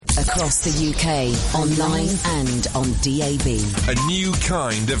Across the UK, online and on DAB. A new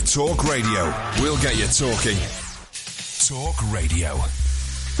kind of talk radio. We'll get you talking. Talk radio.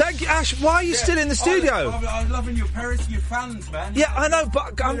 Thank you, Ash. Why are you still in the studio? I'm loving your parents and your fans, man. Yeah, I know,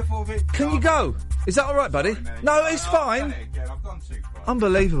 but can you go? Is that all right, buddy? Sorry, no, it's fine. I've gone too far.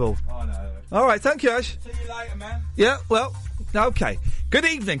 Unbelievable. Oh, no. All right, thank you, Ash. See you later, man. Yeah, well, okay. Good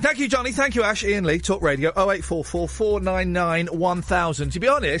evening. Thank you, Johnny. Thank you, Ash. Iain Lee, Talk Radio, 0844 499 1000. To be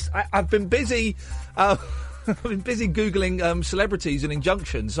honest, I've been busy... I've been busy Googling celebrities and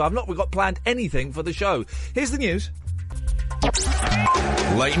injunctions, so I've not got planned anything for the show. Here's the news.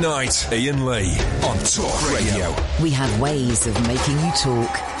 Late night, Iain Lee on Talk Radio. We have ways of making you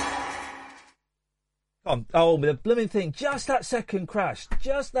talk. Oh, the blooming thing. Just that second crashed.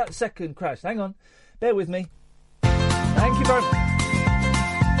 Hang on. Bear with me. Thank you very much.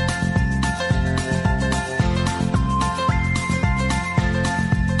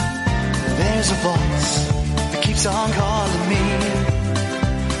 There's a voice that keeps on calling me.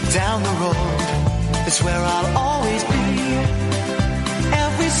 Down the road, it's where I'll always be.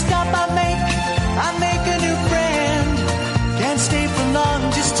 Every stop I make a new friend. Can't stay for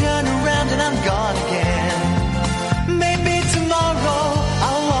long, just turn around and I'm gone again. Maybe tomorrow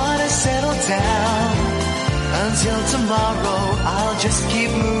I'll wanna settle down. Until tomorrow I'll just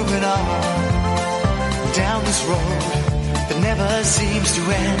keep moving on. Down this road that never seems to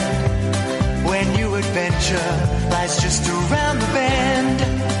end. When new adventure lies just around the bend.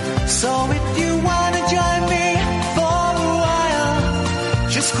 So if you wanna join me for a while,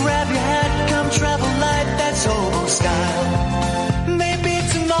 just grab your hat, come travel light, that's old style. Maybe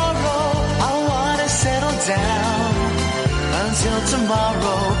tomorrow I'll wanna settle down. Until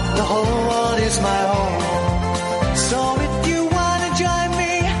tomorrow, the whole world is my home. So if you wanna join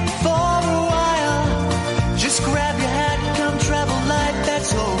me for a while, just grab your hat, come travel light,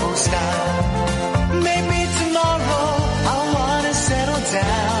 that's old style. Maybe tomorrow I'll wanna settle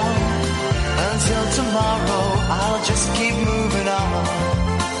down. Until tomorrow, I'll just keep moving on.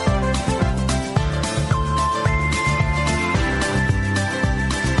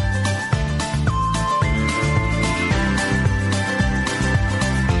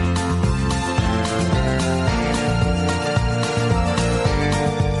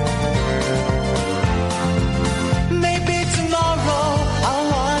 Maybe tomorrow I'll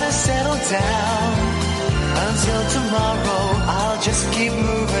wanna settle down. Until tomorrow, I'll just keep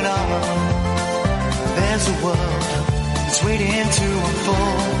moving on. There's a world that's waiting to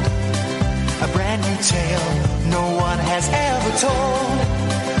unfold. A brand new tale no one has ever told.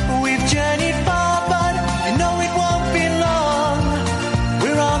 We've journeyed far, but you know it won't be long.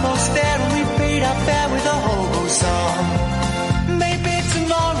 We're almost there and we paid our fare with a hobo song. Maybe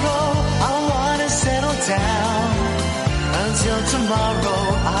tomorrow I'll wanna settle down. Until tomorrow,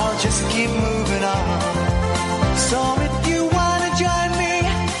 I'll just keep moving on. So if you wanna join me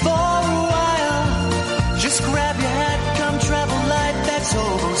for a while, just grab your hat, come travel light, that's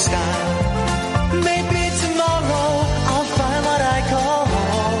hobo style. Maybe tomorrow I'll find what I call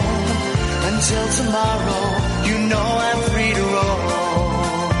home. Until tomorrow, you know I'm free to roll.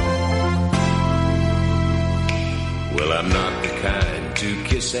 Well, I'm not the kind to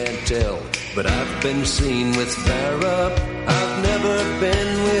kiss and tell, but I've been seen with fire up. I've never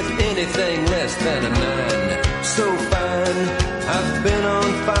been with anything less than a 9. So fine, I've been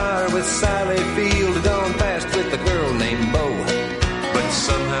on fire with Sally Field, gone past with a girl named Bo, but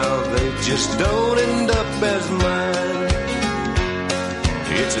somehow they just don't end up as mine.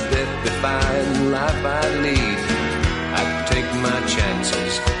 It's a death-defying life I lead. I take my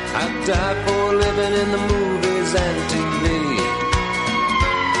chances. I die for living in the movies and TV.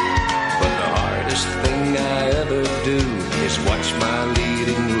 But the hardest thing I ever do is watch my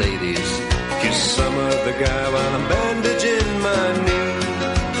leading ladies kiss some other guy while I'm bandaging my knee.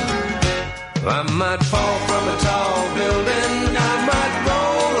 I might fall from a tall building, I might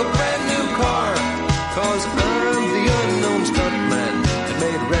roll a brand new car, 'cause I'm the unknown stuntman that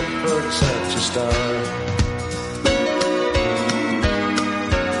made Redford such a star.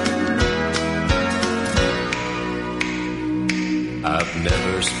 I've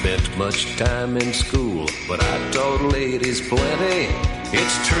never spent much time in school, but I taught ladies plenty.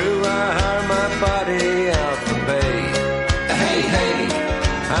 It's true, I hire my body out for pay. Hey, hey,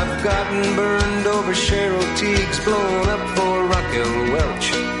 I've gotten burned over Cheryl Teague's, blown up for Raquel Welch.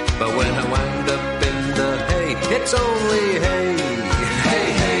 But when I wind up in the hay, it's only hay. Hey,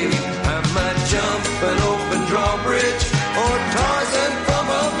 hey, I might jump an open drawbridge or Tarzan from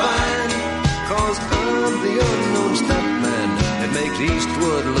a vine, 'cause I'm the unknown stuntman that makes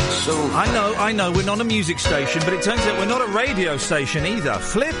Eastwood look so fine. I know, we're not a music station, but it turns out we're not a radio station either.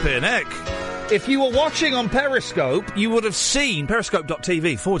 Flippin' heck. If you were watching on Periscope, you would have seen,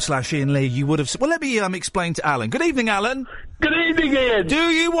 periscope.tv/Iain Lee, you would have... Well, let me explain to Alan. Good evening, Alan. Good evening, Ian. Do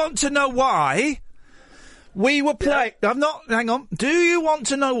you want to know why we were playing... Yeah. Hang on. Do you want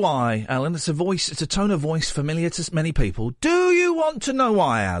to know why, Alan? It's a tone of voice familiar to many people. Do you want to know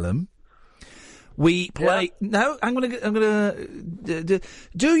why, Alan? We play... Yeah. No, I'm gonna...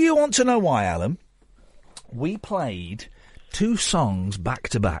 Do you want to know why, Alan? We played 2 songs back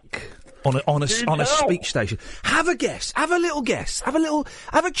to back on a speech station. Have a guess. Have a little guess. Have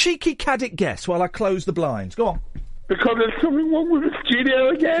a cheeky caddick guess while I close the blinds. Go on. Because there's something wrong with the studio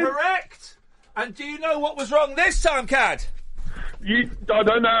again. Correct. And do you know what was wrong this time, Cad? I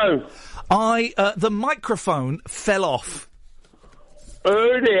don't know. The microphone fell off.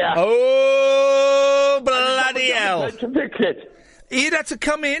 Oh dear. Oh, bloody hell. To fix it. He'd had to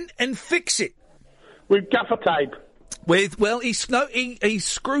come in and fix it. With gaffer tape. He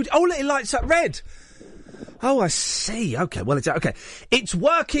screwed... Oh, it lights up red. Oh, I see. Okay, well, okay. It's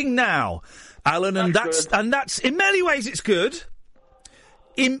working now, Alan, and that's... In many ways, it's good.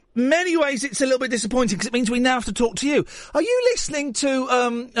 In many ways, it's a little bit disappointing, because it means we now have to talk to you. Are you listening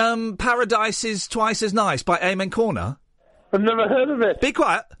to Paradise is Twice as Nice by Amen Corner? I've never heard of it. Be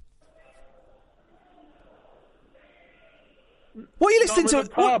quiet. What are you listening to? In the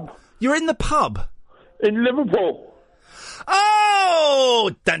pub. You're in the pub? In Liverpool.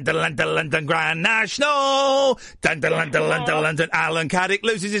 Oh! London Grand National! London. Alan Caddick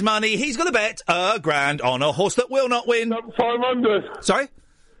loses his money. He's going to bet £1,000 on a horse that will not win. 500. Sorry?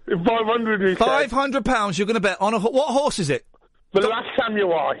 500, £500 you're going to bet on a horse. What horse is it? The Last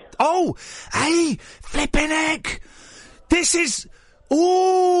Samurai. Oh! Hey! Flippin' heck! This is...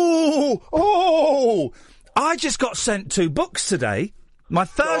 Oh! I just got sent 2 books today. My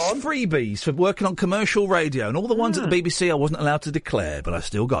first freebies for working on commercial radio, and all the ones at the BBC I wasn't allowed to declare, but I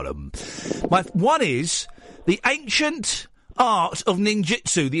still got them. One is The Ancient Art of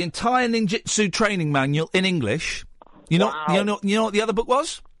Ninjutsu, the entire ninjutsu training manual in English. You know what the other book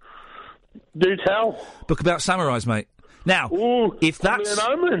was? Do tell. Book about samurais, mate. Now, if that's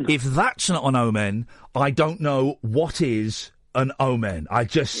not an omen, I don't know what is an omen. I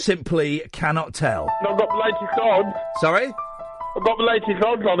just simply cannot tell. I've got the latest odds. Sorry? I've got the latest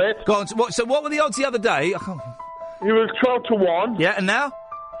odds on it. Go on. So what were the odds the other day? He was 12-1. Yeah, and now?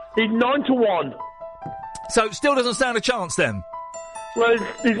 He's 9-1. So it still doesn't stand a chance then? Well,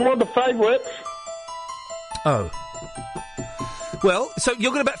 he's one of the favourites. Oh. Well, so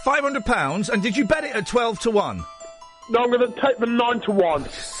you're going to bet £500, and did you bet it at 12-1? No, I'm going to take the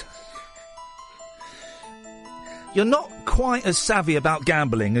 9-1. You're not quite as savvy about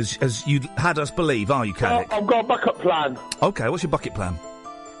gambling as you had us believe, are you, Caddick? I've got a backup plan. OK, what's your bucket plan?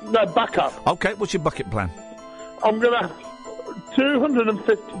 No, backup. OK, what's your bucket plan? I'm going to have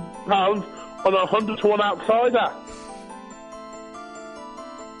 £250 on a 100-1 outsider.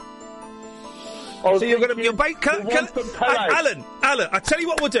 So you're going to... Alan, I tell you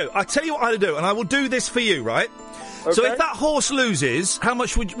what we'll do. I tell you what I'll do, and I will do this for you, right? Okay. So if that horse loses,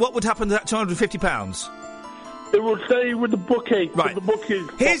 what would happen to that £250? It will stay with the bookie. Right. The bookie's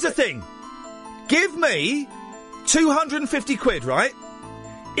Here's the thing. Give me 250 quid, right?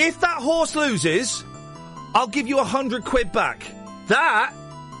 If that horse loses, I'll give you 100 quid back. I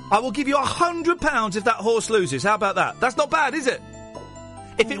will give you £100 if that horse loses. How about that? That's not bad, is it?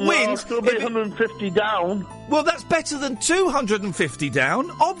 If it wins... I'll still be 150 down. Well, that's better than 250 down,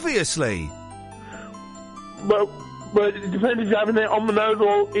 obviously. Well, it depends if you're having it on the nose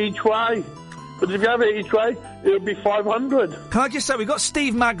or each way. But if you have it each way, it'll be 500. Can I just say, we've got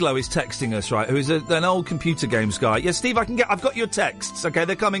Steve Maglow is texting us, right, who is an old computer games guy. Yeah, Steve, I've got your texts, OK?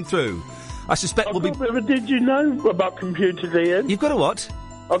 They're coming through. I suspect we'll be... Did you know about computers, Ian? You've got a what?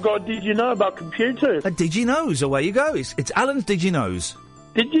 I've got a Did You Know about computers. A Did You Knows, away you go. It's Alan's Did You Knows.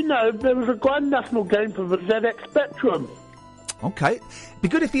 Did you know there was a Grand National game for the ZX Spectrum? OK. Be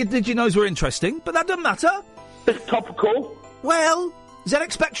good if the Did You Knows were interesting, but that doesn't matter. It's topical. Well...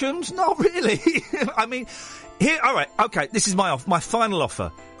 ZX Spectrum's not really. I mean, here. All right, okay. This is my final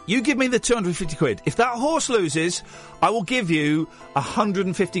offer. You give me the 250 quid. If that horse loses, I will give you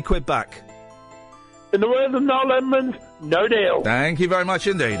 150 quid back. In the words of Noel Edmonds, no deal. Thank you very much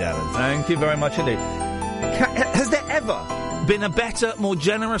indeed, Alan. Thank you very much indeed. Has there ever been a better, more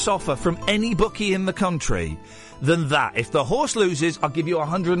generous offer from any bookie in the country than that. If the horse loses, I'll give you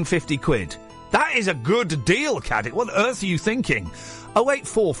 150 quid. That is a good deal, Caddick. What on earth are you thinking?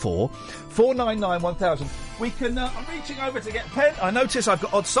 0844 499 1000. We can. I'm reaching over to get a pen. I notice I've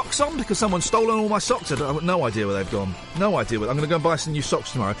got odd socks on because someone's stolen all my socks. I've got no idea where they've gone. No idea where. I'm going to go and buy some new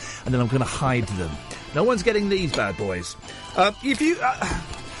socks tomorrow, and then I'm going to hide them. No one's getting these bad boys.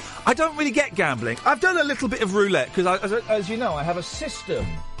 I don't really get gambling. I've done a little bit of roulette because, as you know, I have a system.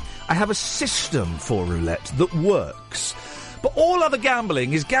 I have a system for roulette that works. But all other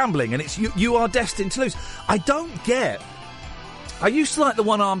gambling is gambling, and it's you are destined to lose. I don't get. I used to like the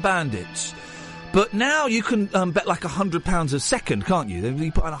one-armed bandits, but now you can bet like £100 a second, can't you?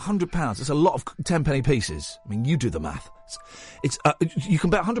 You put on £100. That's a lot of 10-penny pieces. I mean, you do the math. It's you can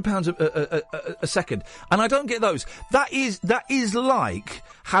bet £100 a second, and I don't get those. That is like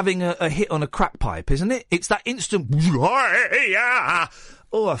having a hit on a crack pipe, isn't it? It's that instant.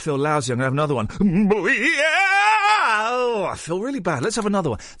 Oh, I feel lousy. I'm going to have another one. Oh, I feel really bad. Let's have another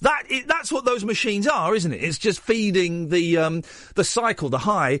one. That's what those machines are, isn't it? It's just feeding the cycle, the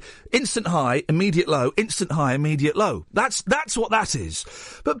high, instant high, immediate low, instant high, immediate low. That's what that is.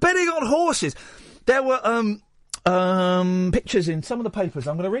 But betting on horses, there were pictures in some of the papers.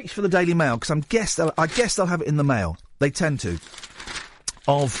 I'm going to reach for the Daily Mail because I guess they'll have it in the Mail. They tend to.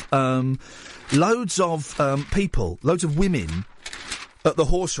 Of loads of people, loads of women. At the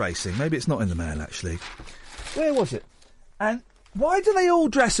horse racing. Maybe it's not in the Mail, actually. Where was it? And why do they all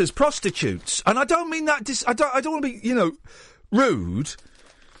dress as prostitutes? And I don't mean that... I don't want to be, rude.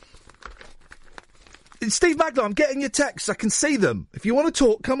 It's Steve Magdalene, I'm getting your texts. I can see them. If you want to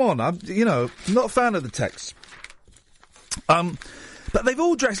talk, come on. I'm not a fan of the texts. But they've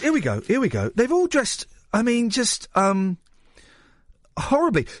all dressed... Here we go. They've all dressed,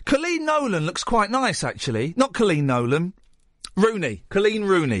 horribly. Colleen Nolan looks quite nice, actually. Not Colleen Nolan. Colleen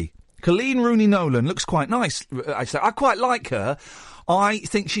Rooney Nolan looks quite nice. I quite like her. I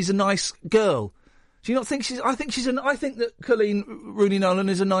think she's a nice girl. Do you not think I think that Colleen Rooney Nolan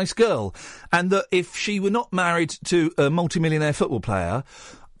is a nice girl, and that if she were not married to a multimillionaire football player,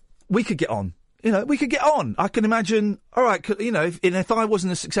 we could get on. We could get on. I can imagine. All right, if I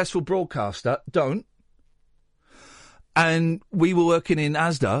wasn't a successful broadcaster, and we were working in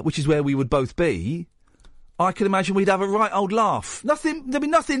Asda, which is where we would both be. I can imagine we'd have a right old laugh. There'd be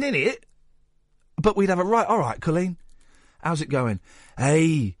nothing in it, but we'd have a right... All right, Colleen, how's it going?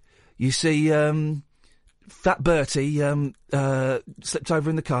 Hey, you see, Fat Bertie slipped over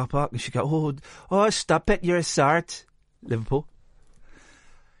in the car park and she go, oh, stop it, you're a sart. Liverpool.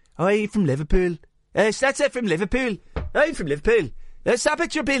 Oh, you're from Liverpool. That's it, from Liverpool. Oh, you're from Liverpool. Stop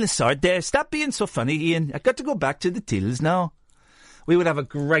it, you're being a sart there. Stop being so funny, Ian. I've got to go back to the tills now. We would have a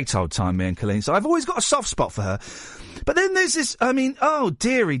great old time, me and Colleen. So I've always got a soft spot for her. But then there's this,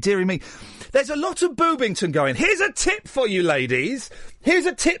 dearie me. There's a lot of Boobington going. Here's a tip for you ladies.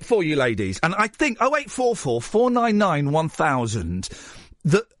 And I think 0844 499 1000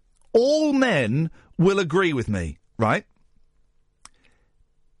 that all men will agree with me, right?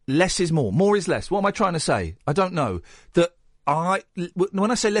 Less is more. More is less. What am I trying to say? I don't know.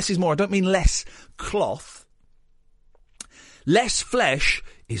 When I say less is more, I don't mean less cloth. Less flesh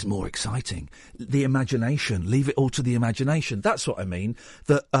is more exciting. The imagination. Leave it all to the imagination. That's what I mean.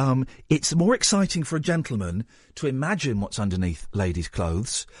 That it's more exciting for a gentleman to imagine what's underneath ladies'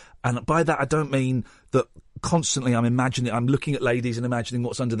 clothes. And by that, I don't mean that constantly I'm looking at ladies and imagining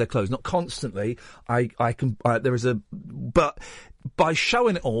what's under their clothes. Not constantly. But by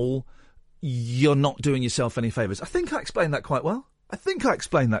showing it all, you're not doing yourself any favours. I think I explained that quite well.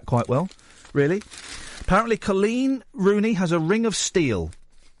 Really. Apparently, Colleen Rooney has a ring of steel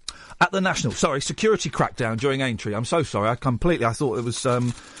at the National. Sorry, security crackdown during Aintree. I'm so sorry. I thought it was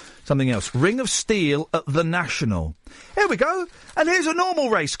something else. Ring of steel at the National. Here we go. And here's a normal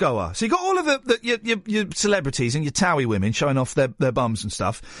race goer. So you got all of your celebrities and your towie women showing off their bums and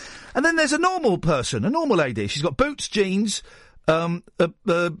stuff. And then there's a normal person, a normal lady. She's got boots, jeans, a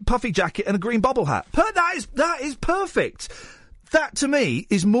puffy jacket and a green bobble hat. That is perfect. That, to me,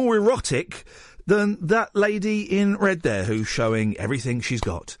 is more erotic than that lady in red there who's showing everything she's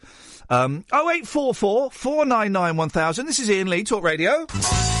got. 0844 499 1000. This is Iain Lee, Talk Radio.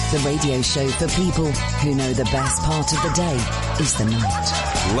 The radio show for people who know the best part of the day is the night.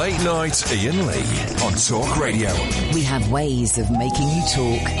 Late night Iain Lee on Talk Radio. We have ways of making you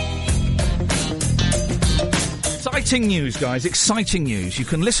talk. Exciting news, guys. Exciting news. You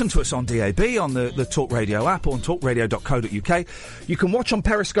can listen to us on DAB, on the Talk Radio app, or on talkradio.co.uk. You can watch on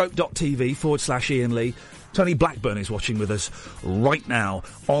periscope.tv /Iain Lee. Tony Blackburn is watching with us right now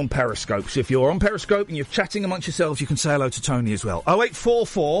on Periscope. So if you're on Periscope and you're chatting amongst yourselves, you can say hello to Tony as well.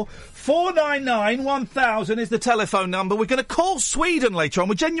 0844 499 1000 is the telephone number. We're going to call Sweden later on.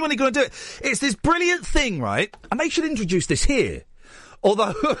 We're genuinely going to do it. It's this brilliant thing, right? And they should introduce this here.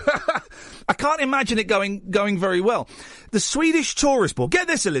 Although, I can't imagine it going very well. The Swedish Tourist Board. Get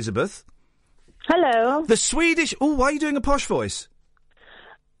this, Elizabeth. Hello. The Swedish... Oh, why are you doing a posh voice?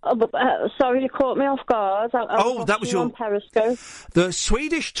 Sorry, you caught me off guard. That was your... on Periscope. The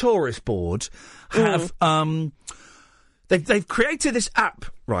Swedish Tourist Board have... They've created this app,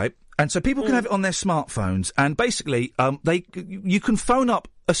 right? And so people can have it on their smartphones. And basically, you can phone up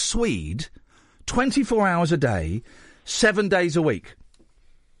a Swede 24 hours a day, 7 days a week.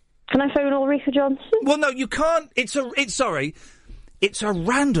 Can I phone Ulrika Johnson? Well, no, you can't. It's a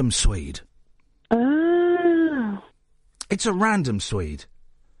random Swede. Oh. It's a random Swede.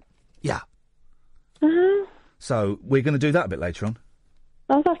 Yeah. Uh-huh. So we're going to do that a bit later on.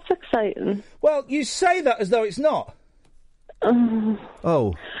 Oh, that's exciting. Well, you say that as though it's not.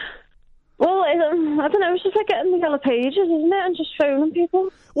 Oh. Well, I don't know, it's just like getting the yellow pages, isn't it? And just phoning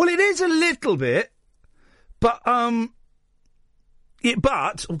people. Well, it is a little bit, but, oh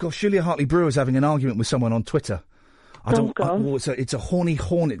gosh, Julia Hartley-Brewer's having an argument with someone on Twitter. It's a horny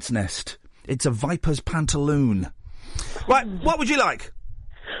hornet's nest. It's a viper's pantaloon. Right, what would you like?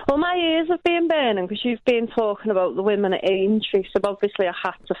 Well, my ears have been burning because you've been talking about the women at Aintree, so obviously I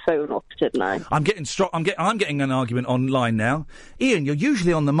had to phone up, didn't I? I'm getting an argument online now. Iain, you're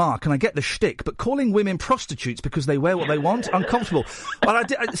usually on the mark, and I get the shtick, but calling women prostitutes because they wear what they want, uncomfortable.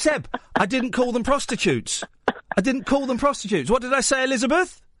 But Seb, I didn't call them prostitutes. I didn't call them prostitutes. What did I say,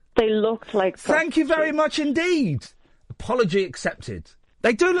 Elizabeth? They looked like prostitutes. Thank you very much indeed. Apology accepted.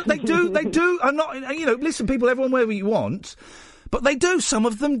 They do. I'm not. Listen, people. Everyone wear what you want. But they do. Some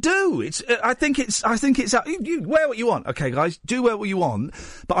of them do. I think it's. You wear what you want, okay, guys. Do wear what you want.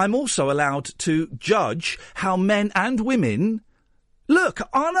 But I'm also allowed to judge how men and women look,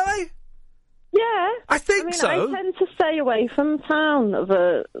 aren't I? Yeah, I think so. I tend to stay away from town of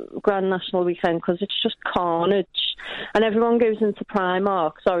a Grand National weekend because it's just carnage, and everyone goes into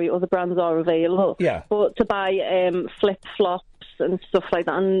Primark. Sorry, other brands are available. Yeah, but to buy flip flops and stuff like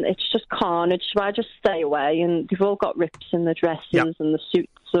that, and it's just carnage. So I just stay away, and they've all got rips in the dresses, and the suits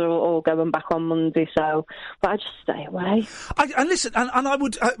are all going back on Monday. So, but I just stay away. And listen, and I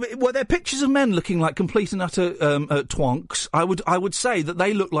would. Were there pictures of men looking like complete and utter twonks? I would say that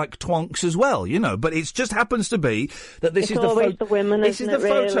they look like twonks as well. But it just happens to be that this is the women. This is the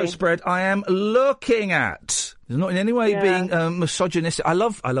photo spread I am looking at. It's not in any way being misogynistic. I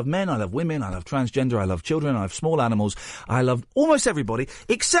love men, I love women, I love transgender, I love children, I love small animals. I love almost everybody,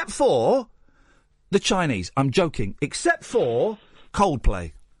 except for the Chinese. I'm joking. Except for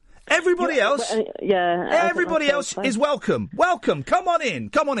Coldplay. Everybody else... everybody else is welcome. Welcome. Come on in.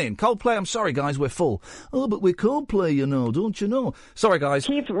 Coldplay, I'm sorry, guys, we're full. Oh, but we're Coldplay, don't you know? Sorry, guys.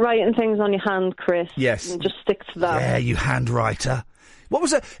 Keep writing things on your hand, Chris. Yes. And just stick to that. Yeah, you handwriter. What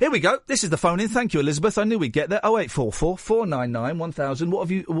was it? Here we go. This is the phone in. Thank you, Elizabeth. I knew we'd get there. 0844 499 1000.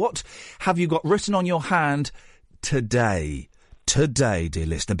 What have you got written on your hand today? Today, dear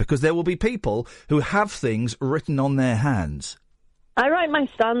listener, because there will be people who have things written on their hands. I write my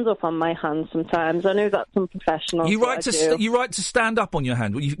stand-up on my hand sometimes. I know that's unprofessional. You write to stand up on your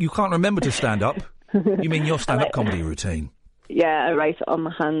hand. You can't remember to stand up. You mean your stand-up comedy routine? Yeah, I write it on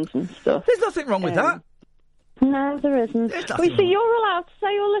my hands and stuff. There's nothing wrong with that. No, there isn't. Well, you see, you're allowed to say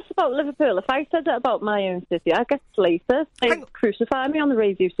all this about Liverpool. If I said it about my own city, I'd get slated. They'd crucify me on the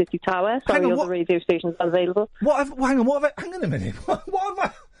Radio City Tower. Sorry, other radio stations are available. Hang on a minute.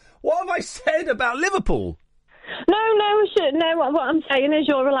 What have I said about Liverpool? No. What I'm saying is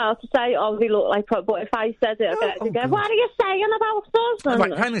you're allowed to say, oh, they look like... But if I said it, I'd go, what are you saying about us?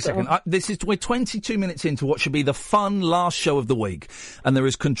 Right, hang on a second. We're 22 minutes into what should be the fun last show of the week, and there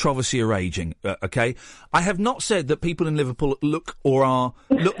is controversy raging, okay? I have not said that people in Liverpool look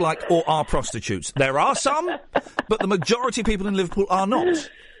like or are prostitutes. There are some, but the majority of people in Liverpool are not.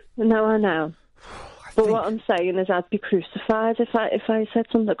 No, I know. But what I'm saying is I'd be crucified if I said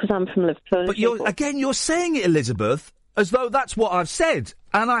something, because I'm from Liverpool. But you're saying it, Elizabeth, as though that's what I've said,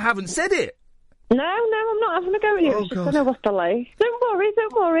 and I haven't said it. No, I'm not having a go at you. It's just I know what they're like. Don't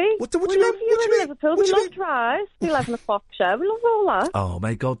worry. What do you mean? What Liverpool. We love drives, the 11 o'clock show. We love all that. Oh,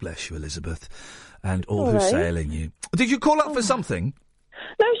 may God bless you, Elizabeth, and all who sail in you. Did you call up for something?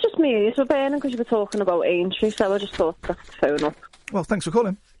 No, it's just me. It's burning because you were talking about Aintree, so I just thought I'd phone up. Well, thanks for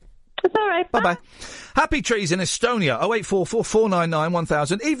calling. It's all right. Bye-bye. Happy Trees in Estonia, 0844 499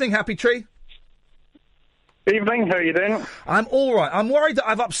 1000. Evening, Happy Tree. Evening, how are you doing? I'm all right. I'm worried that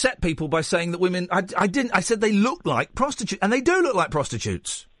I've upset people by saying that women... I didn't. I said they look like prostitutes, and they do look like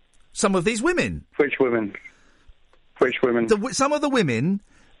prostitutes. Some of these women. Which women? Which women? Some of the women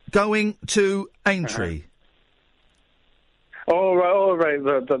going to Aintree. Oh, right,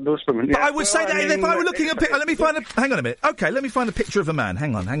 those women. But Yeah. I would say that if I were looking at... Let me find a... Hang on a minute. Okay, let me find a picture of a man.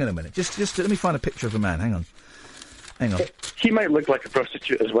 Hang on a minute. Just let me find a picture of a man. Hang on. He might look like a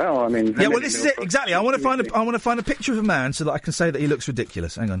prostitute as well. I mean... Yeah, well, this is it. Exactly. I want to find a picture of a man so that I can say that he looks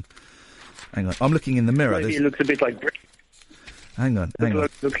ridiculous. Hang on. I'm looking in the mirror. He looks a bit like... Hang on.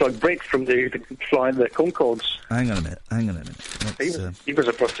 Looks like Brett from the Concords. Hang on a minute. He was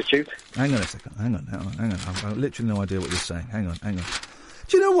a prostitute. Hang on a second. Hang on. I've literally no idea what you're saying. Hang on.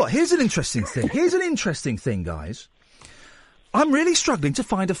 Do you know what? Here's an interesting thing, guys. I'm really struggling to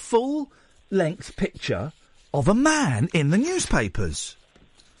find a full-length picture of a man in the newspapers.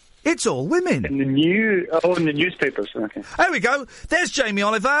 It's all women. In the newspapers. Okay. There we go. There's Jamie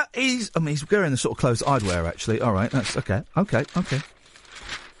Oliver. He's wearing the sort of clothes that I'd wear, actually. All right, that's okay.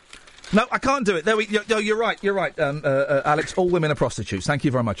 No, I can't do it. You're right, Alex. All women are prostitutes. Thank you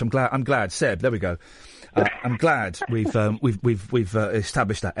very much. I'm glad. Seb, there we go. I'm glad we've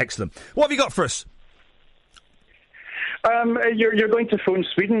established that. Excellent. What have you got for us? You're going to phone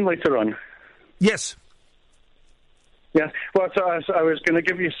Sweden later on. Yes. Yeah, well, so I was going to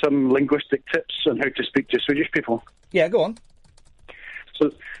give you some linguistic tips on how to speak to Swedish people. Yeah, go on. So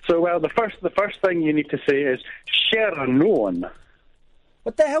well, the first thing you need to say is "kära nån."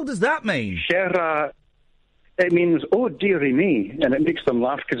 What the hell does that mean? Kära, it means "oh dearie me," and it makes them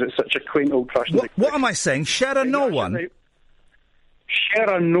laugh because it's such a quaint old-fashioned. What am I saying? Kära nån.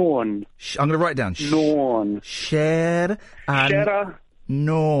 Kära nån. I'm going to write it down. Nån. Kära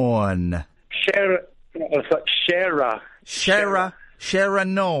nån. It's like Kära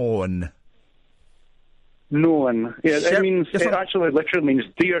nån. Nån. Yeah, it actually literally means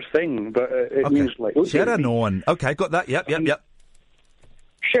dear thing, but it means like... Kära nån. Okay, got that. Yep.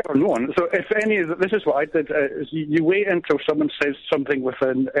 Kära nån. So this is what I did, is you wait until someone says something with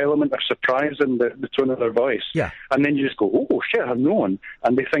an element of surprise in the tone of their voice. Yeah. And then you just go, oh, kära nån.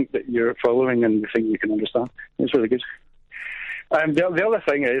 And they think that you're following and they think you can understand. It's really good. The other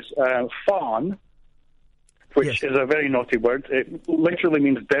thing is fan, which is a very naughty word. It literally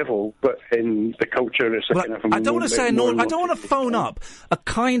means devil, but in the culture it's a kind of... I don't want to say I don't want to phone up a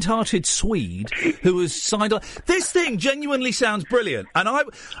kind-hearted Swede who has signed on. This thing genuinely sounds brilliant, and I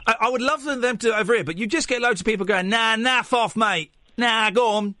would love them to do it over here, but you just get loads of people going, nah, naff off, mate. Nah, go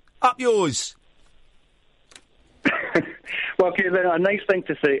on. Up yours. Well, okay, then a nice thing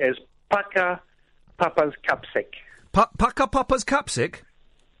to say is paka papa's kapsik. Paka papa's kapsik?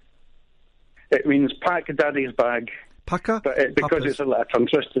 It means pack daddy's bag. Paka? But because it's a tongue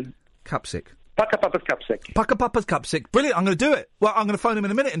twister. Capsic. Paka papa's capsic. Paka papa's capsic. Brilliant, I'm going to do it. Well, I'm going to phone him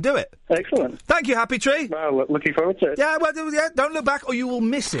in a minute and do it. Excellent. Thank you, Happy Tree. Well, looking forward to it. Yeah, well, don't look back or you will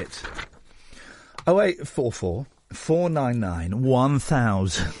miss it. 0844 499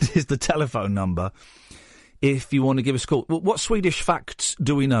 1000 is the telephone number if you want to give us a call. What Swedish facts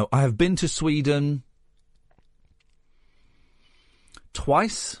do we know? I have been to Sweden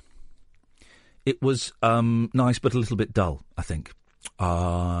twice. It was nice, but a little bit dull, I think.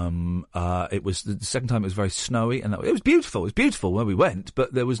 It was the second time. It was very snowy, and it was beautiful. It was beautiful where we went,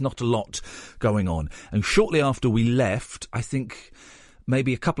 but there was not a lot going on. And shortly after we left, I think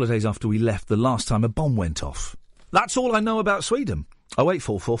maybe a couple of days after we left, the last time a bomb went off. That's all I know about Sweden.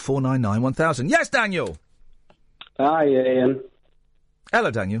 0844 499 1000. Yes, Daniel. Hi, Ian.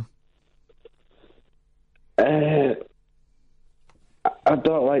 Hello, Daniel. I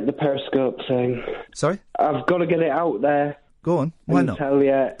don't like the Periscope thing. Sorry? I've got to get it out there. Go on. Why not? Tell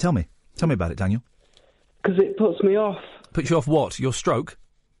you. Tell me about it, Daniel. Because it puts me off. Puts you off what? Your stroke?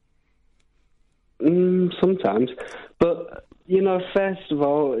 Sometimes. But, first of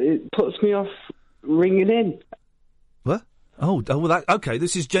all, it puts me off ringing in. What? Oh, well, okay,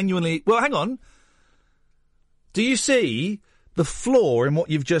 this is genuinely... Well, hang on. Do you see the flaw in what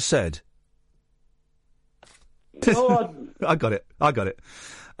you've just said? Oh, I got it. Although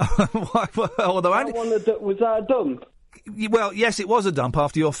was that a dump? Well, yes, it was a dump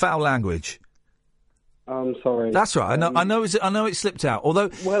after your foul language. I'm sorry. That's right. I know it slipped out. Although,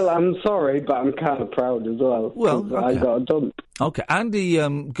 well, I'm sorry, but I'm kind of proud as well. Well, okay. I got a dump. Okay, Andy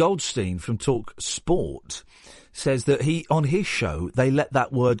Goldstein from Talk Sport says that on his show they let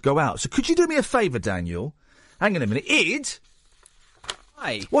that word go out. So could you do me a favour, Daniel? Hang on a minute, Id.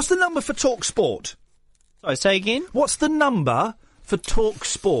 Hi. What's the number for Talk Sport? Sorry, say again? What's the number for Talk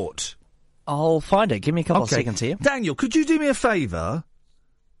Sport? I'll find it. Give me a couple of seconds here. Daniel, could you do me a favour?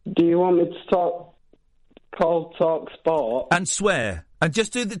 Do you want me to talk called Talk Sport. And swear. And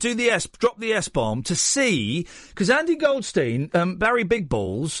just do the S, drop the S-bomb to see, because Andy Goldstein, Barry Big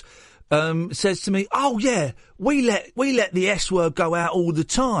Balls, says to me, oh yeah, we let the S word go out all the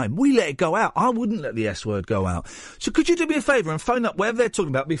time. We let it go out. I wouldn't let the S word go out. So could you do me a favour and phone up wherever they're talking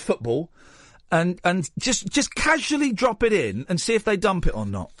about, be football, and just casually drop it in and see if they dump it or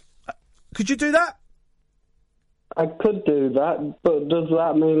not. Could you do that? I could do that, but does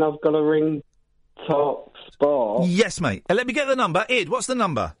that mean I've got to ring Talk Sport? Yes, mate. Let me get the number. Id, what's the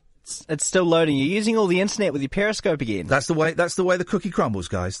number? It's still loading. You're using all the internet with your Periscope again. That's the way the cookie crumbles,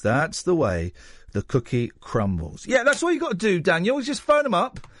 guys. That's the way the cookie crumbles. Yeah, that's all you got to do, Daniel, is just phone them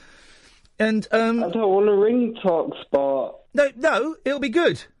up. And I don't want to ring Talk Sport. No, it'll be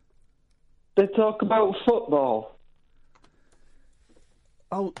good. They talk about football.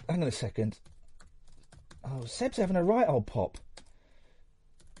 Oh, hang on a second. Oh, Seb's having a right old pop.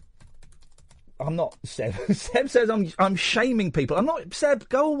 I'm not, Seb. Seb says I'm shaming people. I'm not, Seb,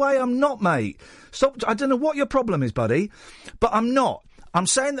 go away. I'm not, mate. Stop. I don't know what your problem is, buddy, but I'm not. I'm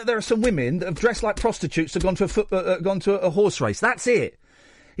saying that there are some women that have dressed like prostitutes that have gone to a horse race. That's it.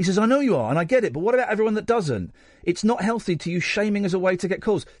 He says, I know you are, and I get it, but what about everyone that doesn't? It's not healthy to use shaming as a way to get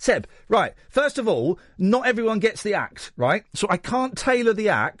calls. Seb, right, first of all, not everyone gets the act, right? So I can't tailor the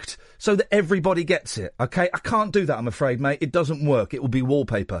act so that everybody gets it, OK? I can't do that, I'm afraid, mate. It doesn't work. It will be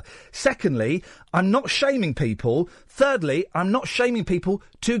wallpaper. Secondly, I'm not shaming people. Thirdly, I'm not shaming people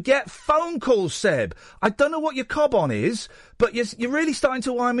to get phone calls, Seb. I don't know what your cob on is, but you're really starting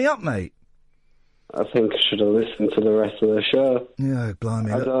to wind me up, mate. I think I should have listened to the rest of the show. Yeah,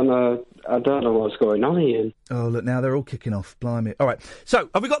 blimey. I don't know what's going on, Ian. Oh, look, now they're all kicking off. Blimey. All right. So,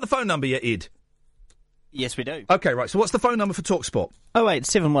 have we got the phone number yet, Id? Yes, we do. OK, right. So what's the phone number for TalkSport?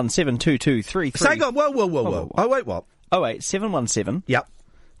 08717 2233. Say go. Whoa. Oh, wait, what? 08717. Yep.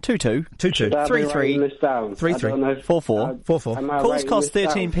 22. 33. 33. 44. Calls cost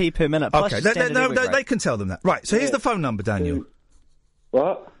 13p per minute. Plus OK, they can tell them that. Right, so here's the phone number, Daniel.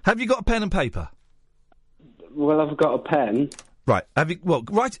 What? Have you got a pen and paper? Well, I've got a pen. Right. Have you? Well,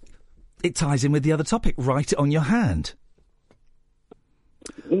 write. It ties in with the other topic. Write it on your hand.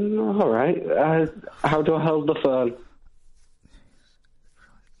 All right. How do I hold the phone?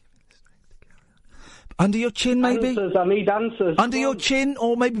 Under your chin, maybe? Answers. I need answers. Under your chin,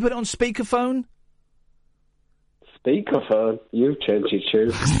 or maybe put it on speakerphone? Speakerphone? You've changed your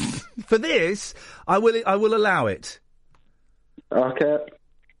tune. For this, I will allow it. Okay.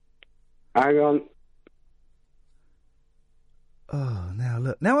 Hang on. Oh, now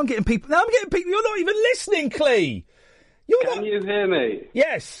look. Now I'm getting people. You're not even listening, Clee. Can you hear me?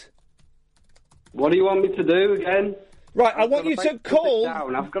 Yes. What do you want me to do again? Right, I want you to call.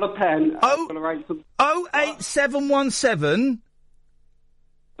 I've got a pen. I've got to write some. 08717.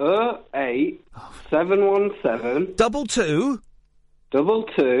 08717. 22.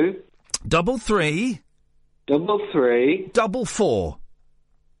 22. 33. 33. 44.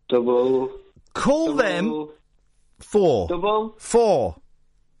 Call them. 4. 4. 4.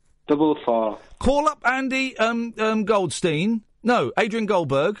 Call up Andy Goldstein. No, Adrian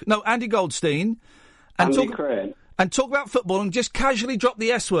Goldberg. No, Andy Goldstein. And talk about football and just casually drop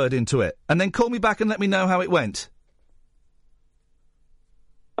the S word into it. And then call me back and let me know how it went.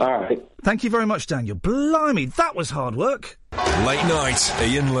 All right. Thank you very much, Daniel. Blimey, that was hard work. Late night,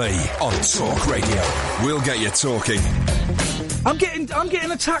 Iain Lee on Talk Radio. We'll get you talking. I'm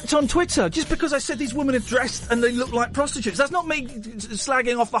getting attacked on Twitter just because I said these women are dressed and they look like prostitutes. That's not me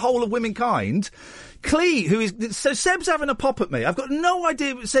slagging off the whole of womankind. Clee, so Seb's having a pop at me. I've got no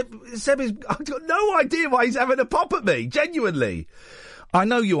idea. I've got no idea why he's having a pop at me. Genuinely. I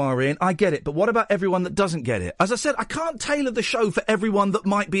know you are, Ian. I get it. But what about everyone that doesn't get it? As I said, I can't tailor the show for everyone that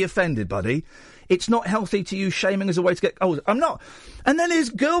might be offended, buddy. It's not healthy to use shaming as a way to get... Oh, I'm not. And then his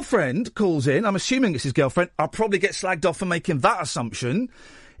girlfriend calls in. I'm assuming it's his girlfriend. I'll probably get slagged off for making that assumption.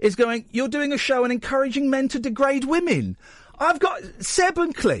 Is going, you're doing a show and encouraging men to degrade women. I've got... Seb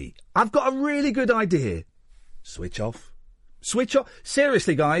and Clee, I've got a really good idea. Switch off. Switch off.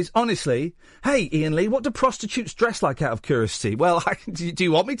 Seriously, guys, honestly. Hey, Iain Lee, what do prostitutes dress like out of curiosity? Well, do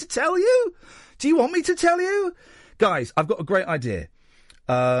you want me to tell you? Do you want me to tell you? Guys, I've got a great idea.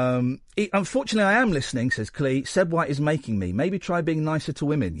 Unfortunately, I am listening, says Clee. Seb White is making me. Maybe try being nicer to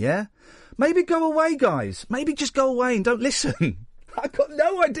women, yeah? Maybe go away, guys. Maybe just go away and don't listen. I've got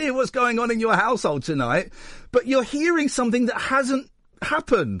no idea what's going on in your household tonight, but you're hearing something that hasn't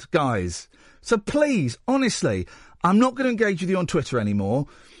happened, guys. So please, honestly, I'm not going to engage with you on Twitter anymore.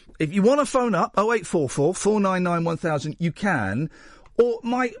 If you want to phone up, 0844 499 1000, you can. Or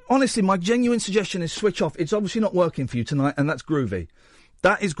my genuine suggestion is switch off. It's obviously not working for you tonight, and that's groovy.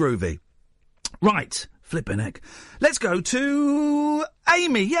 That is groovy. Right. Flippin' heck. Let's go to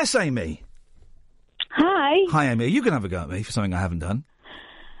Amy. Yes, Amy. Hi. Hi, Amy. Are you going to have a go at me for something I haven't done?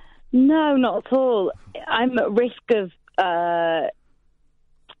 No, not at all. I'm at risk of...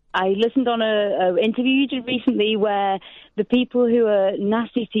 I listened on a interview you did recently where the people who are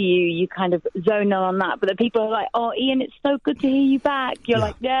nasty to you, you kind of zone in on that. But the people who are like, oh, Iain, it's so good to hear you back. You're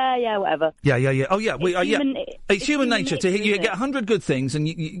like, yeah, whatever. Yeah. Oh, yeah. It's human nature to hear you get 100 good things and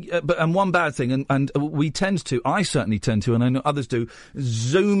and one bad thing. And we tend to, I certainly tend to, and I know others do,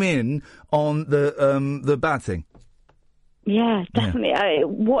 zoom in on the bad thing. Yeah, definitely.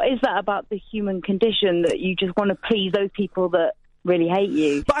 What is that about the human condition that you just want to please those people that really hate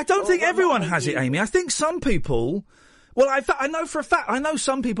you? But I don't think everyone has it, Amy. I think some people... Well, I know for a fact, I know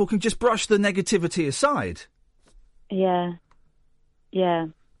some people can just brush the negativity aside. Yeah.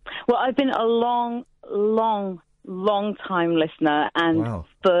 Well, I've been a long time listener and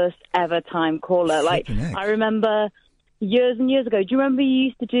first ever time caller. Like, I remember years and years ago, do you remember you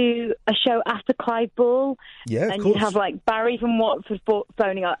used to do a show after Clive Ball? Yeah, of and course. You'd have, like, Barry from Watford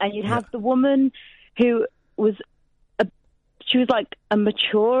phoning up, and you'd have the woman who was... She was like a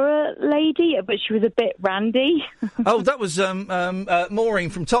mature lady, but she was a bit randy. Oh, that was Maureen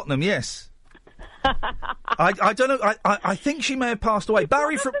from Tottenham, yes. I don't know. I think she may have passed away.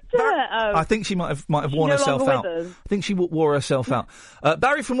 Barry from... I think she might have worn herself out. I think she wore herself out.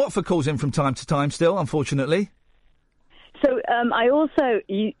 Barry from Watford calls in from time to time still, unfortunately. So I also...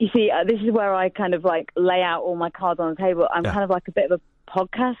 You see, this is where I kind of like lay out all my cards on the table. I'm kind of like a bit of a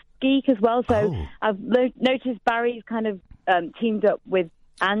podcast geek as well. So I've noticed Barry's kind of teamed up with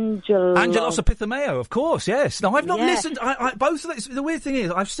Angelos Epithameo, of course, yes. No, I've not listened. I both of those. The weird thing is,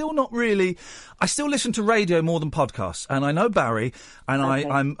 I've still not really. I still listen to radio more than podcasts, and I know Barry,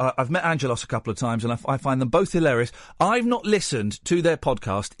 and I've met Angelos a couple of times, and I find them both hilarious. I've not listened to their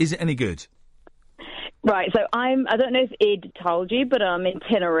podcast. Is it any good? Right. So I don't know if Id told you, but I'm in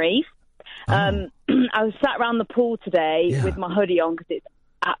Tenerife. I was sat around the pool today with my hoodie on because it's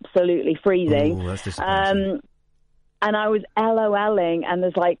absolutely freezing. Oh, that's disappointing. And I was LOLing, and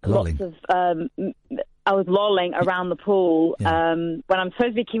there's like lots of... I was lolling around the pool when I'm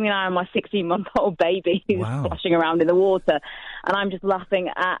supposed to be keeping an eye on my 16-month-old baby who's splashing around in the water. And I'm just laughing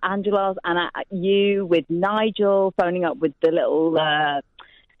at Angelos and at you with Nigel phoning up with the little...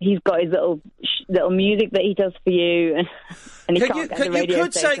 he's got his little music that he does for you, and he can't get the radio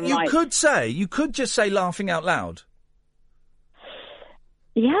station right. You could just say laughing out loud.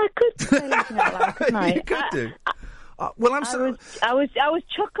 Yeah, I could say laughing out loud, couldn't I? You could do. I was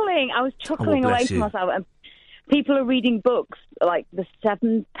chuckling away from myself, and people are reading books like The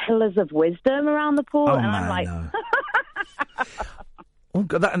 7 Pillars of Wisdom around the pool, and I'm like, no. Oh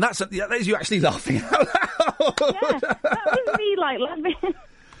God, that is you actually laughing out loud. Yeah, that was me like laughing.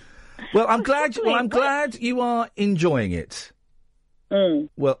 Well, I'm glad you are enjoying it.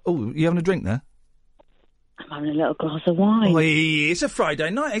 Well, you having a drink there? I'm having a little glass of wine. Oh, it's a Friday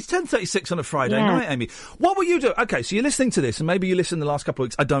night. It's 10:36 on a Friday night, Amy. What were you doing? Okay, so you're listening to this, and maybe you listened the last couple of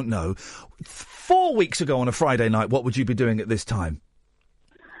weeks. I don't know. 4 weeks ago on a Friday night, what would you be doing at this time?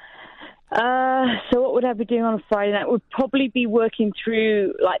 So what would I be doing on a Friday night? Would probably be working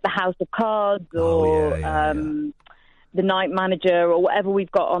through like the House of Cards or the Night Manager or whatever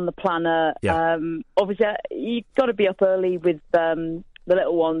we've got on the planner. Yeah. Obviously, you've got to be up early with the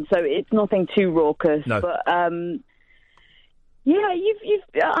little one, so it's nothing too raucous. No. But yeah,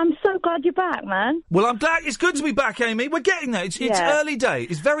 I'm so glad you're back, man. Well, I'm glad. It's good to be back, Amy. We're getting there. It's early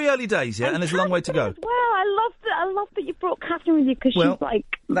days. It's very early days, and there's a long way to go. Well, I love that you brought Catherine with you because she's like.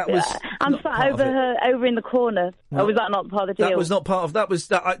 That was. I'm sat over in the corner. No, or was that not part of the deal? That was not part of. That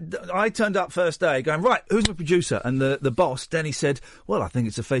was. I turned up first day, going right. Who's my producer? And the boss, Denny, said, "Well, I think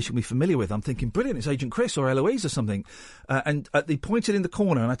it's a face you'll be familiar with." I'm thinking, brilliant. It's Agent Chris or Eloise or something. And they pointed in the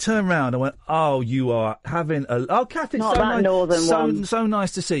corner, and I turned round. I went, "Oh, you are having a." Oh, Kath, it's not so that nice. northern one. So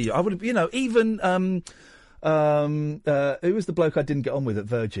nice to see you. I would have, even. Who was the bloke I didn't get on with at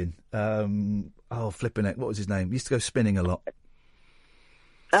Virgin? Flipping it. What was his name? He used to go spinning a lot.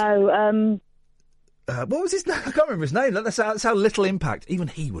 What was his name? I can't remember his name. That's how little impact. Even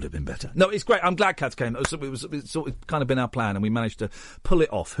he would have been better. No, it's great. I'm glad Kat came. It's sort of kind of been our plan, and we managed to pull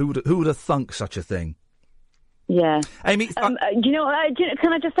it off. Who would have thunk such a thing? Yeah. Amy, do you know?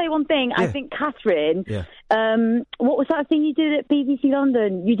 Can I just say one thing? Yeah. I think Catherine. Yeah. What was that thing you did at BBC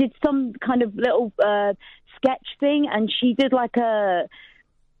London? You did some kind of little sketch thing, and she did like an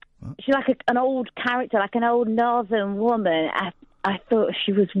old character, like an old northern woman. I thought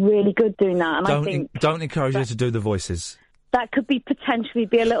she was really good doing that, and don't encourage her to do the voices. that could be potentially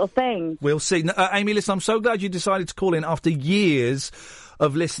be a little thing. We'll see. Amy, listen, I'm so glad you decided to call in after years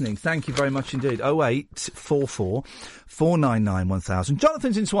of listening. Thank you very much indeed. 0844 499 1000.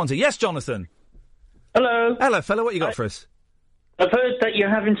 Jonathan's in Swansea. Yes, Jonathan. Hello. Hello, fella. What you got for us? I've heard that you're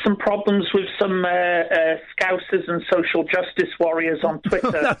having some problems with some Scousers and social justice warriors on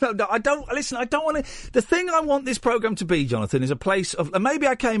Twitter. No, I don't. Listen, I don't want to. The thing I want this programme to be, Jonathan, is a place of. Maybe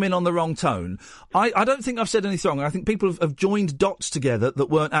I came in on the wrong tone. I don't think I've said anything wrong. I think people have joined dots together that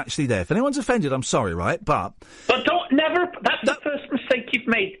weren't actually there. If anyone's offended, I'm sorry, right? But never. That's the first mistake you've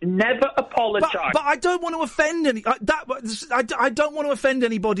made. Never apologise. But I don't want to offend any. I don't want to offend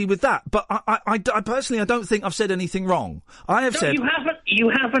anybody with that. But I personally, I don't think I've said anything wrong. I have said. You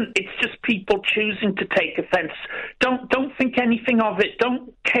haven't. It's just people choosing to take offence. Don't think anything of it.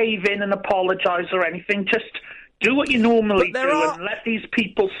 Don't cave in and apologise or anything. Just do what you normally do and let these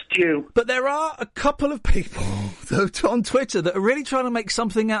people stew. But there are a couple of people on Twitter that are really trying to make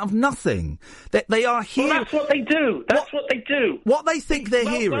something out of nothing. They are here. Well, that's what they do. What they do. What they think they're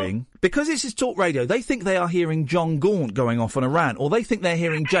hearing, because this is Talk Radio, they think they are hearing John Gaunt going off on a rant, or they think they're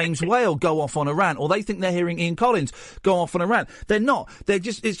hearing James Whale go off on a rant, or they think they're hearing Ian Collins go off on a rant. They're not.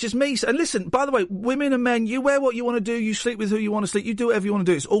 It's just me. And listen, by the way, women and men, you wear what you want to do, you sleep with who you want to sleep, you do whatever you want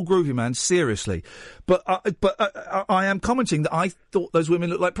to do. It's all groovy, man. Seriously. But I am commenting that I thought those women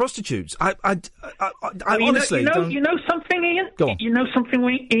looked like prostitutes. I honestly don't. You know something, Ian? Go on. You know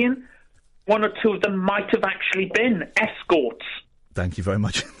something, Ian? One or two of them might have actually been escorts. Thank you very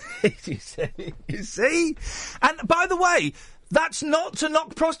much. You see? And by the way, that's not to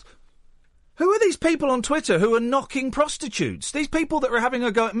knock Who are these people on Twitter who are knocking prostitutes? These people that are having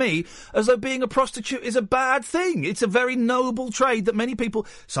a go at me as though being a prostitute is a bad thing. It's a very noble trade that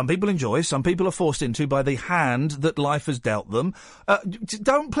some people enjoy, some people are forced into by the hand that life has dealt them.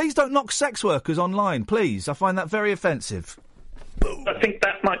 Please don't knock sex workers online, please. I find that very offensive. I think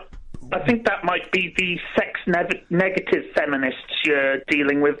that might be the sex negative feminists you're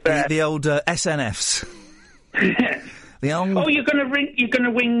dealing with there. The old SNFs. You're going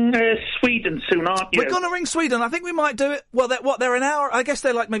to ring Sweden soon, aren't you? We're going to ring Sweden. I think we might do it. Well, they're an hour. I guess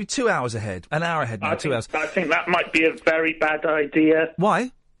they're like maybe 2 hours ahead. An hour ahead now. 2 hours. I think that might be a very bad idea.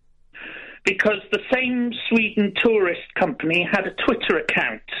 Why? Because the same Sweden tourist company had a Twitter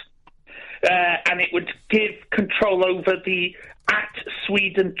account, and it would give control over the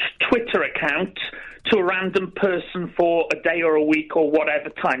 @Sweden Twitter account to a random person for a day or a week or whatever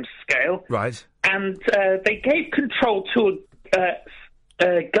time scale. Right. And they gave control to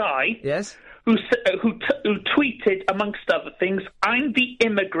a guy. Yes. Who tweeted, amongst other things, "I'm the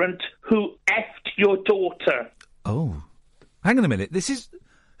immigrant who effed your daughter." Oh, hang on a minute. This is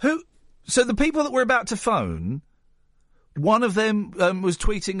who? So the people that we're about to phone, one of them was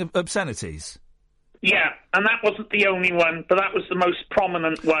tweeting obscenities. Yeah, and that wasn't the only one, but that was the most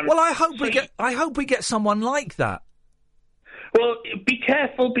prominent one. Well, I hope we get someone like that. Well, be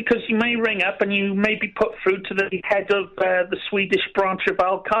careful, because you may ring up and you may be put through to the head of the Swedish branch of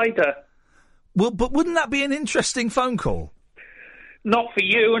Al-Qaeda. Well, but wouldn't that be an interesting phone call? Not for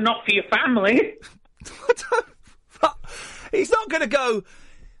you and not for your family. He's not going to go,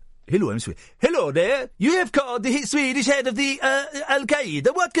 "Hello, I'm Swedish. Hello there. You have called the Swedish head of the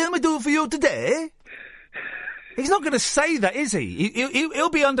Al-Qaeda. What can we do for you today?" He's not going to say that, is he? He'll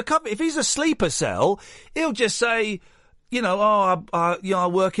be undercover. If he's a sleeper cell, he'll just say, I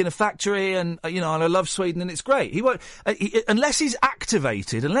work in a factory and, and I love Sweden and it's great. He won't, unless he's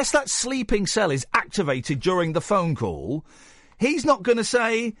activated, unless that sleeping cell is activated during the phone call, he's not going to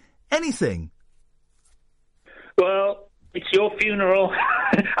say anything. Well, it's your funeral.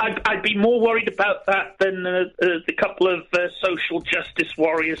 I'd be more worried about that than the couple of social justice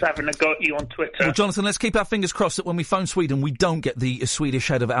warriors having a go at you on Twitter. Well, Jonathan, let's keep our fingers crossed that when we phone Sweden, we don't get the Swedish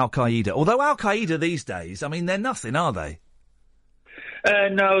head of Al-Qaeda. Although Al-Qaeda these days, I mean, they're nothing, are they?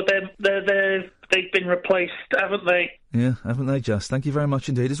 No, they've been replaced, haven't they? Yeah, haven't they just? Thank you very much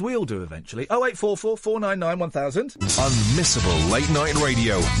indeed, as we all do eventually. 0844 499 1000. Unmissable late night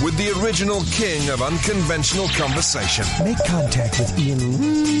radio with the original king of unconventional conversation. Make contact with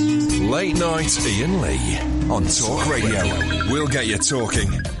Iain. Late night Iain Lee on Talk Radio. We'll get you talking.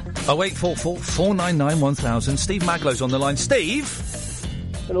 0844 499 1000. Steve Maglow's on the line. Steve?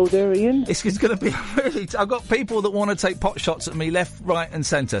 Hello there, Iain. It's going to be really... I've got people that want to take pot shots at me left, right and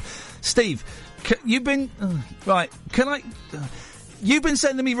centre. Steve, you've been... right, can I... you've been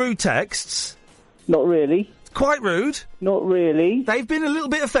sending me rude texts. Not really. Quite rude. Not really. They've been a little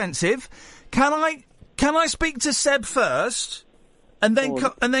bit offensive. Can I speak to Seb first and then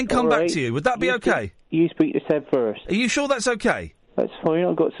come back to you? Would that be okay? You speak to Seb first. Are you sure that's okay? That's fine.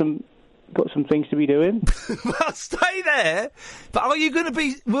 I've got some got some things to be doing. Well, stay there. But are you going to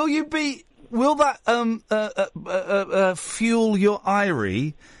be? Will that fuel your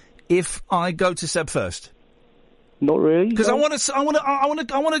irony if I go to Seb first? Not really. Because I want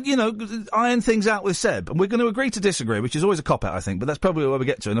to, iron things out with Seb, and we're going to agree to disagree, which is always a cop out, I think. But that's probably where we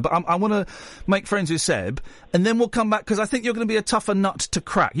get to. But I want to make friends with Seb, and then we'll come back because I think you're going to be a tougher nut to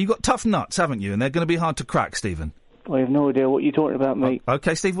crack. You've got tough nuts, haven't you? And they're going to be hard to crack, Stephen. I have no idea what you're talking about, mate.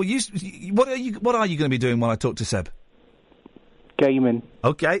 Okay, Steve. Well, what are you going to be doing while I talk to Seb? Gaming.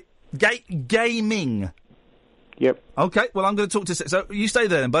 Okay, gaming. Yep. Okay. Well, I'm going to talk to Seb. So you stay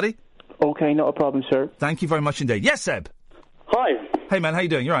there, then, buddy. Okay, not a problem, sir. Thank you very much indeed. Yes, Seb. Hi. Hey, man. How you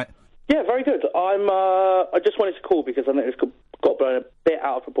doing? You all right? Yeah, very good. I just wanted to call because I think it's got blown a bit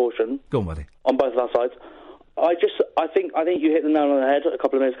out of proportion. Go on, buddy. On both of our sides. I think you hit the nail on the head a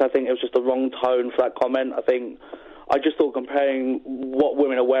couple of minutes ago. I think it was just the wrong tone for that comment. I just thought comparing what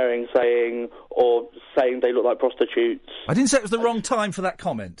women are wearing, saying they look like prostitutes. I didn't say it was the wrong time for that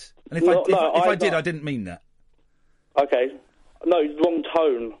comment. And if I did, I didn't mean that. Okay. No, wrong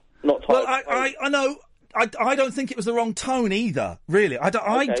tone, not time. Well, I know. I don't think it was the wrong tone either, really. I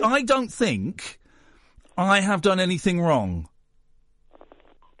don't think I have done anything wrong.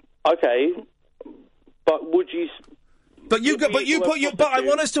 Okay. But would you... But I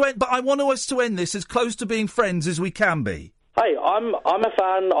want us to end this as close to being friends as we can be. Hey, I'm a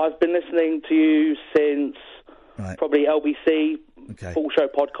fan. I've been listening to you since probably LBC, Full Show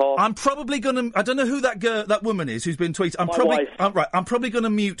podcast. I'm probably going to... I don't know who that woman is who's been tweeting. I'm probably going to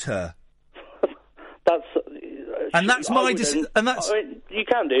mute her. That's my decision. You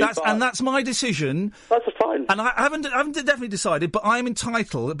can do. That's my decision. That's fine. And I haven't definitely decided, but I am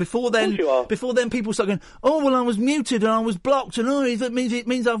entitled. Before then, people start going, "Oh well, I was muted and I was blocked, and that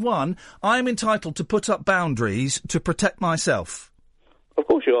means I've won." I am entitled to put up boundaries to protect myself. Of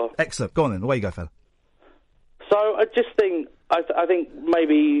course you are. Excellent. Go on then. Away you go, fella. So I just think I think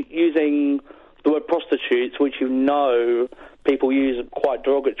maybe using the word prostitutes, which people use quite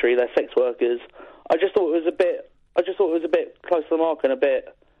derogatory, they're sex workers. I just thought it was a bit close to the mark and a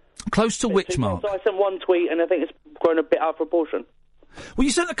bit... Close to which mark? So I sent one tweet and I think it's grown a bit out of proportion. Well,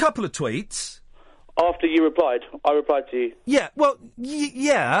 you sent a couple of tweets. After you replied. I replied to you. Yeah, well,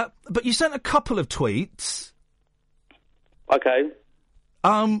 yeah, but you sent a couple of tweets. Okay.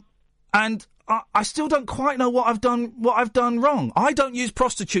 And I still don't quite know what I've done wrong. I don't use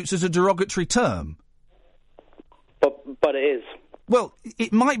prostitutes as a derogatory term. But it is. Well,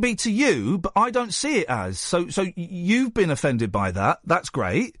 it might be to you, but I don't see it as. So you've been offended by that. That's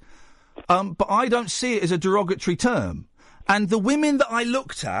great. But I don't see it as a derogatory term. And the women that I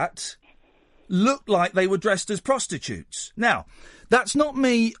looked at looked like they were dressed as prostitutes. Now, that's not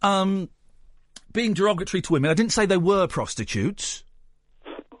me being derogatory to women. I didn't say they were prostitutes.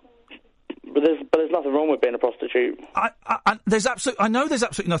 But there's nothing wrong with being a prostitute. I know there's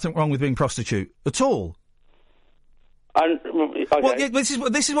absolutely nothing wrong with being a prostitute at all. And, okay. Well, yeah, this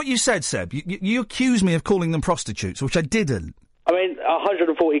is what you said, Seb. You accused me of calling them prostitutes, which I didn't. I mean,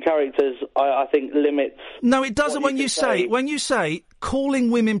 140 characters, I think, limits... No, it doesn't when you say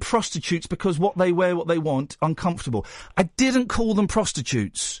calling women prostitutes because what they wear, what they want, uncomfortable. I didn't call them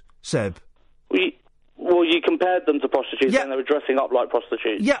prostitutes, Seb. Well, you compared them to prostitutes and they were dressing up like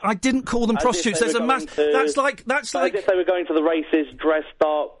prostitutes. Yeah, I didn't call them prostitutes. There's a mass... That's like... As if they were going to the races dressed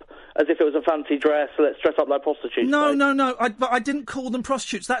up... As if it was a fancy dress, so let's dress up like prostitutes. No. But I didn't call them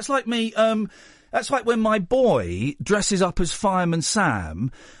prostitutes. That's like me. That's like when my boy dresses up as Fireman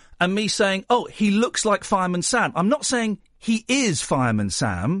Sam, and me saying, "Oh, he looks like Fireman Sam." I'm not saying he is Fireman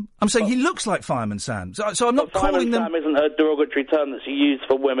Sam. I'm saying he looks like Fireman Sam. So I'm not calling them. Fireman Sam isn't a derogatory term that's used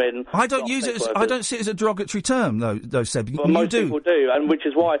for women. I don't use it. I don't see it as a derogatory term, though, Seb. Well, most people do, and which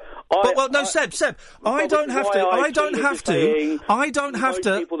is why. Seb. I don't have to. I don't have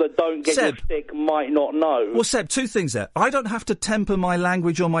to. People that don't get your stick might not know. Well, Seb, two things there. I don't have to temper my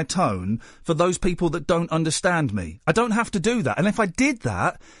language or my tone for those people that don't understand me. I don't have to do that. And if I did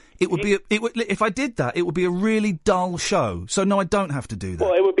that. If I did that, it would be a really dull show. So no, I don't have to do that.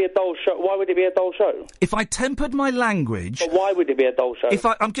 Well, it would be a dull show. Why would it be a dull show? If I tempered my language. But why would it be a dull show?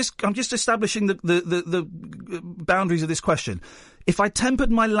 I'm just establishing the boundaries of this question. If I tempered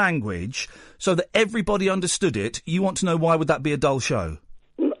my language so that everybody understood it, you want to know why would that be a dull show?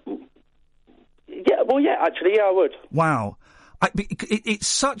 Yeah. Well, yeah. Actually, yeah, I would. Wow. It's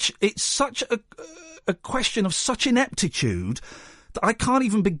such a question of such ineptitude. I can't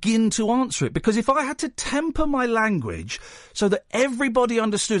even begin to answer it, because if I had to temper my language so that everybody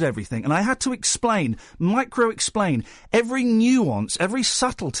understood everything, and I had to micro-explain every nuance, every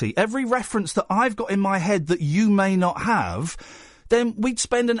subtlety, every reference that I've got in my head that you may not have, then we'd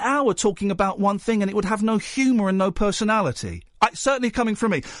spend an hour talking about one thing and it would have no humour and no personality. Certainly coming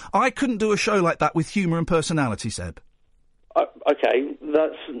from me. I couldn't do a show like that with humour and personality, Seb. Okay,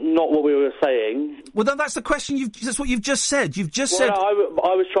 that's not what we were saying. Well, that's the question. That's what you've just said. You've just said. I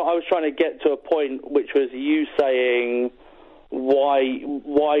was trying to get to a point, which was you saying,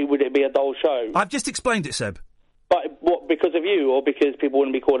 why would it be a dull show? I've just explained it, Seb. But what? Because of you, or because people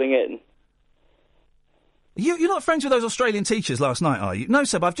wouldn't be calling in? You're not friends with those Australian teachers last night, are you? No,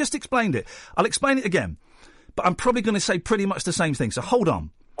 Seb. I've just explained it. I'll explain it again, but I'm probably going to say pretty much the same thing. So hold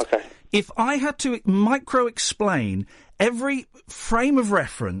on. Okay. If I had to micro-explain every frame of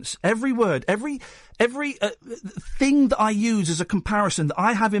reference, every word, every thing that I use as a comparison that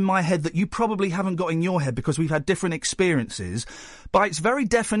I have in my head that you probably haven't got in your head because we've had different experiences, by its very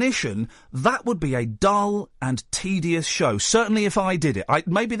definition, that would be a dull and tedious show. Certainly if I did it.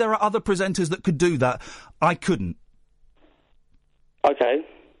 Maybe there are other presenters that could do that. I couldn't. Okay.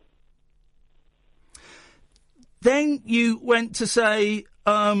 Then you went to say...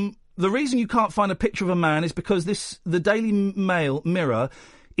 the reason you can't find a picture of a man is because the Daily Mail Mirror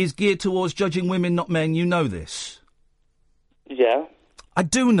is geared towards judging women, not men. You know this. Yeah. I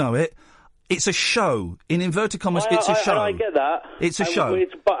do know it. It's a show. In inverted commas, it's a show. I get that. It's a show.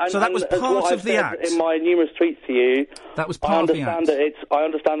 So that was part of the act. In my numerous tweets to you, that was part of the act. I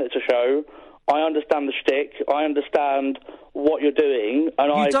understand that it's a show. I understand the shtick. I understand what you're doing,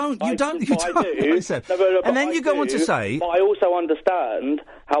 and I do. And then you go on to say, but I also understand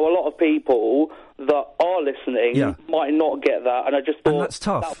how a lot of people that are listening might not get that, and I just thought that's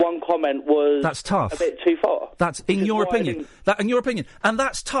tough. That one comment was tough. A bit too far. That's in your opinion. And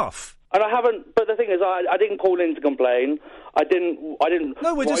that's tough. And I haven't. But the thing is, I didn't call in to complain. I didn't.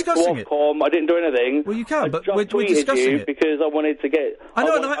 No, we're discussing it. I didn't do anything. Well, you can, but we're discussing it because I wanted to get. I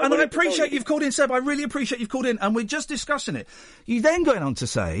know, and I appreciate you've called in, Seb. I really appreciate you've called in, and we're just discussing it. You then going on to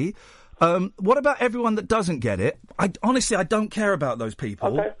say, what about everyone that doesn't get it? Honestly, I don't care about those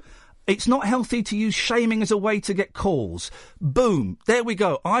people. Okay. It's not healthy to use shaming as a way to get calls. Boom. There we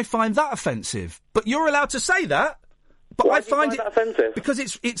go. I find that offensive. But you're allowed to say that. But Why I find it that offensive? Because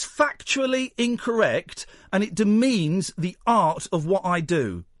it's factually incorrect and it demeans the art of what I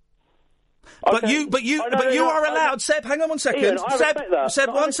do. Okay. But you are allowed. Seb, hang on 1 second. Ian, I respect that. Seb,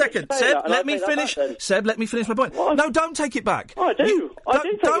 1 second. Seb, let me finish. Seb, let me finish my point. No, don't take it back. I do.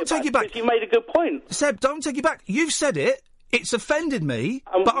 Don't take it back. Because you made a good point. Seb, don't take it back. You've said it. It's offended me,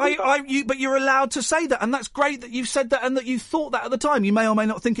 but you're allowed to say that, and that's great that you've said that and that you thought that at the time. You may or may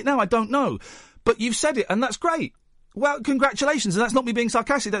not think it now. I don't know, but you've said it, and that's great. Well, congratulations, and that's not me being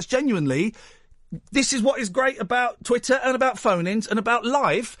sarcastic. That's genuinely. This is what is great about Twitter and about phone-ins and about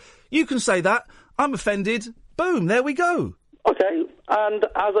life. You can say that. I'm offended. Boom. There we go. Okay. And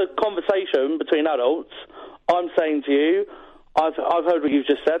as a conversation between adults, I'm saying to you, I've heard what you've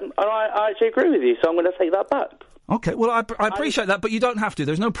just said, and I actually agree with you. So I'm going to take that back. Okay, well, I appreciate that, but you don't have to.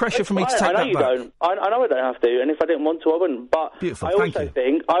 There's no pressure for me to take that back. I know you don't. I know I don't have to, and if I didn't want to, I wouldn't. But beautiful, I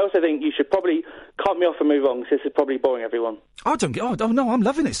also think you should probably cut me off and move on, because this is probably boring everyone. Oh no, I'm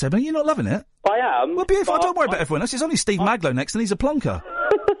loving it, Seb. Are you not loving it? I am. Well, beautiful. Don't worry about everyone else. There's only Steve Maglow next, and he's a plonker.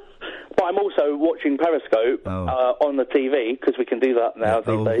 But I'm also watching Periscope on the TV, because we can do that now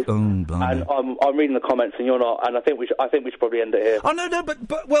these days. And I'm reading the comments, and you're not. And I think we should probably end it here. Oh no,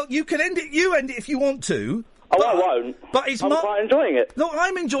 but well, you can end it. You end it if you want to. Oh, I won't. But I'm quite enjoying it. No,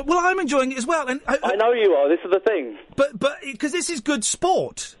 I'm enjoying it as well. And I know you are. This is the thing. But because this is good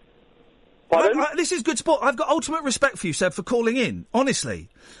sport. Pardon? This is good sport. I've got ultimate respect for you, Seb, for calling in. Honestly.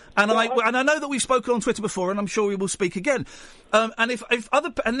 And I know that we've spoken on Twitter before, and I'm sure we will speak again. And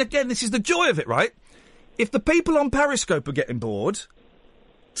and again, this is the joy of it, right? If the people on Periscope are getting bored,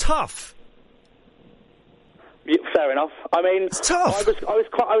 tough. Yeah, fair enough. I mean, it's tough.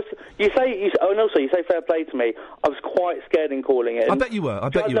 You say fair play to me. I was quite scared in calling it. I bet you were.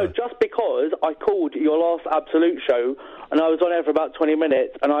 Just because I called your last Absolute show, and I was on air for about 20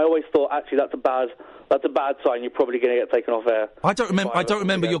 minutes, and I always thought, actually, that's a bad sign. You're probably going to get taken off air. I don't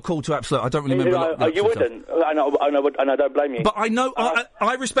remember your call to Absolute. I don't really remember. You wouldn't. I know, and I don't blame you. But I know.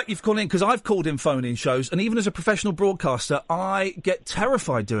 I respect you for calling in, because I've called in phone-in shows, and even as a professional broadcaster, I get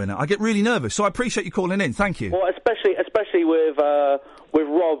terrified doing it. I get really nervous. So I appreciate you calling in. Thank you. Well, especially with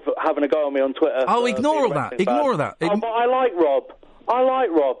Rob having a go on me on Twitter. Oh, ignore all that. Ignore that. But I like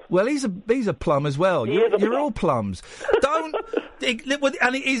Rob. Well, he's a plum as well. You're all plums. Don't.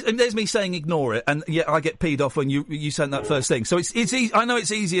 And there's me saying ignore it, and yeah, I get peed off when you sent that first thing. So it's easy. I know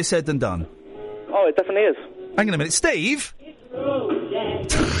it's easier said than done. Oh, it definitely is. Hang on a minute, Steve.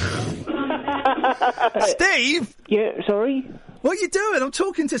 Steve. Yeah, sorry. What are you doing? I'm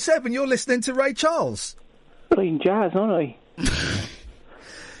talking to Seb, and you're listening to Ray Charles. Playing jazz, aren't I?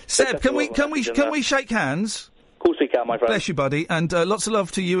 Seb, can we shake hands? Of course we can, my friend. Bless you, buddy, and lots of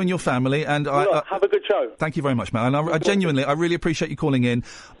love to you and your family. And have a good show. Thank you very much, man. And I genuinely, I really appreciate you calling in.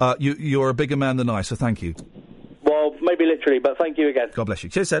 You're a bigger man than I, so thank you. Well, maybe literally, but thank you again. God bless you.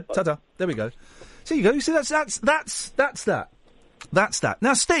 Cheers, Seb. Ta-ta. There we go. So you go. You see, that's that. That's that.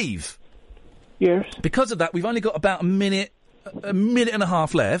 Now, Steve. Yes. Because of that, we've only got about a minute and a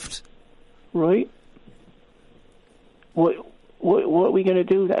half left. Right. What are we going to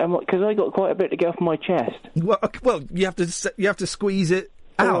do? Because I got quite a bit to get off my chest. Well, you have to squeeze it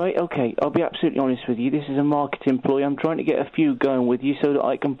out. All right, okay. I'll be absolutely honest with you. This is a marketing ploy. I'm trying to get a feud going with you so that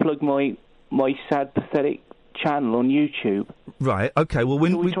I can plug my sad, pathetic channel on YouTube. Right. Okay. Well,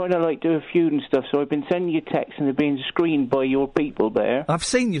 when we're trying to do a feud and stuff, so I've been sending you texts and they're being screened by your people there. I've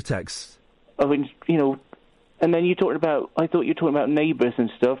seen your texts. I've been, and then I thought you were talking about neighbours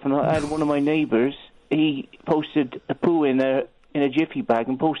and stuff, and I had one of my neighbours. He posted a poo in a jiffy bag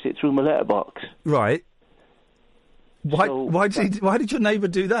and posted it through my letterbox. Right. Why did your neighbour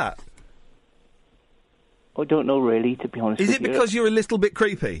do that? I don't know really, to be honest. Is it because you're a little bit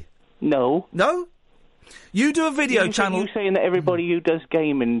creepy? No. No? You do a video channel. You're saying that everybody who does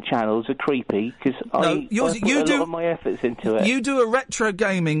gaming channels are creepy because I put a lot of my efforts into it. You do a retro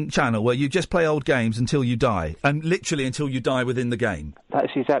gaming channel where you just play old games until you die, and literally until you die within the game.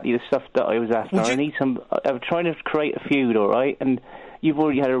 That's exactly the stuff that I was after. I'm trying to create a feud, all right, and you've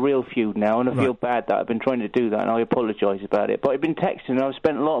already had a real feud now, and I feel bad that I've been trying to do that, and I apologise about it. But I've been texting, and I've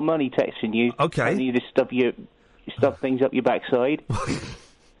spent a lot of money texting you. Okay. And you just stuff things up your backside.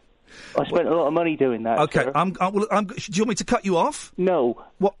 I spent a lot of money doing that. Okay, sir. do you want me to cut you off? No.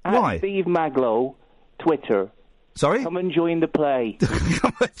 What? Why? Steve Maglow, Twitter. Sorry? Come and join the play.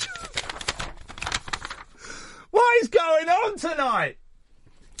 What is going on tonight?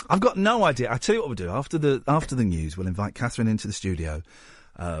 I've got no idea. I'll tell you what we'll do. After the news, we'll invite Catherine into the studio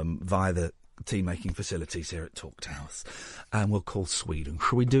via the tea-making facilities here at Talk House, and we'll call Sweden.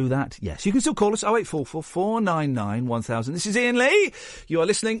 Shall we do that? Yes. You can still call us 0844 499 1000. This is Iain Lee. You are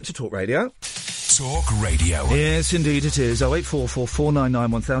listening to Talk Radio. Talk Radio. Yes, indeed it is. 0844 499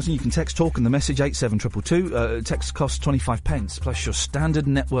 1000. You can text Talk and the message 87222. Text costs 25 pence plus your standard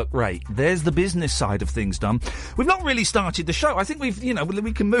network rate. There's the business side of things done. We've not really started the show. I think we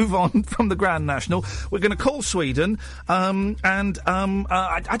can move on from the Grand National. We're going to call Sweden, I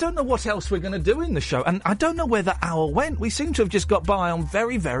don't know what else we're going to do in the show, and I don't know where the hour went. We seem to have just got by on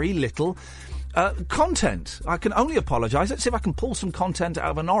very, very little content. I can only apologise. Let's see if I can pull some content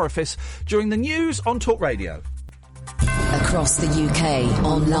out of an orifice during the news on Talk Radio. Across the UK,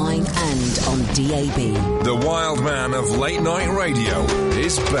 online and on DAB. The wild man of late night radio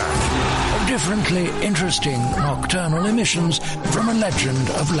is back. Differently interesting nocturnal emissions from a legend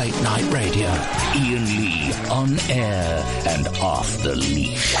of late night radio. Iain Lee, on air and off the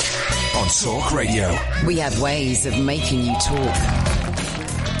leash. On Talk Radio. We have ways of making you talk.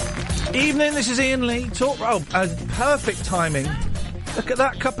 Evening, this is Iain Lee. Perfect timing. Look at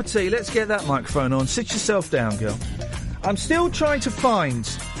that cup of tea. Let's get that microphone on. Sit yourself down, girl. I'm still trying to find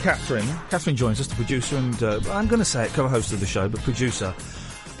Catherine. Catherine joins us, the producer, and I'm going to say it, co-host of the show, but producer.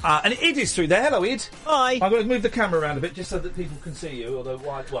 And Id is through there. Hello, Id. Hi. I'm going to move the camera around a bit just so that people can see you.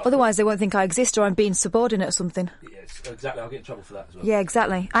 Otherwise, they won't think I exist or I'm being subordinate or something. Yes, exactly. I'll get in trouble for that as well. Yeah,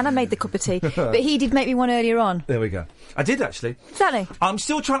 exactly. And I made the cup of tea, but he did make me one earlier on. There we go. I did actually. Exactly. I'm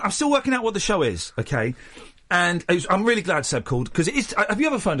still working out what the show is. Okay. And I'm really glad Seb called because it is. Have you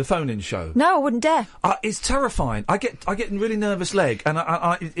ever phoned a phone-in show? No, I wouldn't dare. It's terrifying. I get a really nervous leg, and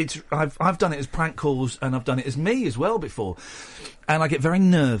I've done it as prank calls, and I've done it as me as well before, and I get very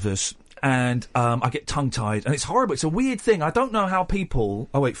nervous, and I get tongue-tied, and it's horrible. It's a weird thing. I don't know how people.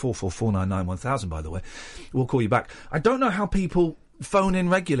 0844 499 1000. By the way, we'll call you back. I don't know how people phone in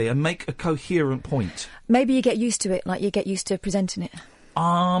regularly and make a coherent point. Maybe you get used to it, like you get used to presenting it.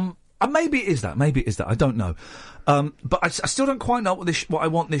 Maybe it is that. I don't know. But I still don't quite know what I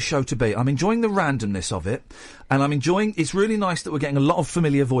want this show to be. I'm enjoying the randomness of it, and I'm enjoying. It's really nice that we're getting a lot of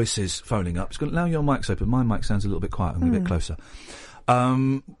familiar voices phoning up. It's going to allow your mics open. My mic sounds a little bit quiet. I'm a bit closer.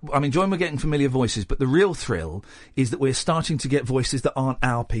 I'm enjoying we're getting familiar voices, but the real thrill is that we're starting to get voices that aren't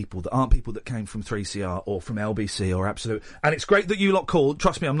our people, that aren't people that came from 3CR or from LBC or Absolute. And it's great that you lot called.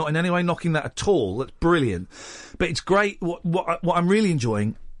 Trust me, I'm not in any way knocking that at all. That's brilliant. But it's great. What I'm really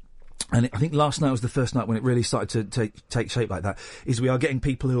enjoying and I think last night was the first night when it really started to take shape like that, is we are getting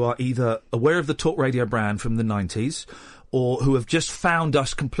people who are either aware of the Talk Radio brand from the 90s, or who have just found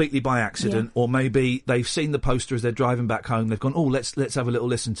us completely by accident, or maybe they've seen the poster as they're driving back home, they've gone, oh, let's have a little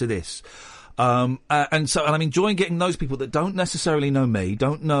listen to this. And I'm enjoying getting those people that don't necessarily know me,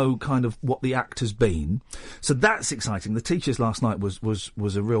 don't know kind of what the act has been. So that's exciting. The teachers last night was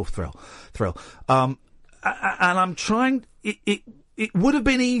a real thrill. And I'm trying, it would have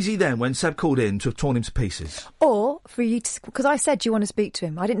been easy then when Seb called in to have torn him to pieces. Or for you to, because I said, do you want to speak to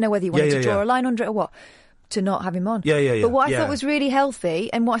him? I didn't know whether you wanted to draw a line under it or what, to not have him on. Yeah. But what I thought was really healthy,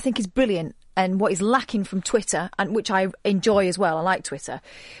 and what I think is brilliant, and what is lacking from Twitter, and which I enjoy as well, I like Twitter,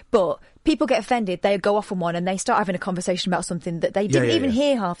 but people get offended, they go off on one and they start having a conversation about something that they didn't even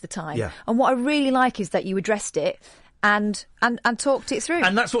hear half the time. Yeah. And what I really like is that you addressed it and talked it through.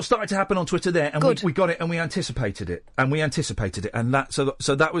 And that's what started to happen on Twitter there, and we got it, and we anticipated it, and that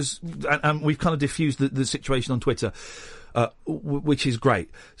so that was, and we've kind of diffused the situation on Twitter, which is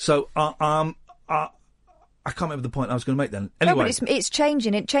great. So I can't remember the point I was going to make then. Anyway, no, but it's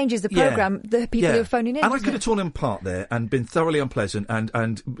changing. It changes the programme. The people who are phoning in, and I could have torn him apart there and been thoroughly unpleasant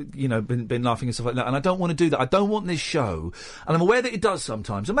and you know been laughing and stuff like that. And I don't want to do that. I don't want this show, and I'm aware that it does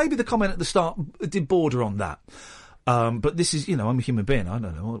sometimes. And maybe the comment at the start did border on that. But this is, you know, I'm a human being. I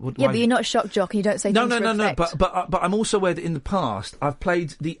don't know. But you're not a shock jock, and you don't say things for effect. But I'm also aware that in the past I've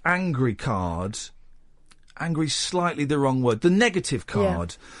played the angry card. Angry's slightly the wrong word. The negative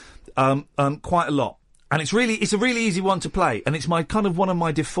card, quite a lot. And it's a really easy one to play, and it's one of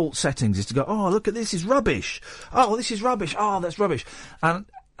my default settings is to go, oh, look at this is rubbish. Oh, this is rubbish. Oh, that's rubbish. And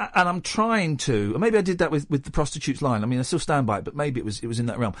I'm trying to, maybe I did that with the prostitute's line. I mean, I still stand by it, but maybe it was in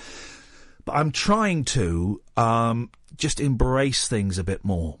that realm. But I'm trying to just embrace things a bit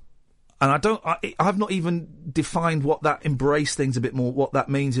more. And I've not even defined what that embrace things a bit more, what that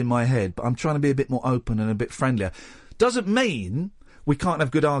means in my head, but I'm trying to be a bit more open and a bit friendlier. Doesn't mean we can't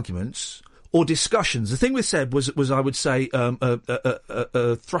have good arguments or discussions. The thing with Seb was I would say,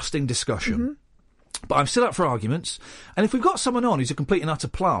 a thrusting discussion. Mm-hmm. But I'm still up for arguments. And if we've got someone on who's a complete and utter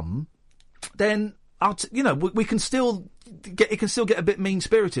plum, then, we can still get, it can still get a bit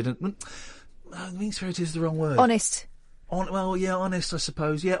mean-spirited. And mean-spirited is the wrong word. Honest. Honest, I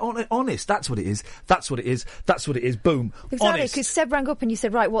suppose. Yeah, honest. That's what it is. That's what it is. Boom. Exactly, because Seb rang up and you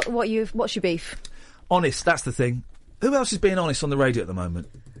said, right, what's your beef? Honest, that's the thing. Who else is being honest on the radio at the moment?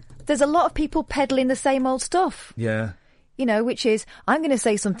 There's a lot of people peddling the same old stuff. Yeah. You know, which is, I'm going to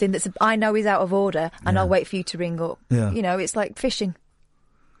say something I know is out of order, and I'll wait for you to ring up. Yeah. You know, it's like fishing.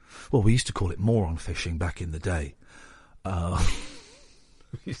 Well, we used to call it moron fishing back in the day.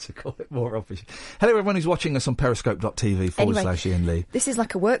 We used to call it moron fishing. Hello, everyone who's watching us on periscope.tv/Iain Lee. This is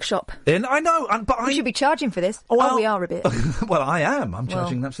like a workshop. And I know, but we should be charging for this. Oh, we are a bit. Well, I am. I'm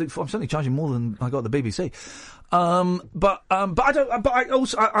charging absolutely. I'm certainly charging more than I got at the BBC. But I don't. But I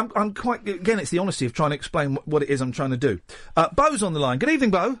also, I'm quite. Again, it's the honesty of trying to explain what it is I'm trying to do. Bo's on the line. Good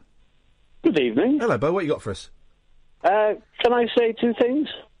evening, Bo. Good evening. Hello, Bo. What you got for us? Can I say two things?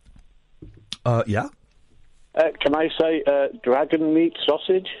 Yeah. Can I say dragon meat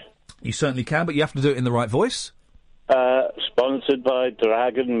sausage? You certainly can, but you have to do it in the right voice. Sponsored by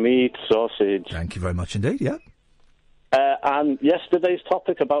Dragon Meat Sausage. Thank you very much indeed. Yeah. And yesterday's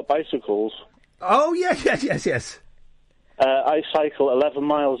topic about bicycles. Oh, yes. I cycle 11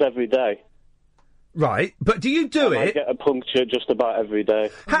 miles every day. Right, but do you do it? I get a puncture just about every day.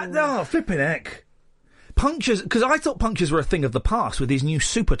 No, flipping heck. Punctures, because I thought punctures were a thing of the past with these new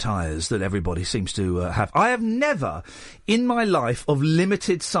super tyres that everybody seems to have. I have never, in my life of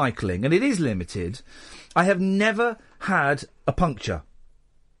limited cycling, and it is limited, I have never had a puncture.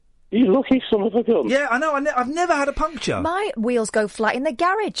 You lucky son of a gun. Yeah, I know, I've never had a puncture. My wheels go flat in the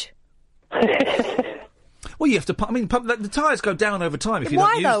garage. Well, you have to pump. The tyres go down over time if you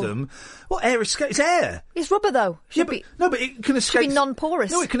don't use them. Well, air escapes. It's air. It's rubber, though. But it can escape. Should be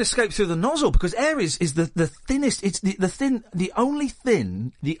non-porous. No, it can escape through the nozzle because air is the thinnest. It's the only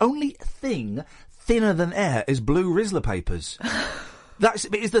thing thinner than air is blue Rizzler papers.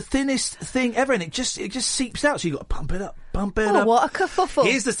 It is the thinnest thing ever, and it just seeps out. So you got to pump it up. What a kerfuffle!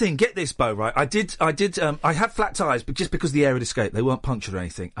 Here's the thing. Get this, Bo. Right, I had flat tyres, but just because the air had escaped, they weren't punctured or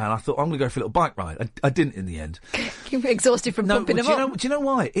anything. And I thought I'm going to go for a little bike ride. I didn't in the end. You were exhausted from pumping them up. Do you know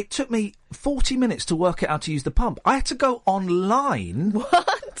why? It took me 40 minutes to work out how to use the pump. I had to go online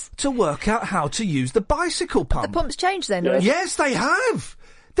to work out how to use the bicycle pump. The pump's changed then, or yes, they have.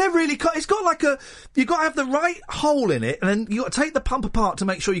 They're really. It's got like you've got to have the right hole in it, and then you got to take the pump apart to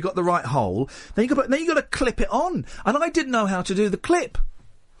make sure you got the right hole. Then you got to clip it on, and I didn't know how to do the clip,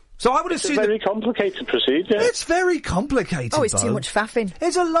 So I would assume it's a very complicated procedure. It's very complicated. Oh, it's Bo. too much faffing.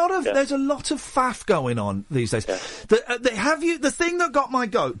 There's a lot of faff going on these days. Yes. The thing that got my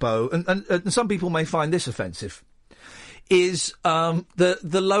goat, Bo, and some people may find this offensive, is the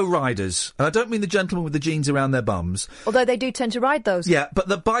low riders. And I don't mean the gentlemen with the jeans around their bums. Although they do tend to ride those. Yeah, but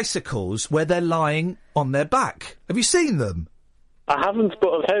the bicycles where they're lying on their back. Have you seen them? I haven't,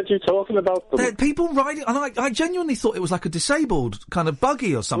 but I've heard you talking about them. They're people riding, and I genuinely thought it was like a disabled kind of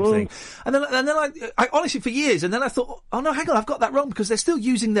buggy or something. And then I honestly, for years, and then I thought, oh no, hang on, I've got that wrong, because they're still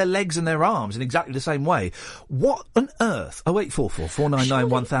using their legs and their arms in exactly the same way. What on earth, 0844 499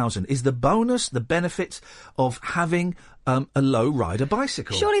 1000, is the bonus, the benefit of having a low rider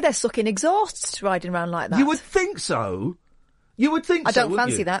bicycle? Surely they're sucking exhausts riding around like that. You would think so. You would think I so, don't wouldn't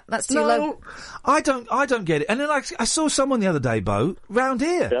fancy you? that. That's too No, low. I don't get it. And then I saw someone the other day, Bo, round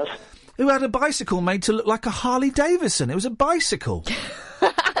here, who had a bicycle made to look like a Harley Davidson. It was a bicycle.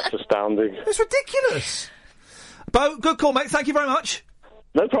 It's astounding. It's ridiculous. Bo, good call, mate. Thank you very much.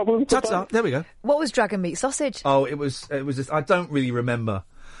 No problem. Ta-ta. There we go. What was dragon meat sausage? Oh, it was. I don't really remember.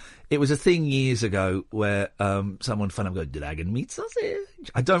 It was a thing years ago where someone phoned up and go, dragon meat sausage.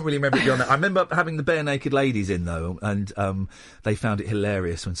 I don't really remember it beyond that. I remember having the Bare Naked Ladies in, though, and they found it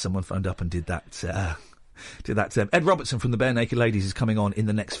hilarious when someone phoned up and did that. Ed Robertson from the Bare Naked Ladies is coming on in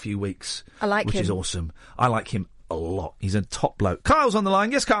the next few weeks. I like him. Which is awesome. I like him a lot. He's a top bloke. Carl's on the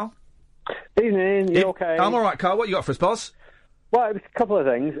line. Yes, Carl? Evening, you okay? I'm all right, Carl. What you got for us, boss? Well, it was a couple of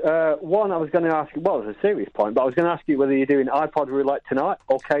things. One, I was going to ask you, well, it's a serious point, but I was going to ask you whether you're doing iPod roulette tonight.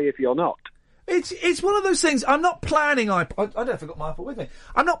 Okay, if you're not. It's one of those things. I'm not planning iPod. I don't forgot my iPod with me.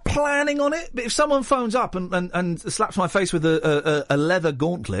 I'm not planning on it, but if someone phones up and slaps my face with a leather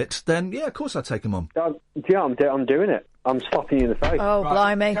gauntlet, then yeah, of course I'd take them on. Yeah, I'm doing it. I'm slapping you in the face. Oh, Right,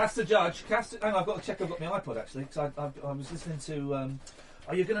 blimey. Cast the judge. Hang on, I've got to check I've got my iPod, actually, because I was listening to...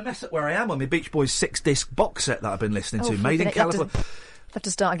 Are you going to mess up where I am on my Beach Boys 6-disc box set that I've been listening to? Made in California. Have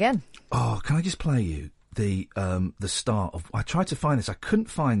to start again. Oh, can I just play you the start of... I tried to find this. I couldn't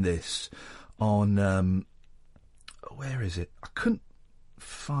find this on... where is it? I couldn't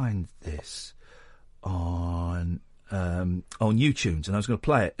find this on YouTunes, and I was going to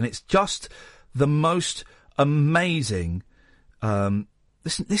play it, and it's just the most amazing...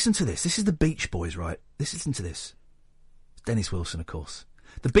 listen to this. This is the Beach Boys, right? Listen to this. It's Dennis Wilson, of course.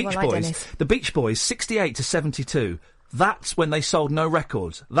 The Beach Boys. The Beach Boys, 68 to 72. That's when they sold no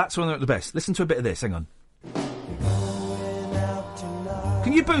records. That's when they're at the best. Listen to a bit of this. Hang on.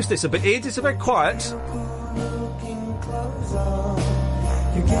 Can you boost this a bit, Ed? It's a bit quiet. You're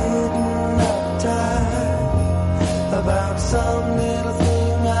getting uptight about some little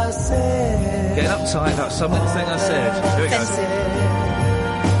thing I said. Getting uptight about some little thing I said. Here we go.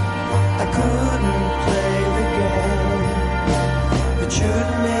 I couldn't play the game. It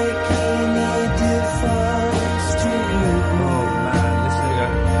shouldn't make any difference to you. Oh man, listen to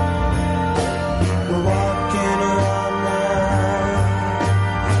it. We're walking around now.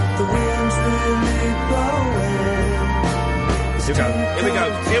 The wind's really blowing. Here we go. Here we go.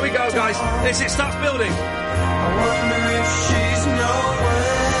 Here we go, guys. It starts building. I wonder if she's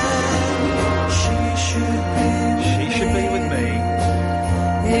knowing she should be with me.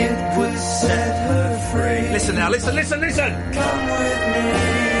 It would set her free. Listen now. Listen. Come with me.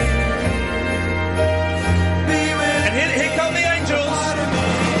 And here come the angels.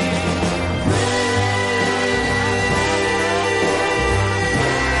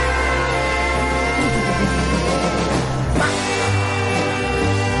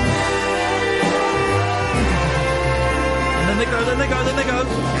 And then they go. Then they go.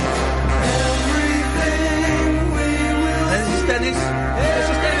 This is Dennis. This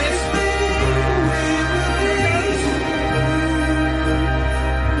is Dennis.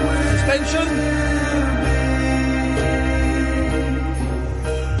 Suspension.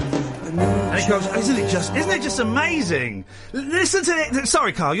 And it goes, isn't it just amazing? Listen to it.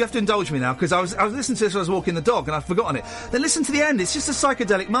 Sorry, Carl, you have to indulge me now, because I was listening to this as I was walking the dog and I've forgotten it. Then listen to the end. It's just a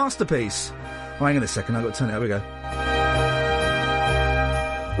psychedelic masterpiece. Oh, hang on a second. I've got to turn it. Here we go.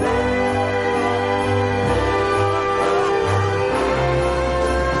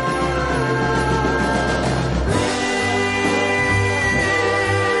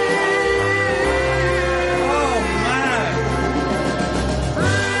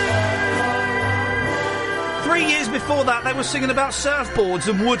 3 years before that, they were singing about surfboards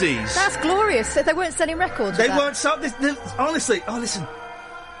and woodies. That's glorious. They weren't selling records. They weren't. Honestly, oh, listen.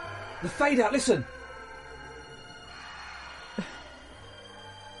 The fade out, listen.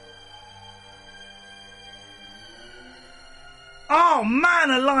 Oh, man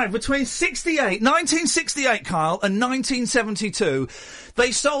alive. Between 1968, Kyle, and 1972,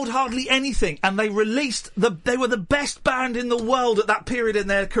 they sold hardly anything, and they were the best band in the world at that period in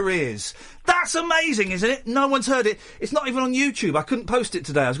their careers. That's amazing, isn't it? No one's heard it. It's not even on YouTube. I couldn't post it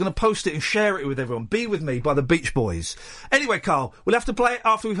today. I was going to post it and share it with everyone. Be With Me by the Beach Boys. Anyway, Carl, we'll have to play it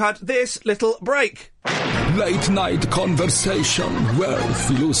after we've had this little break. Late night conversation worth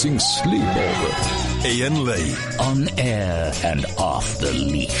losing sleep over. Iain Lee. On air and off the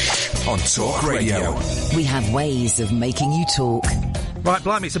leash. On Talk Radio. We have ways of making you talk. Right,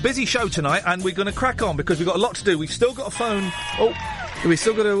 blimey, it's a busy show tonight, and we're going to crack on because we've got a lot to do. We've still got a phone... Oh, we've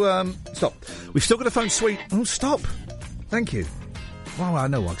still got to... Stop. We've still got a phone Sweden... Oh, stop. Thank you. Well, I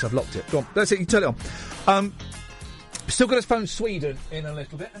know why, because I've locked it. Go on, that's it, you turn it on. Still got to phone Sweden in a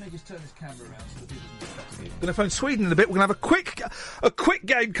little bit. Let me just turn this camera around so the people can get back to you. Going to phone Sweden in a bit. We're going to have a quick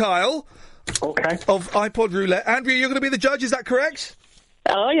game, Kyle. Okay. Of iPod roulette. Andrea, you're going to be the judge, is that correct?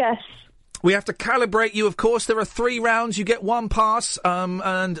 Oh, yes. We have to calibrate you, of course. There are 3 rounds. You get 1 pass,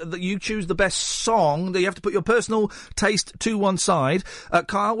 and you choose the best song. You have to put your personal taste to one side.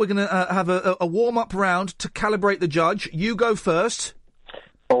 Kyle, we're going to have a warm-up round to calibrate the judge. You go first.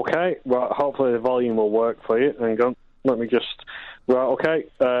 Okay. Well, hopefully the volume will work for you. Hang on. Let me just... Right, okay.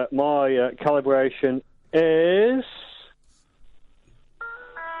 My calibration is...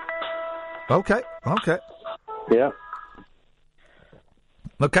 Okay. Yeah.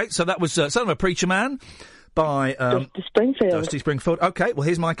 Okay, so that was Son of a Preacher Man by... Dusty Springfield. Okay, well,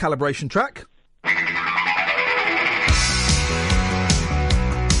 here's my calibration track.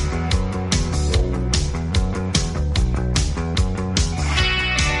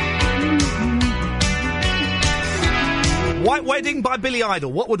 White Wedding by Billy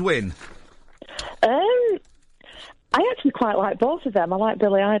Idol. What would win? I actually quite like both of them. I like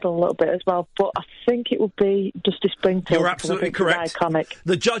Billy Idol a little bit as well, but I think it would be Dusty Springfield. You're absolutely correct. Iconic.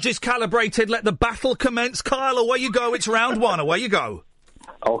 The judge is calibrated. Let the battle commence. Kyle, away you go. It's round 1. Away you go.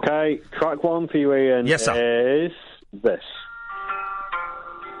 Okay, track 1 for you, Ian. Yes, sir. Is this.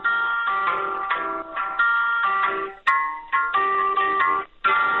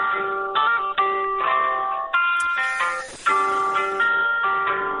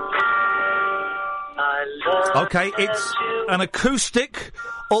 Okay, it's an acoustic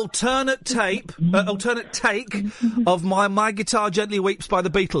alternate take of My Guitar Gently Weeps by the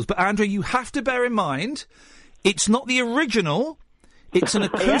Beatles. But, Andrea, you have to bear in mind, it's not the original, it's an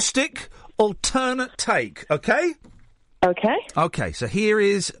acoustic alternate take, okay? Okay. Okay, so here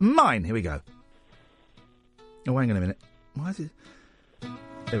is mine. Here we go. Oh, hang on a minute. Why is it...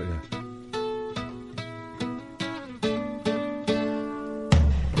 There we go.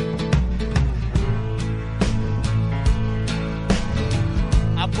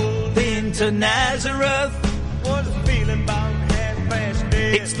 To Nazareth. Was feeling about half-past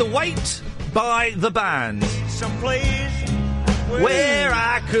dead. It's The Weight by the band. Someplace where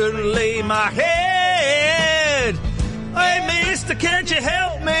I could lay my head. Hey, mister, can't you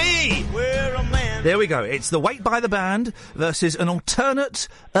help me? There we go. It's The Weight by the band versus an alternate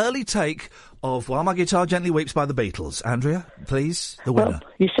early take of While My Guitar Gently Weeps by the Beatles. Andrea, please, the winner.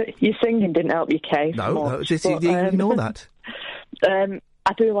 Well, your singing didn't help your case. No, just ignore that.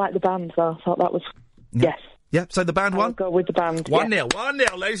 I do like the band, though. I thought that was... Yes. Yeah, so the band won? I'll go with the band, 1-0,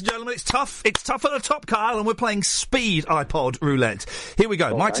 1-0, ladies and gentlemen. It's tough. It's tough at the top, Kyle, and we're playing speed iPod roulette. Here we go.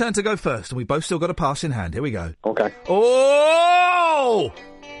 Okay. My turn to go first, and we both still got a pass in hand. Here we go. Okay. Oh!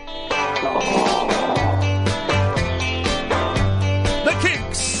 The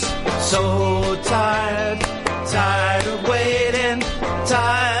Kinks. So tired of waiting,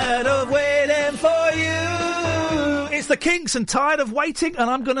 tired of waiting for you. It's the Kinks and Tired of Waiting, and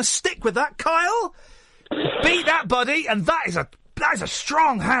I'm going to stick with that, Kyle. Beat that, buddy, and that is a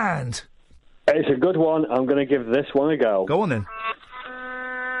strong hand. It's a good one. I'm going to give this one a go. Go on, then.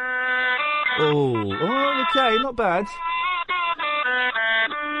 Oh, okay, not bad.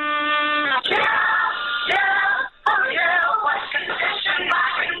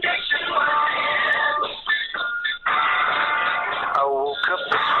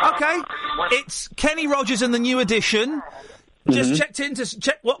 Okay, it's Kenny Rogers and the New Edition. Just checked in to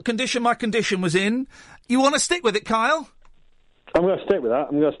check what condition my condition was in. You want to stick with it, Kyle? I'm going to stick with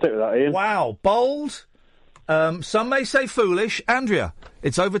that. Ian. Wow, bold. Some may say foolish. Andrea,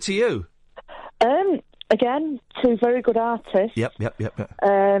 it's over to you. Again, two very good artists. Yep.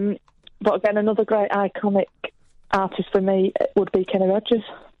 But again, another great iconic artist for me would be Kenny Rogers.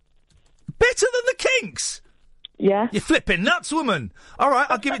 Better than the Kinks? Yeah. You're flipping nuts, woman. All right,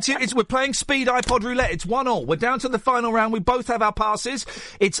 I'll give it to you. We're playing speed iPod roulette. It's 1-1. We're down to the final round. We both have our passes.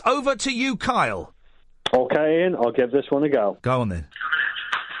 It's over to you, Kyle. Okay, Ian, I'll give this one a go. Go on then.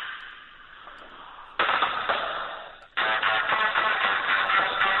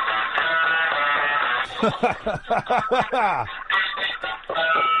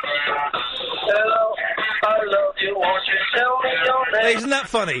 Isn't that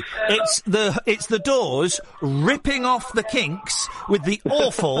funny? It's the Doors ripping off the Kinks with the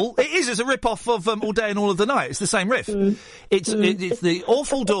awful. It's a rip off of All Day and All of the Night. It's the same riff. It's the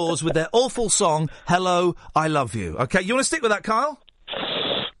awful Doors with their awful song "Hello, I Love You." Okay, you want to stick with that, Kyle?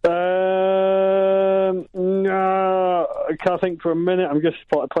 No, I can't think for a minute. I'm just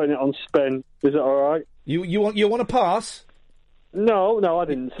putting it on spin. Is it all right? You want to pass? No, I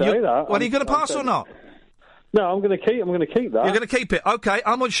didn't say that. Well, are you going to pass or not? No, I'm going to keep that. You're going to keep it. Okay,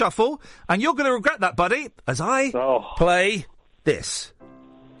 I'm on shuffle, and you're going to regret that, buddy, as I play this.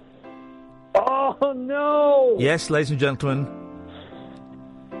 Oh no! Yes, ladies and gentlemen.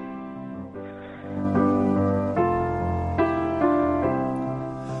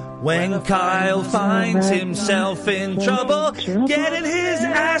 When Kyle finds himself in trouble, getting his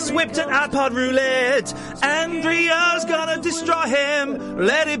ass whipped at iPod roulette, Andrea's gonna destroy him.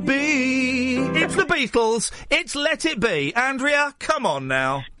 Let it be. It's the Beatles. It's Let It Be. Andrea, come on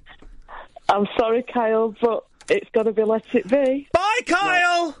now. I'm sorry, Kyle, but it's got to be Let It Be. Bye,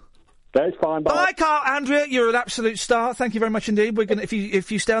 Kyle. That's fine. Bye, Kyle. Andrea, you're an absolute star. Thank you very much indeed. We're gonna,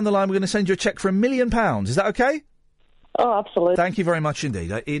 if you stay on the line, we're going to send you a cheque for £1 million. Is that okay? Oh, absolutely. Thank you very much indeed.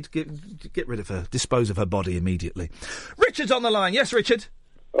 Get rid of her, dispose of her body immediately. Richard's on the line. Yes, Richard.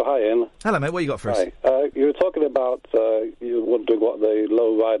 Oh, hi, Ian. Hello, mate. What you got for us? Hi. You were talking about you wondering what the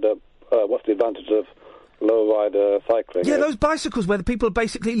low rider, what's the advantage of low rider cycling? Yeah, those bicycles where the people are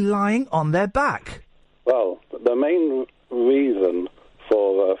basically lying on their back. Well, the main reason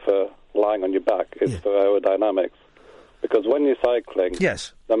for lying on your back is for aerodynamics, because when you're cycling,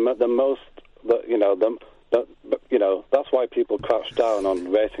 yes, that's why people crash down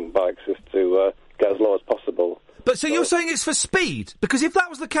on racing bikes, is to get as low as possible. But so you're saying it's for speed? Because if that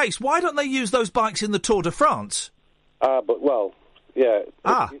was the case, why don't they use those bikes in the Tour de France? But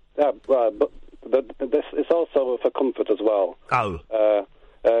it's also for comfort as well. Oh.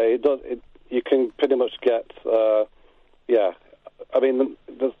 You can pretty much get, I mean,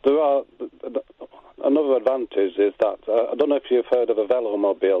 there are... Another advantage is that I don't know if you've heard of a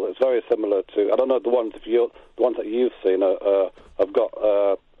velomobile. It's very similar to, I don't know, the ones that you've seen have got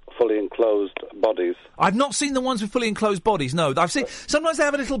fully enclosed bodies. I've not seen the ones with fully enclosed bodies. No, I've seen sometimes they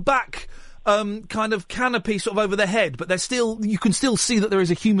have a little back kind of canopy sort of over the head, but you can still see that there is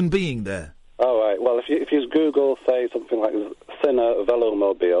a human being there. All right. Well, if you Google, say, something like thinner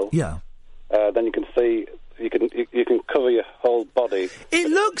velomobile, then you can see. You can cover your whole body. It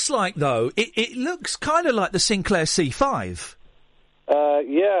looks like, though, it looks kind of like the Sinclair C5.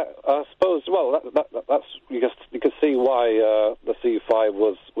 Yeah, I suppose. Well, that's you can see why the C5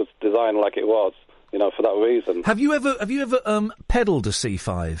 was designed like it was. For that reason. Have you ever pedalled a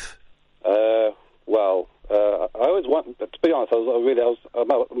C5? I always want. To be honest, I was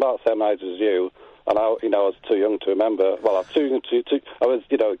about the same age as you. And I was too young to remember. Well, I was too young to. I was,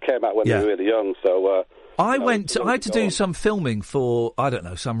 it came out when we were really young. So I had to do some filming for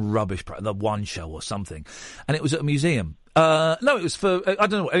some rubbish, the One Show or something, and it was at a museum. No, it was for I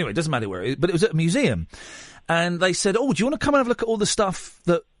don't know. Anyway, it doesn't matter where it is, but it was at a museum. And they said, "Oh, do you want to come and have a look at all the stuff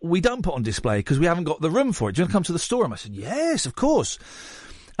that we don't put on display because we haven't got the room for it? Do you want to come to the store?" And I said, "Yes, of course."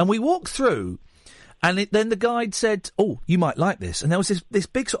 And we walked through. And then the guide said, "Oh, you might like this." And there was this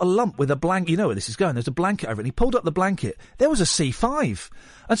big sort of lump with a blanket. You know where this is going. There's a blanket over it. And he pulled up the blanket. There was a C5.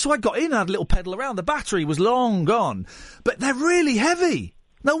 And so I got in and had a little pedal around. The battery was long gone. But they're really heavy.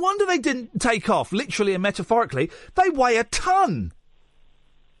 No wonder they didn't take off, literally and metaphorically. They weigh a ton.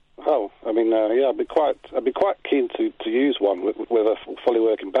 Oh, I mean, I'd be quite keen to use one with a fully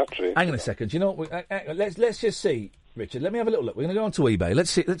working battery. Hang on a second. Do you know what? Let's just see. Richard, let me have a little look. We're going to go onto eBay.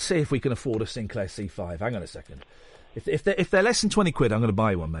 Let's see if we can afford a Sinclair C5. Hang on a second. If they're less than 20 quid, I'm going to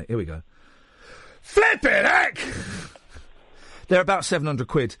buy one, mate. Here we go. Flip it, heck! They're about 700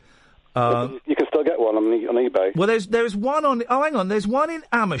 quid. You can still get one on eBay. Well, there's one on. Oh, hang on. There's one in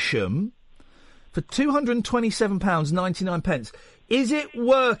Amersham for £227.99. Is it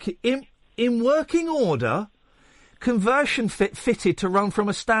in working order? Conversion fitted to run from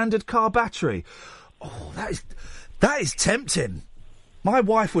a standard car battery. Oh, that is tempting. My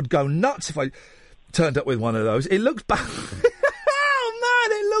wife would go nuts if I turned up with one of those. It looks bad. Oh,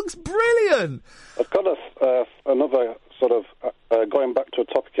 man, it looks brilliant. I've got another sort of, going back to a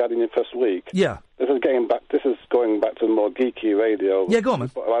topic you had in your first week. Yeah. This is going back to more geeky radio. Yeah, go on, man.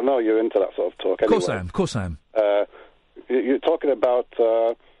 I know you're into that sort of talk anyway. Of course I am. You're talking about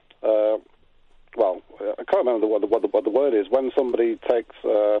well, I can't remember what the word is. When somebody takes,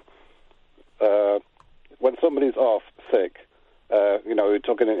 when somebody's off sick, you're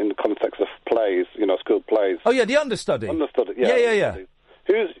talking in the context of plays, school plays. Oh yeah, the understudy. Understudy, yeah. Yeah.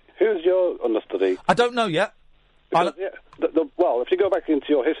 Who's your understudy? I don't know yet. Because, well, if you go back into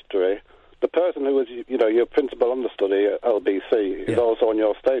your history, the person who was, your principal understudy at LBC is also on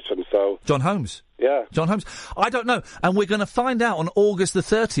your station, so... John Holmes. Yeah. John Holmes. I don't know. And we're going to find out on August the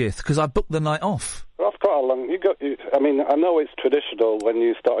 30th, because I booked the night off. Well, that's quite a long... I know it's traditional when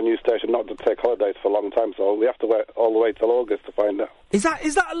you start a new station not to take holidays for a long time, so we have to wait all the way till August to find out. Is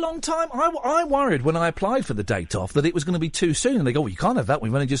that a long time? I worried when I applied for the date off that it was going to be too soon, and they go, well, you can't have that,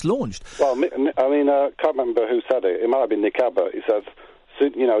 we've only just launched. Well, I can't remember who said it. It might have been Nick Abbott. He says...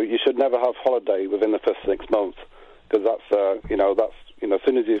 you should never have holiday within the first 6 months, because that's as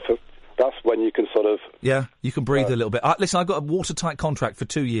soon as that's when you can sort of... Yeah, you can breathe a little bit. Listen, I've got a watertight contract for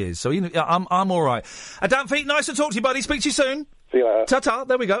 2 years, so I'm all right. Dan Feet, nice to talk to you, buddy. Speak to you soon. See you later. Ta-ta,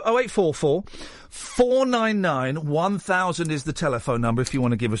 there we go. 0844 499 1000 is the telephone number if you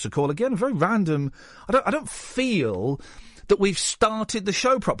want to give us a call. Again, a very random... I don't feel... that we've started the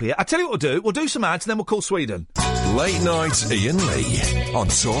show properly. I tell you what we'll do some ads and then we'll call Sweden. Late night Iain Lee on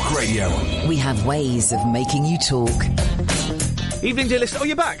Talk Radio. We have ways of making you talk. Evening, dear listener. Oh,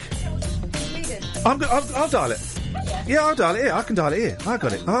 you're back. I'll dial it. Yeah, I'll dial it here. I can dial it here. I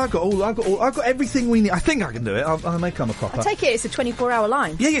got it. I've got everything we need. I think I can do it. I may come a cropper. I take it it's a 24-hour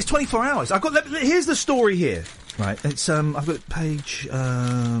line. Yeah, it's 24 hours. Here's the story here. Right, it's I've got page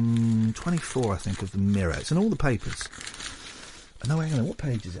 24, I think, of the Mirror. It's in all the papers. No, hang on. What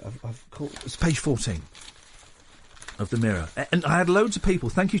page is it? It's page 14 of the Mirror. And I had loads of people.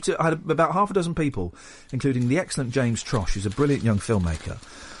 Thank you to... I had about half a dozen people, including the excellent James Trosh, who's a brilliant young filmmaker,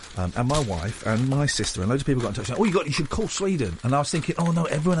 and my wife and my sister, and loads of people got in touch saying, you should call Sweden. And I was thinking, oh, no,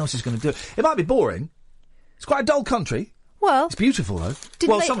 everyone else is going to do it. It might be boring. It's quite a dull country. Well... It's beautiful, though.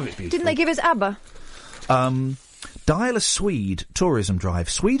 Some of it's beautiful. Didn't they give us ABBA? Dial a Swede tourism drive.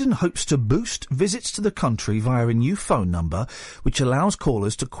 Sweden hopes to boost visits to the country via a new phone number which allows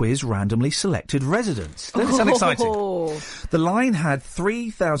callers to quiz randomly selected residents. Doesn't it sound exciting? The line had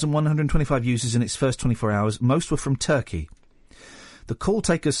 3,125 users in its first 24 hours. Most were from Turkey. The call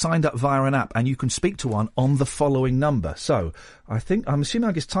takers signed up via an app and you can speak to one on the following number. So, I'm assuming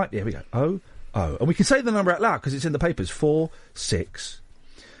I just typed... Here we go. 00. And we can say the number out loud because it's in the papers.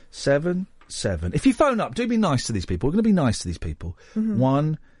 467... If you phone up, do be nice to these people. We're going to be nice to these people.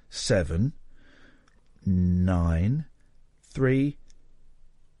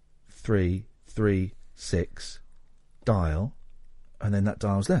 1793336 dial, and then that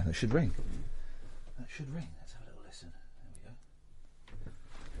dial's there. That should ring. Let's have a little listen. There we go.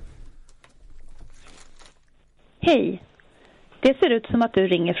 Hej. Det ser ut som att du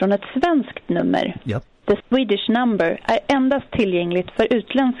ringer från ett svenskt nummer. Yep. The Swedish number är endast tillgängligt för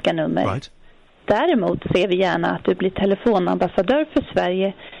utländska nummer. Right. Däremot ser vi gärna att du blir telefonambassadör för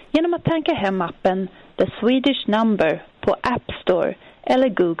Sverige genom att tanka hem appen The Swedish Number på App Store eller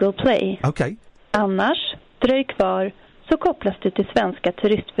Google Play. Okay. Annars, dröj kvar så kopplas du till Svenska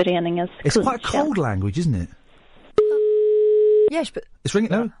turistföreningens kundtjänst. It's quite a cold language, isn't it? Yes, but... It's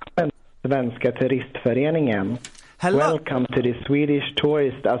ringing now. Svenska turistföreningen. Hello. Welcome to the Swedish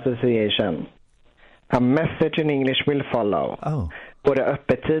Tourist Association. A message in English will follow. Oh. Våra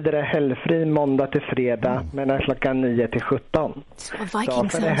öppettider är helgfri måndag till fredag mellan klockan 9 till 17. Viking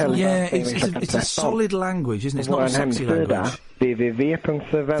sounds yeah, it's a solid language, isn't it? It's not a sexy language.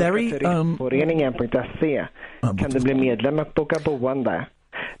 www.svenskaturistföreningen.se kan du bli medlem och boka boende.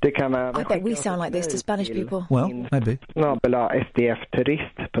 Det kan vara... I bet we sound like this to Spanish people. Well, maybe.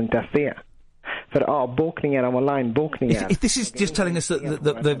 /sdfturist.se för avbokningar av onlinebokningar. If this is just telling us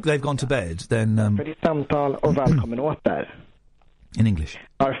that they've gone to bed, then... För ditt samtal och välkommen åter. In English.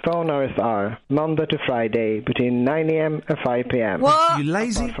 Our phone hours are Monday to Friday between 9 a.m. and 5 p.m. What? You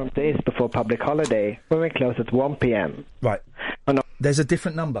lazy? Apart from days before public holiday when we close at 1 p.m. Right. There's a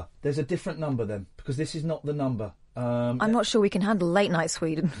different number. There's a different number then, because this is not the number. I'm not sure we can handle late night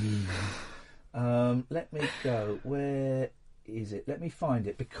Sweden. Let me go. Where is it? Let me find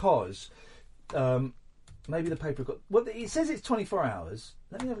it, because maybe the paper got... Well, it says it's 24 hours.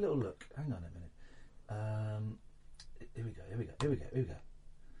 Let me have a little look. Hang on a minute. Here we go.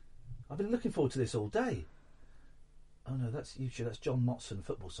 I've been looking forward to this all day. Oh no, that's YouTube. That's John Motson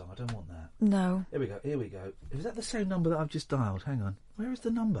football song. I don't want that. No. Here we go. Is that the same number that I've just dialed? Hang on. Where is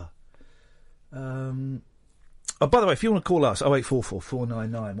the number? Oh, by the way, if you want to call us, 0844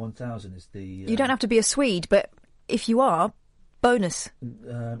 499 1000 is the... You don't have to be a Swede, but if you are, bonus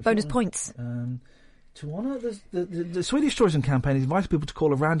points. To honour the Swedish tourism campaign invites people to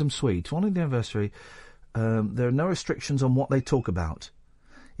call a random Swede. To honour the anniversary, there are no restrictions on what they talk about.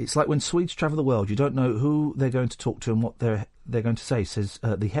 It's like when Swedes travel the world, you don't know who they're going to talk to and what they're going to say, says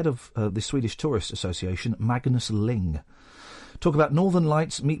the head of the Swedish Tourist Association, Magnus Ling. Talk about northern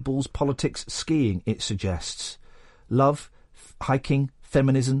lights, meatballs, politics, skiing, it suggests. Love, hiking,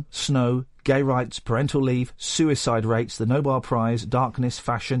 feminism, snow, gay rights, parental leave, suicide rates, the Nobel Prize, darkness,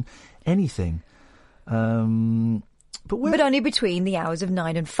 fashion, anything. But only between the hours of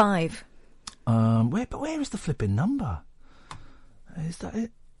 9 and 5. Where is the flipping number? Is that it?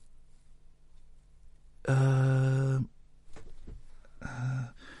 Hang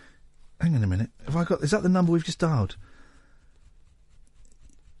on a minute. Is that the number we've just dialed?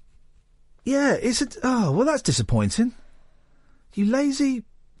 Yeah, is it? Oh, well, that's disappointing. You lazy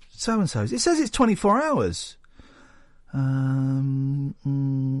so-and-sos. It says it's 24 hours.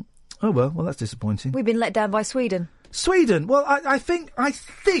 Oh, well, that's disappointing. We've been let down by Sweden. Sweden? Well, I think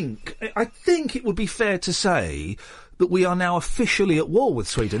it would be fair to say that we are now officially at war with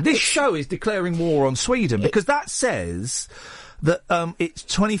Sweden. This show is declaring war on Sweden because that says that it's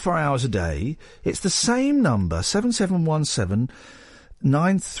 24 hours a day. It's the same number, 7717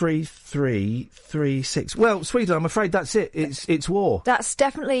 93336. Well, Sweden, I'm afraid that's it. It's war. That's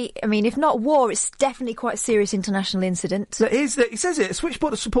definitely, I mean, if not war, it's definitely quite a serious international incident. It says it. A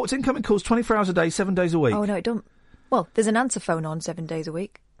switchboard that supports incoming calls 24 hours a day, 7 days a week. Oh, no, it don't. Well, there's an answer phone on 7 days a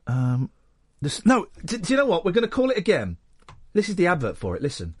week. Do you know what? We're going to call it again. This is the advert for it.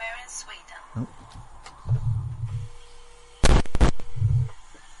 Listen. We're in Sweden. Oh.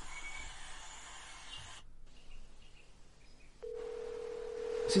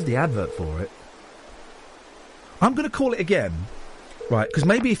 This is the advert for it. I'm going to call it again. Right, because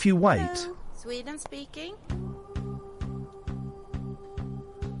maybe if you wait... Hello. Sweden speaking.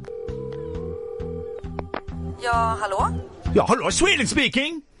 Ja, hallå? Ja, hallå, Sweden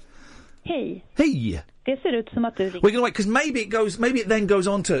speaking! Hej. Hej! Det ser ut som att du... We're going to wait, because maybe it then goes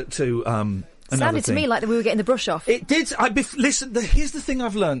on to sounded to me like we were getting the brush off. It did. Listen, here's the thing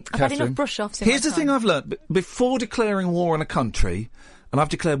I've learnt, I've Catherine. had enough brush offs. Here's the thing I've learnt. Before declaring war on a country, and I've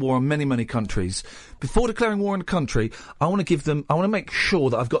declared war on many, many countries, before declaring war on a country, I want to make sure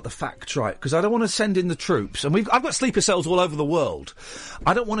that I've got the facts right, because I don't want to send in the troops, and I've got sleeper cells all over the world.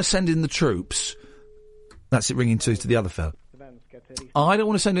 I don't want to send in the troops. That's it ringing to the other fella. I don't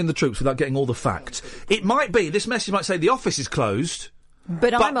want to send in the troops without getting all the facts. It might be, this message might say the office is closed.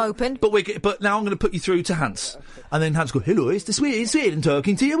 But I'm open. But now I'm going to put you through to Hans. And then Hans goes, hello, it's the Sweden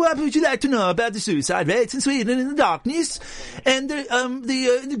talking to you. What would you like to know about the suicide rates in Sweden in the darkness? And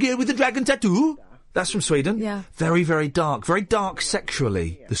the girl with the dragon tattoo? That's from Sweden. Yeah. Very, very dark. Very dark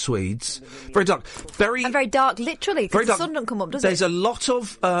sexually, the Swedes. Very dark. And very dark literally, because the sun don't come up, does it? There's a lot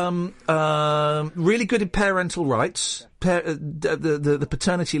of really good parental rights. The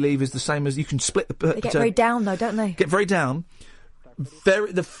paternity leave is the same as you can split the... They get very down, though, don't they? Get very down.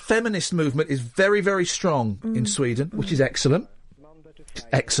 The feminist movement is very, very strong in Sweden, which is excellent.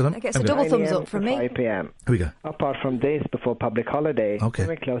 Excellent. That gets a double thumbs up from me. 5 p.m. Here we go. Apart from days before public holiday, okay.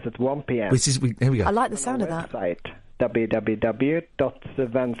 we close at 1 p.m. Here we go. I like the sound of that. Website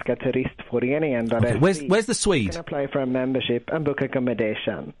www.svenskaturistföreningen.se. Okay. Where's the Swede? You can apply for a membership and book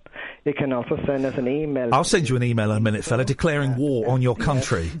accommodation. You can also send us an email. I'll send you an email in a minute, fella, declaring war on your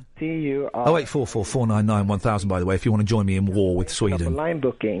country. 0844 499 1000, by the way, if you want to join me in war with Sweden. Online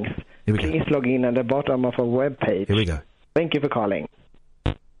bookings. Here we go. Please log in at the bottom of our webpage. Here we go. Thank you for calling.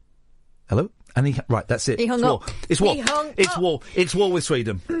 Hello? And right, that's it. He hung up. It's war. He hung it's up. war. It's war with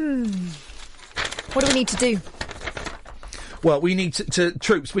Sweden. What do we need to do? Well, we need to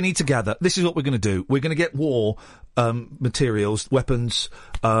troops. We need to gather. This is what we're going to do. We're going to get war materials, weapons,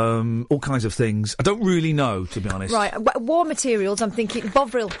 all kinds of things. I don't really know, to be honest. Right, war materials. I'm thinking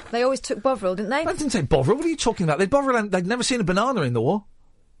Bovril. They always took Bovril, didn't they? I didn't say Bovril. What are you talking about? They'd never seen a banana in the war.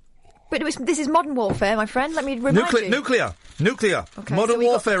 But this is modern warfare, my friend. Let me remind you. Nuclear. Okay, so modern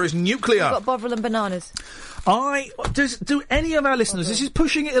warfare is nuclear. We've got Bovril and bananas. Do any of our listeners, this is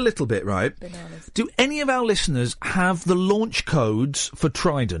pushing it a little bit, right? Bananas. Do any of our listeners have the launch codes for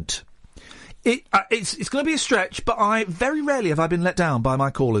Trident? It's going to be a stretch, but very rarely have I been let down by my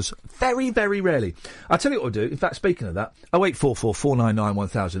callers. Very, very rarely. I'll tell you what we'll do. In fact, speaking of that, 0844 499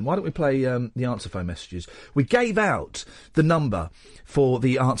 1000. Why don't we play the answer phone messages? We gave out the number for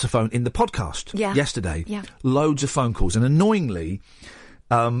the answer phone in the podcast yesterday. Yeah. Loads of phone calls. And annoyingly,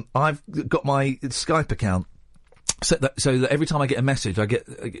 I've got my Skype account So that every time I get a message, I get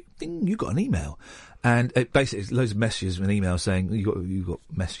ding, you got an email. And it basically, it's loads of messages and emails saying you got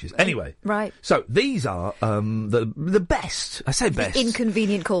messages. Anyway, right. So these are the best. I say best. The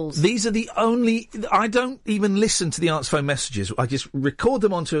inconvenient calls. These are the only. I don't even listen to the answer phone messages. I just record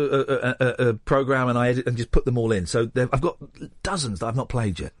them onto a program and I edit and just put them all in. So I've got dozens that I've not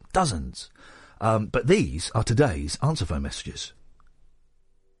played yet. Dozens. But these are today's answer phone messages.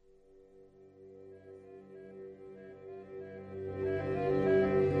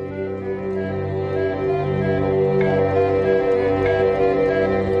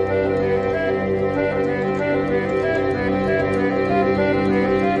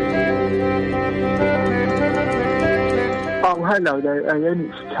 Oh, hello there,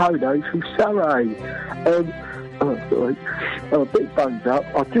 Iain. It's Tony from Surrey. Big thumbs up.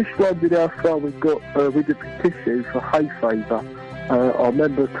 I just wondered how far we got with the petition for hay fever. I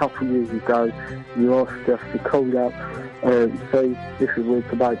remember a couple of years ago you asked us to call up and see if we were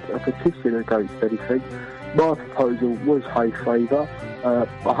to make a petition against anything. My proposal was hay fever. I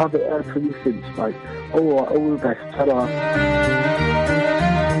haven't heard from you since, mate. All right, all the best. Ta-da.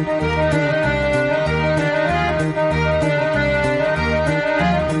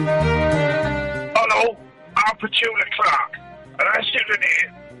 I'm Petula Clark, and as you can hear,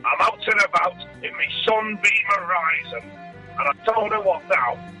 I'm out and about in my Sunbeam Horizon. And I don't know what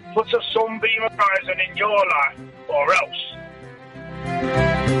now, put a Sunbeam Horizon in your life, or else.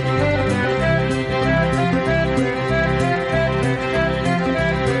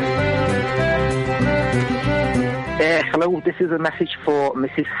 Hello, this is a message for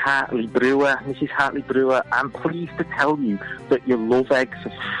Mrs. Hartley Brewer. Mrs. Hartley Brewer, I'm pleased to tell you that your love eggs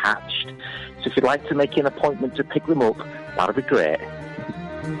have hatched. So if you'd like to make an appointment to pick them up, that'd be great.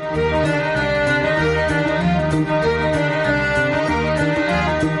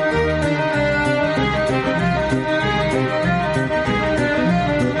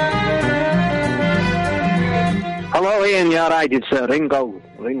 Hello, Iain, you're right. It's Ringo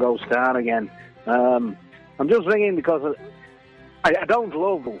Starr again. I'm just ringing because I don't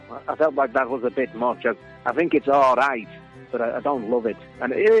love it. I felt like that was a bit much. I think it's all right, but I don't love it.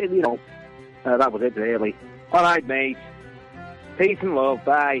 And, that was it, really. All right, mate. Peace and love.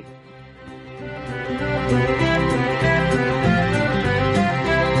 Bye.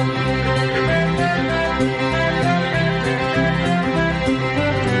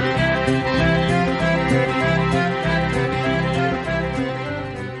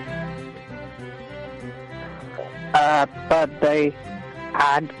 Birthday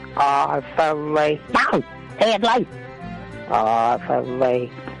and our family. No! Headlight! Our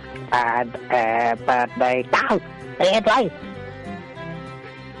family and birthday. No! Headlight!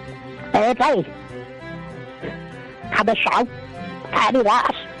 Headlight! Have a show. Can you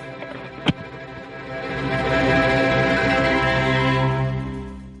watch?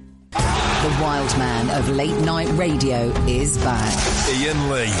 The wild man of late night radio is back.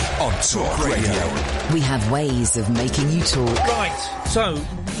 Iain Lee on Talk Radio. We have ways of making you talk. Right, so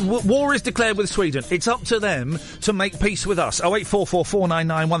war is declared with Sweden. It's up to them to make peace with us. 0844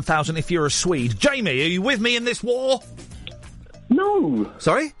 499 1000 if you're a Swede. Jamie, are you with me in this war? No.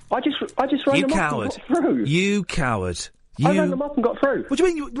 Sorry? I just rang them up and got through. You coward. I rang them up and got through. What do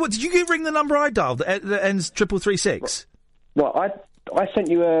you mean? What, did you ring the number I dialed that ends 3336? Well, I sent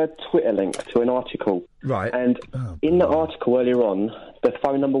you a Twitter link to an article. Right. And in the article earlier on, the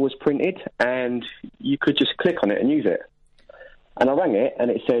phone number was printed and you could just click on it and use it. And I rang it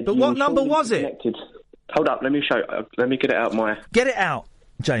and it said... But what number was it? Hold up, let me show you. Let me get it out my... Get it out,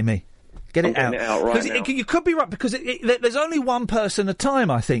 Jamie. Get it out. It out right now. You could be right, because there's only one person at a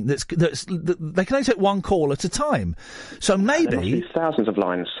time, I think, they can only take one call at a time. So maybe... There must be thousands of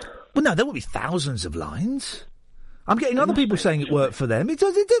lines. Well, no, there won't be thousands of lines. I'm getting other people saying it worked for them. It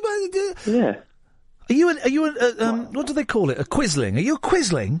does. Yeah. Are you what do they call it? A quisling? Are you a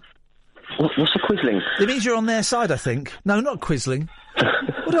quisling? What's a quisling? It means you're on their side, I think. No, not a quisling.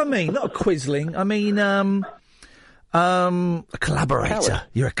 What do I mean? Not a quisling. I mean, a collaborator. Coward.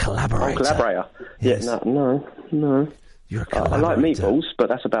 You're a collaborator. Oh, collaborator. Yes. Yeah, no. You're a collaborator. I like meatballs, but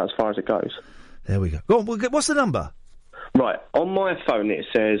that's about as far as it goes. There we go. Go on, what's the number? Right, on my phone it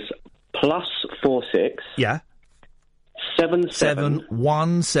says +46. Yeah.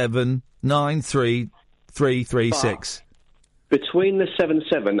 7717933336. Between the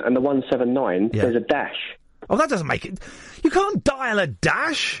 77 and the 179, there's a dash. Oh, that doesn't make it. You can't dial a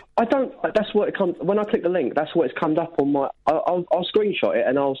dash. I don't. That's what it comes. When I click the link, that's what it's come up on my. I'll screenshot it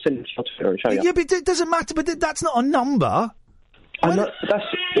and I'll send it to Twitter and show you. Yeah, but it doesn't matter. But that's not a number.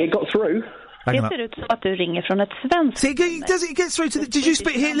 It got through. Hang on. Det ser ut som att du ringer från ett svenskt See, does it get through to did you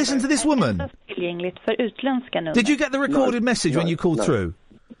speak here? Listen to this woman. tillgängligt för utländska nummer. Did you get the recorded message when you called through?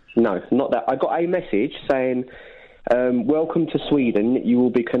 No, not that. I got a message saying, welcome to Sweden, you will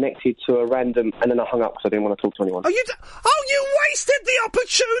be connected to a random... And then I hung up because I didn't want to talk to anyone. You wasted the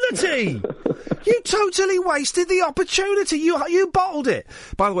opportunity! You totally wasted the opportunity. You bottled it.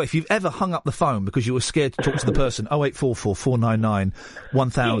 By the way, if you've ever hung up the phone because you were scared to talk to the person, 0844 499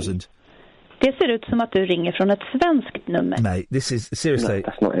 1000. Det ser ut som att du ringer från ett svenskt nummer. Mate, this is seriously. No,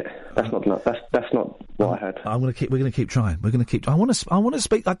 that's not it. That's not what I heard. We're gonna keep trying. We're gonna keep. I want to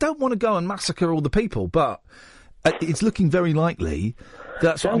speak. I don't want to go and massacre all the people, but it's looking very likely.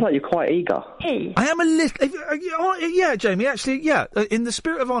 Sounds like you're quite eager. Hey. I am a little. Yeah, Jamie. Actually, yeah. In the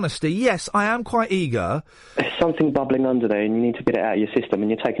spirit of honesty, yes, I am quite eager. There's something bubbling under there, and you need to get it out of your system, and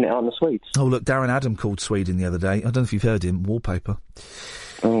you're taking it out on the Swedes. Oh, look, Darren Adam called Sweden the other day. I don't know if you've heard him. Wallpaper.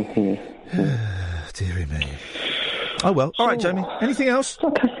 Oh, yeah. Dearie me. Oh, well. All right, Jamie. Anything else?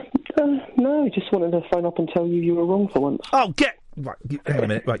 Okay. No, just wanted to phone up and tell you were wrong for once. Oh, right, hang on a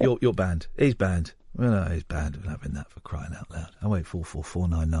minute. Right, you're banned. He's banned. Well, no, he's banned. We're having that for crying out loud. 0844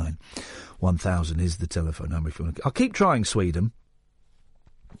 499 1000 is the telephone number if you want to... I'll keep trying Sweden.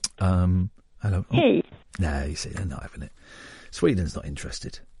 Hello. Oh. Hey. No, you see, they're not having it. Sweden's not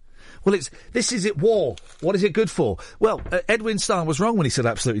interested. Well, this is it war. What is it good for? Well, Edwin Starr was wrong when he said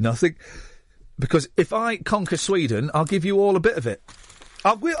absolutely nothing. Because if I conquer Sweden, I'll give you all a bit of it.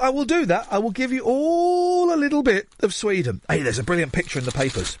 I will do that. I will give you all a little bit of Sweden. Hey, there's a brilliant picture in the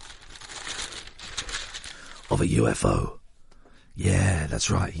papers of a UFO. Yeah, that's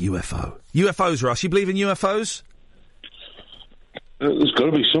right, UFO. UFOs, Russ. You believe in UFOs? There's got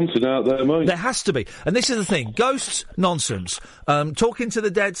to be something out there, mate. There has to be. And this is the thing. Ghosts, nonsense. Talking to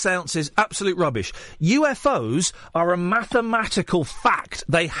the dead seances, absolute rubbish. UFOs are a mathematical fact.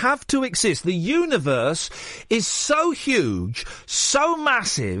 They have to exist. The universe is so huge, so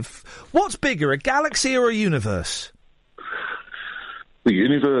massive. What's bigger, a galaxy or a universe? The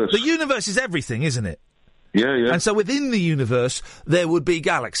universe. The universe is everything, isn't it? Yeah, yeah. And so within the universe, there would be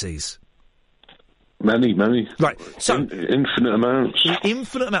galaxies. Many. Right, so... Infinite amounts.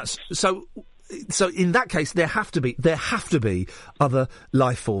 Infinite amounts. So in that case, there have to be other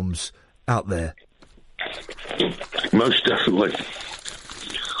life forms out there. Most definitely.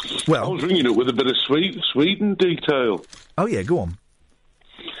 Well... I was ringing up with a bit of Sweden detail. Oh, yeah, go on.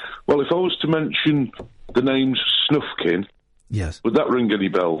 Well, if I was to mention the names Snufkin... Yes. Would that ring any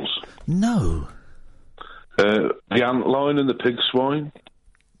bells? No. The antlion and the pig swine?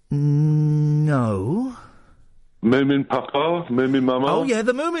 No. Moomin Papa? Moomin Mama? Oh, yeah,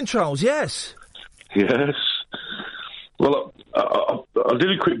 the Moomin Trolls, yes. Yes. Well, I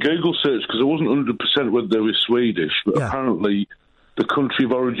did a quick Google search because I wasn't 100% whether they were Swedish, but apparently the country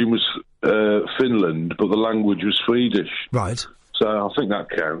of origin was Finland, but the language was Swedish. Right. So I think that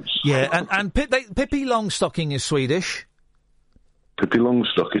counts. Yeah, and Pippi Longstocking is Swedish. Pippi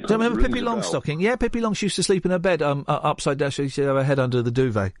Longstocking. Do you remember Pippi Longstocking? Yeah, Pippi Long. She used to sleep in her bed upside down. She used to have her head under the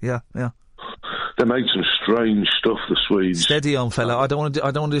duvet. Yeah. They made some strange stuff, the Swedes. Steady on, fella. I don't want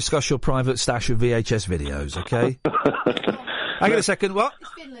to discuss your private stash of VHS videos. Okay. Hang on a second. What?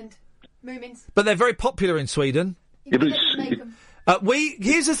 It's Finland. Moomins. But they're very popular in Sweden. Yeah, but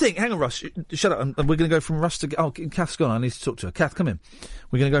here's the thing. Hang on, Russ. Shut up. And we're going to go from Russ to... Oh, Kath's gone. I need to talk to her. Kath, come in.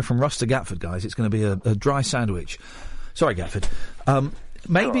 We're going to go from Russ to Gatford, guys. It's going to be a dry sandwich. Sorry, Gatford.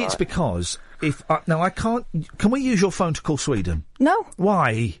 Maybe it's because now I can't... Can we use your phone to call Sweden? No.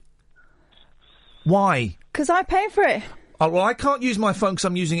 Why? Because I pay for it. Oh, well, I can't use my phone because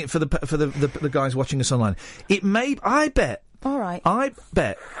I'm using it for the guys watching us online. It may... I bet... All right. I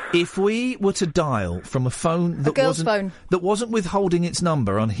bet if we were to dial from a phone that wasn't withholding its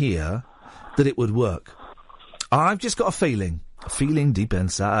number on here, that it would work. I've just got a feeling deep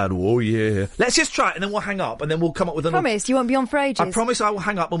inside. Oh yeah. Let's just try it, and then we'll hang up, and then we'll come up with Promise you won't be on for ages. I promise I will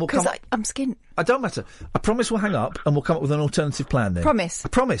hang up, and we'll come. Because I'm skint. It don't matter. I promise we'll hang up, and we'll come up with an alternative plan. Then. Promise. I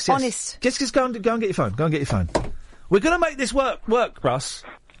promise. Yes. Honest. Just go and get your phone. Go and get your phone. We're going to make this work, Russ.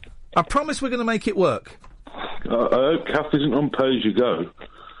 I promise we're going to make it work. I hope Kath isn't on pay-as-you-go.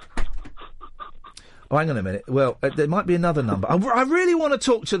 Oh, hang on a minute. Well, there might be another number. I really want to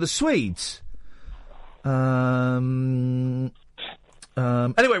talk to the Swedes. Anyway,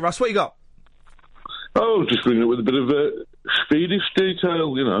 Russ, what you got? Oh, just bringing it with a bit of Swedish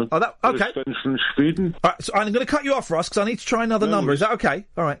detail, you know. Oh, okay. Friends from Sweden. All right, so I'm going to cut you off, Russ, because I need to try another number. Is that okay?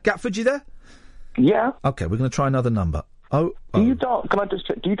 All right. Gatford, you there? Yeah. Okay, we're going to try another number. Do you dial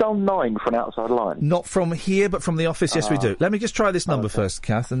 9 for an outside line? Not from here, but from the office, yes, we do. Let me just try this number first,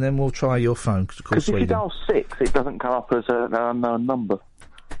 Kath, and then we'll try your phone. Because if you dial 6, it doesn't come up as an unknown number.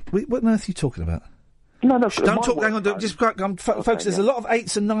 What on earth are you talking about? No, Don't talk. Hang on. Just focus. There's a lot of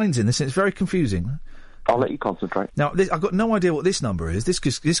 8s and 9s in this, and it's very confusing. I'll let you concentrate. Now, I've got no idea what this number is. This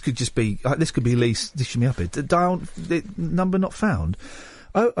could just be. This could be Lee's dishing me up here. Dial number not found.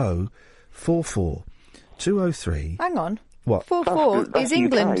 0044 203. Hang on. What? 44 is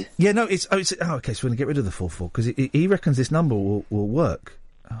England. Yeah, no, it's okay. So we're going to get rid of the 44 because he reckons this number will work.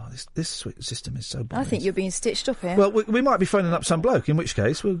 Oh, this system is so boring. I think you're being stitched up here. Well, we might be phoning up some bloke, in which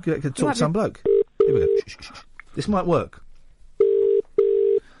case we'll get to talk to some bloke. Here we go. Shh. This might work.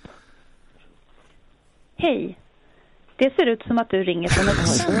 Hej. Det ser ut som att du ringer från ett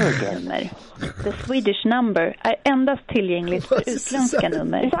svenskt nummer. The Swedish number är endast tillgängligt för utländska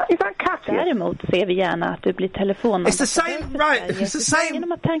nummer. Däremot ser vi gärna att du blir telefonambassadör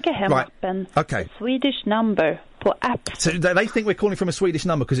genom att tanka hem appen The Swedish number på app. So they think we're calling from a Swedish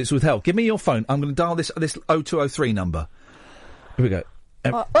number because it's withheld. Give me your phone. I'm going to dial this 0203 number. Here we go.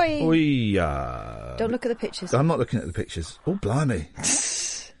 Don't look at the pictures. I'm not looking at the pictures. Oh, blimey. Do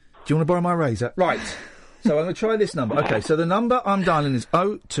you want to borrow my razor? Right. So I'm going to try this number. Okay, so the number I'm dialing is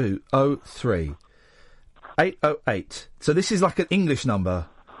 0203 808. So this is like an English number.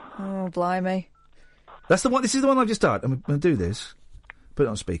 Oh, blimey. That's the one. This is the one I've just dialed. I'm going to do this. Put it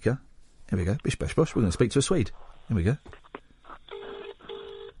on speaker. Here we go. Bish, bash, bosh. We're going to speak to a Swede. Here we go.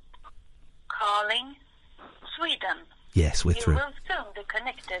 Calling Sweden. Yes, we're through. You will soon be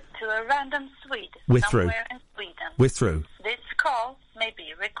connected to a random Swede We're somewhere through. in Sweden. We're through. This call may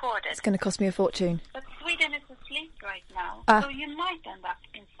be recorded. It's going to cost me a fortune. But Sweden is asleep right now, so you might end up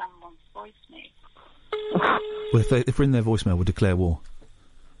in someone's voicemail. Well, if we're in their voicemail, we'll declare war.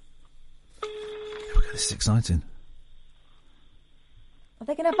 Here we go. This is exciting. Are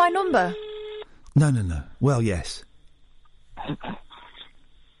they going to have my number? No. Well, yes. Hello?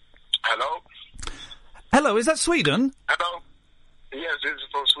 Hello, is that Sweden? Hello? Yes, this is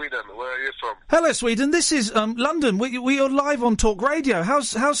from Sweden. Where are you from? Hello, Sweden. This is London. We are live on Talk Radio.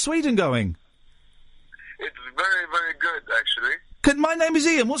 How's Sweden going? It's very, very good, actually. My name is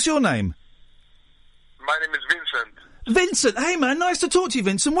Ian. What's your name? My name is Vincent. Vincent. Hey, man. Nice to talk to you,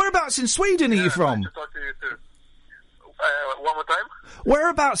 Vincent. Whereabouts in Sweden are you from? Nice to talk to you, too. One more time?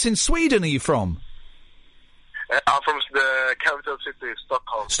 Whereabouts in Sweden are you from? I'm from the capital city,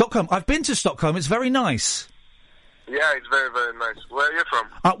 Stockholm. Stockholm. I've been to Stockholm. It's very nice. Yeah, it's very, very nice. Where are you from?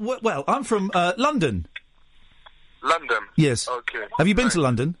 Well, I'm from London. London? Yes. Okay. Have you been to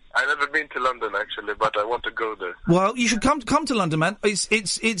London? I've never been to London, actually, but I want to go there. Well, you should come to London, man.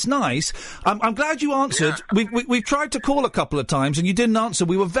 It's nice. I'm glad you answered. Yeah. We've tried to call a couple of times, and you didn't answer.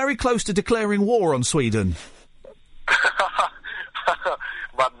 We were very close to declaring war on Sweden.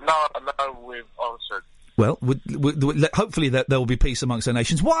 But now we've answered. Well, hopefully there will be peace amongst our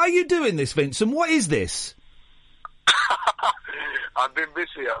nations. Why are you doing this, Vincent? What is this? I've been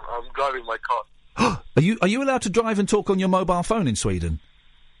busy. I'm driving my car. Are you allowed to drive and talk on your mobile phone in Sweden?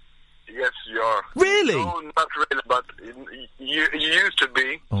 Yes, you are. Really? No, not really, but you used to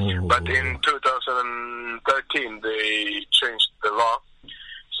be. Oh. But in 2013 they changed the law,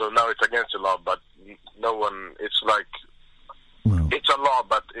 so now it's against the law. But no one. It's like it's a law,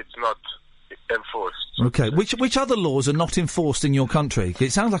 but it's not enforced. Okay. Which other laws are not enforced in your country?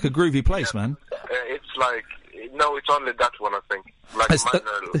 It sounds like a groovy place, man. It's like. No, it's only that one, I think. Like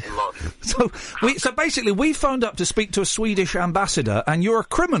minor law. So basically, we phoned up to speak to a Swedish ambassador, and you're a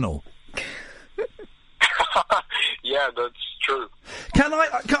criminal. Yeah, that's true.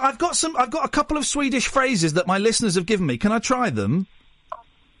 I've got a couple of Swedish phrases that my listeners have given me. Can I try them?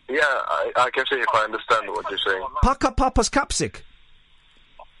 Yeah, I can see if I understand what you're saying. Packa pappas kapsik.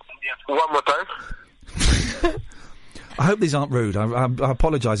 One more time. I hope these aren't rude. I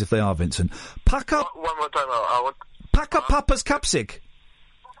apologise if they are, Vincent. Pack up. One more time. Pack up Papa's capsic.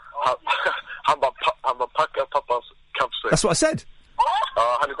 I'm a pack up Papa's capsic. That's what I said.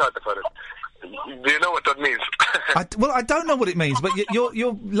 How do you know what that means? I don't know what it means, but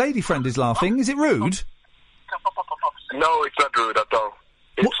your lady friend is laughing. Is it rude? No, it's not rude at all.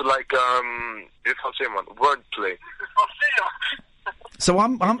 It's like it's wordplay. So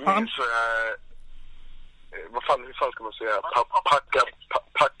I'm vad fan ska man säga?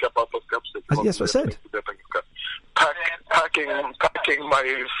 Packa pappas kapsel. Yes, what I said. Packing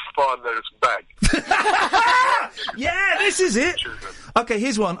my father's bag. Yeah, this is it. Okay,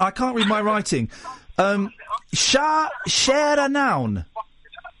 here's one. I can't read my writing. Share a noun.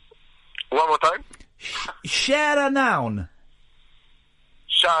 One more time. Share a noun.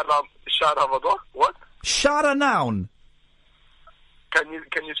 Share what? Share a noun. Can you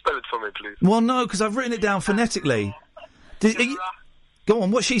spell it for me, please? Well, no, because I've written it down phonetically. Go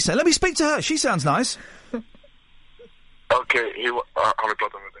on, what's she saying? Let me speak to her. She sounds nice. Okay, har vi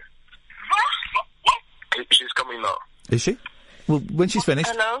pratat med dig? She's coming now. Is she? Well, when she's finished.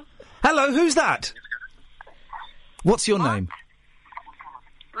 Hello? Hello, who's that? What's your name?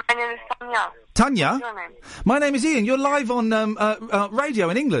 My name is Tanya. Tanya? What's your name? My name is Iain. You're live on radio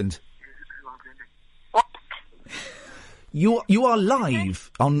in England. What? You are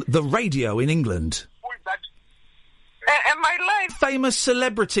live on the radio in England. Am I live? Famous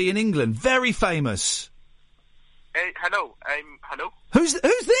celebrity in England. Very famous. Hello. Hello? Who's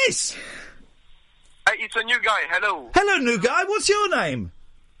this? It's a new guy. Hello. Hello, new guy. What's your name?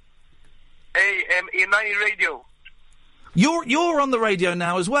 In my radio. You're on the radio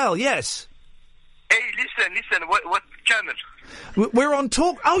now as well, yes. Hey, listen. What channel? We're on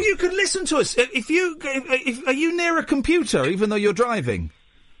Talk. Oh, you can listen to us. Are you near a computer, even though you're driving?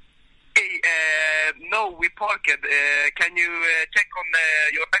 Hey, no, we parked. Can you check on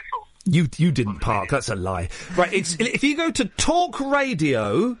your iPhone? You didn't park. That's a lie. Right. If you go to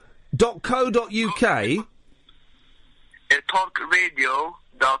talkradio.co.uk.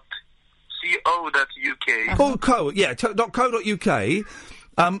 Talkradio.co.uk.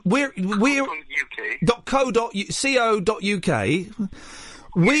 We're .co.uk.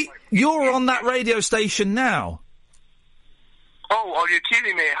 You're on that radio station now. Oh, are you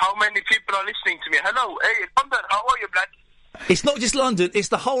kidding me? How many people are listening to me? Hello, hey, London, how are you, Black? It's not just London, it's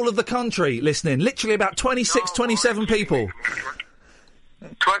the whole of the country listening. Literally about 27 people.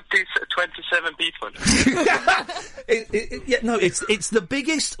 27 people. It's the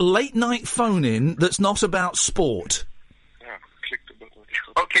biggest late-night phone-in that's not about sport.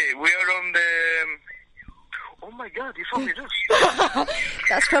 Okay, we are on the... Oh my God, you told me this.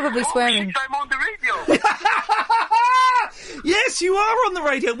 That's probably swearing. Shit, I'm on the radio. Yes, you are on the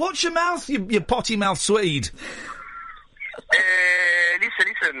radio. Watch your mouth, you potty-mouthed Swede.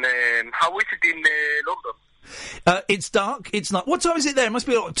 Listen, how is it in London? It's dark, it's not... What time is it there? It must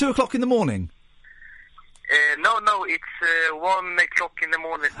be 2 o'clock in the morning. No, it's 1 o'clock in the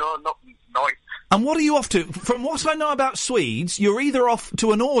morning. No, not night. And what are you off to? From what I know about Swedes, you're either off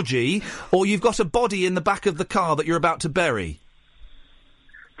to an orgy or you've got a body in the back of the car that you're about to bury.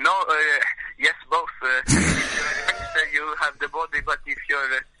 No, yes, both. If you're a gangster, you have the body, but if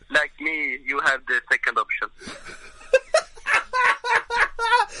you're like me, you have the second option.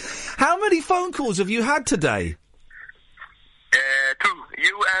 How many phone calls have you had today? 2.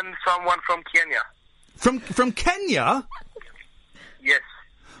 You and someone from Kenya. From Kenya? Yes.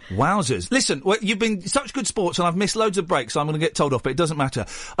 Wowzers. Listen, you've been such good sports and I've missed loads of breaks, so I'm going to get told off, but it doesn't matter.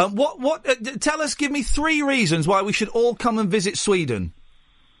 Give me 3 reasons why we should all come and visit Sweden.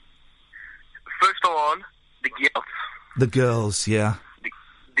 First of all, the girls. The girls, yeah.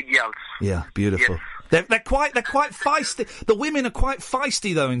 The girls. Yeah, beautiful. Yes. They're quite feisty. The women are quite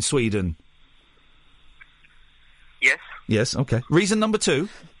feisty, though, in Sweden. Yes. Yes, okay. Reason number 2?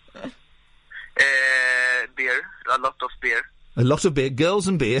 Beer. A lot of beer. A lot of beer. Girls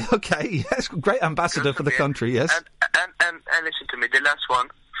and beer. Okay, yes. Great ambassador for the country, yes. And listen to me. The last one,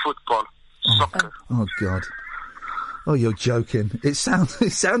 football. Soccer. Oh, God. Oh, you're joking. It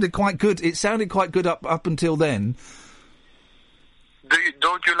sounded quite good. It sounded quite good up until then.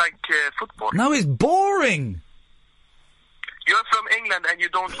 Don't you like football? No, it's boring. You're from England and you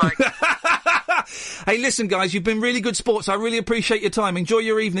don't like... Hey, listen, guys, you've been really good sports. I really appreciate your time. Enjoy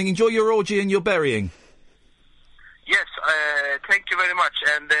your evening. Enjoy your orgy and your burying. Yes, thank you very much.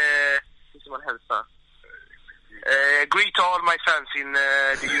 And this is what helps, greet all my fans in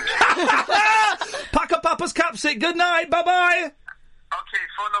the UK. Pack up Papa's Capsic. Good night. Bye-bye. Okay,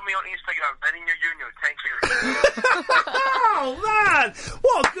 follow me on Instagram, Benninger Junior. Thank you. Oh, man!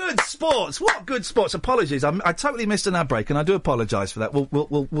 What good sports! What good sports! Apologies, I totally missed an ad break, and I do apologise for that.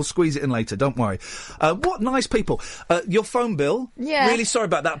 We'll squeeze it in later. Don't worry. What nice people! Your phone bill. Yeah. Really sorry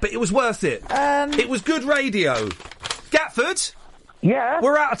about that, but it was worth it. It was good radio. Gatford. Yeah.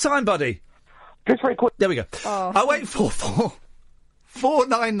 We're out of time, buddy. Just very quick. There we go. 0844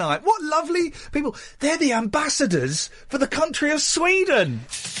 499. What lovely people. They're the ambassadors for the country of Sweden.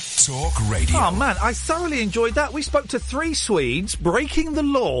 Talk Radio. Oh, man, I thoroughly enjoyed that. We spoke to 3 Swedes breaking the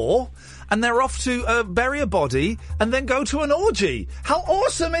law, and they're off to bury a body and then go to an orgy. How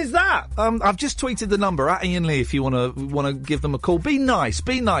awesome is that? I've just tweeted the number at Iain Lee if you want to give them a call. Be nice.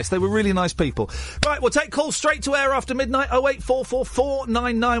 They were really nice people. Right, we'll take calls straight to air after midnight. 0844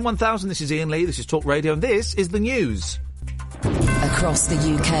 499 1000. This is Iain Lee. This is Talk Radio, and this is the news. Across the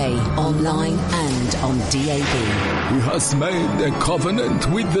UK, online and on DAB. He has made a covenant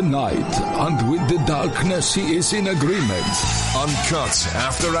with the night, and with the darkness he is in agreement. Uncut,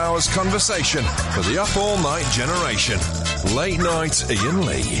 after-hours conversation for the up-all-night generation. Late night Iain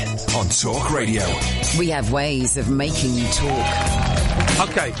Lee on Talk Radio. We have ways of making you talk.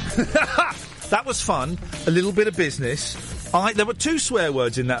 Okay. That was fun. A little bit of business. There were 2 swear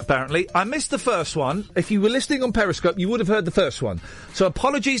words in that, apparently. I missed the first one. If you were listening on Periscope, you would have heard the first one. So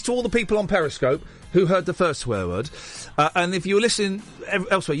apologies to all the people on Periscope who heard the first swear word. And if you were listening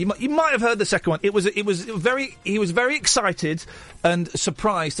elsewhere, you might have heard the second one. He was very excited and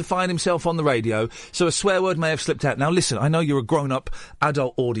surprised to find himself on the radio. So a swear word may have slipped out. Now listen, I know you're a grown-up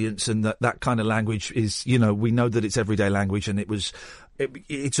adult audience, and that kind of language is, we know that it's everyday language, and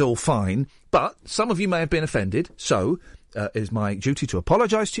it's all fine. But some of you may have been offended, so it is my duty to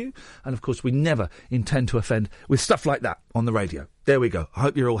apologise to you. And of course, we never intend to offend with stuff like that on the radio. There we go. I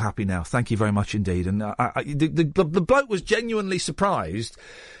hope you're all happy now. Thank you very much indeed. And the bloke was genuinely surprised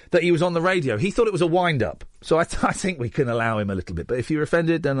that he was on the radio. He thought it was a wind-up. So I think we can allow him a little bit. But if you're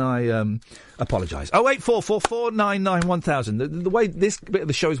offended, then I apologise. 08444 99 1000. The way this bit of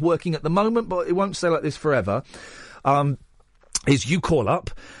the show is working at the moment, but it won't stay like this forever, is you call up.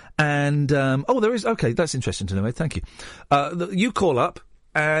 And, there is, okay, that's interesting to know, mate, thank you. You call up,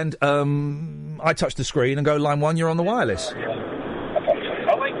 and I touch the screen and go, line 1, you're on the wireless.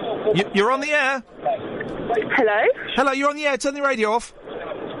 You're on the air. Hello? Hello, you're on the air, turn the radio off.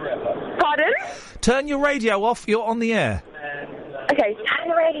 Pardon? Turn your radio off, you're on the air. Okay, turn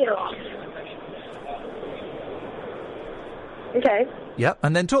the radio off. Okay. Yep,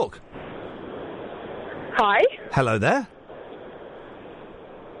 and then talk. Hi? Hello there.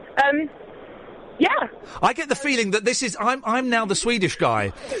 Yeah. I get the feeling that this is... I'm now the Swedish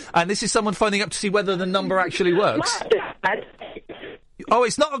guy, and this is someone phoning up to see whether the number actually works. Oh,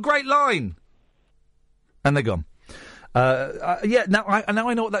 it's not a great line. And they're gone. Now I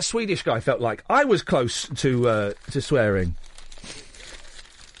know what that Swedish guy felt like. I was close to swearing.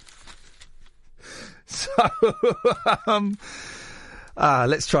 So,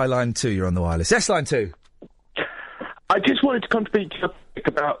 let's try line 2. You're on the wireless. Yes, line 2. I just wanted to contribute to your topic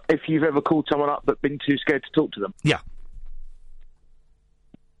about if you've ever called someone up but been too scared to talk to them. Yeah.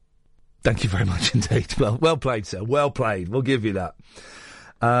 Thank you very much indeed. Well played, sir. Well played. We'll give you that.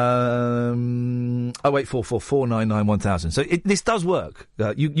 08444 99 1000. So this does work.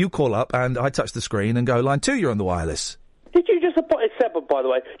 You call up and I touch the screen and go, line 2, you're on the wireless. Did you just... It's Seb, by the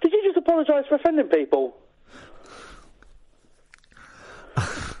way. Did you just apologise for offending people?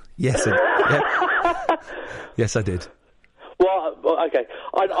 Yes, yes, I did. Well, okay.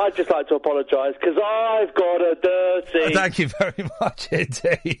 I'd just like to apologise because I've got a dirty... Thank you very much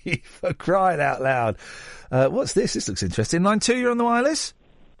indeed, for crying out loud. What's this? This looks interesting. Line 2, you're on the wireless.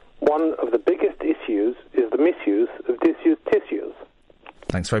 One of the biggest issues is the misuse of disused tissues.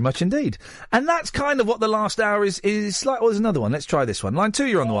 Thanks very much indeed. And that's kind of what the last hour is like. Oh, there's another one. Let's try this one. Line 2,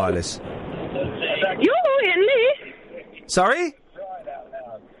 you're on the wireless. Yoo-hoo, Iain Lee. Sorry?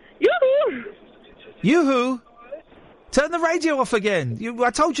 Yoo-hoo. Yoo-hoo? Turn the radio off again.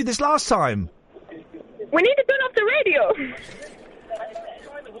 I told you this last time. We need to turn off the radio.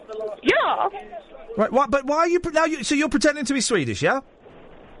 Yeah. Right, but why are you... so you're pretending to be Swedish, yeah?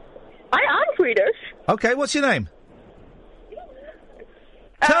 I am Swedish. Okay, what's your name?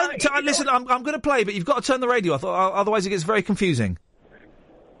 Listen, I'm going to play, but you've got to turn the radio off, otherwise it gets very confusing.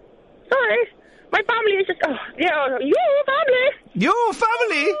 Sorry. My family is just... your family. Your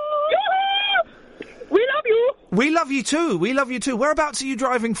family? Yoo-hoo! We love you. We love you too. We love you too. Whereabouts are you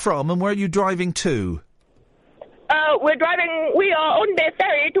driving from and where are you driving to? We are on the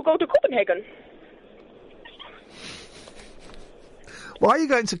ferry to go to Copenhagen. Why are you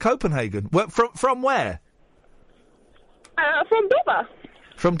going to Copenhagen? From where? From Dover.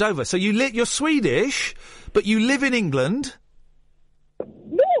 From Dover. So you're Swedish, but you live in England?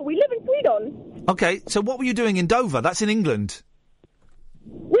 No, we live in Sweden. Okay, so what were you doing in Dover? That's in England.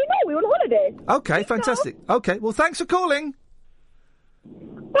 We were on holiday. Okay, fantastic. Okay, well, thanks for calling.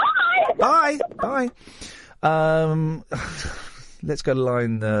 Bye. Bye. Let's go to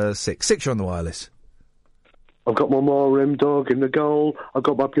line 6. 6, you're on the wireless. I've got my Morim dog in the goal. I've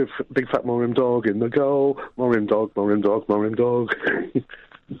got my big fat Morim dog in the goal. Morim dog, Morim dog, Morim dog.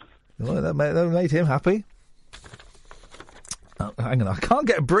 Well, that made him happy. Oh, hang on, I can't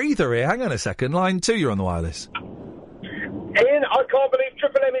get a breather here. Hang on a second. Line 2, you're on the wireless. Iain, I can't believe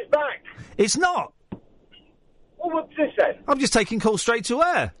Triple M is back. It's not. Well, what's this then? I'm just taking calls straight to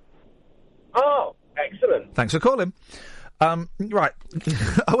air. Oh, excellent. Thanks for calling. Right.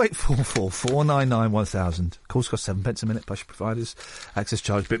 08444 499 1000. Calls cost 7p a minute, plus your providers. Access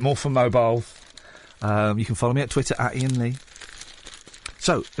charge, a bit more for mobile. You can follow me at Twitter at Iain Lee.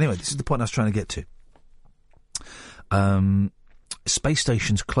 So, anyway, this is the point I was trying to get to. Space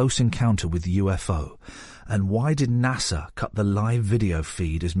station's close encounter with the UFO. And why did NASA cut the live video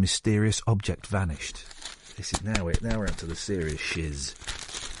feed as mysterious object vanished? This is now we're onto the serious shiz.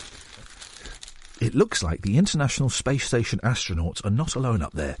 It looks like the International Space Station astronauts are not alone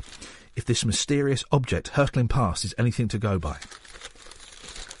up there, if this mysterious object hurtling past is anything to go by.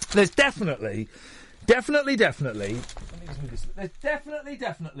 There's definitely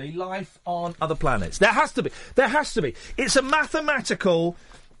life on other planets. There has to be. It's a mathematical,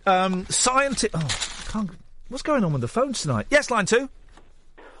 scientific... What's going on with the phones tonight? Yes, line 2.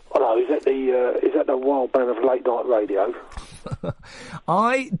 Hello, is that the wild man of late night radio?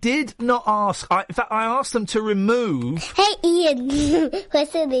 I did not ask. In fact, I asked them to remove... Hey, Iain,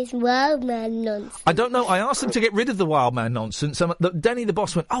 what's all this wild man nonsense? I don't know. I asked them to get rid of the wild man nonsense. Denny, the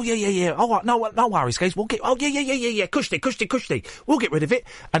boss, went, oh, yeah. Oh, no worries, guys. We'll get... Oh, yeah. Cushy. We'll get rid of it.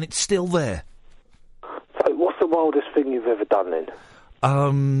 And it's still there. So what's the wildest thing you've ever done, then?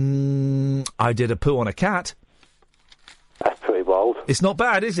 I did a poo on a cat. That's pretty wild. It's not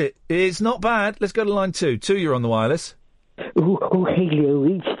bad, is it? It's not bad. Let's go to line 2. 2, you're on the wireless. Oh, hello,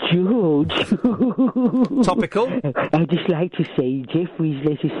 it's George. Topical. I'd just like to say, Jeffrey's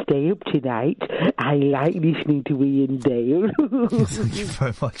let us stay up tonight. I like listening to Iain Dale. Thank you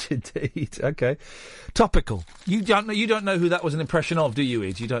very much indeed. Okay. Topical. You don't know who that was an impression of, do you,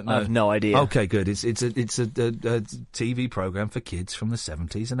 Ed? You don't know? I have no idea. Okay, good. It's a TV programme for kids from the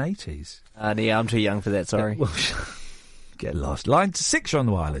 70s and 80s. Yeah, I'm too young for that, sorry. Get lost. Line 6, you're on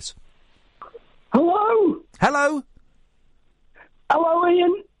the wireless. Hello? Hello,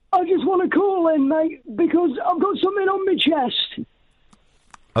 Iain. I just want to call in, mate, because I've got something on my chest.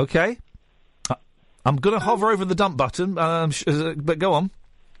 Okay. I'm going to hover over the dump button, but go on.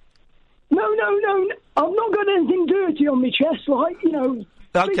 No. I've not got anything dirty on my chest,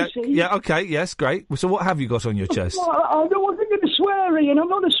 Okay. feces. Yeah, okay, yes, great. So what have you got on your chest? Well, I wasn't going to swear, Iain. I'm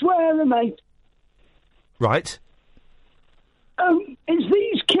not a swearer, mate. Right. It's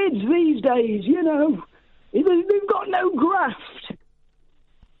these kids these days, they've got no graft.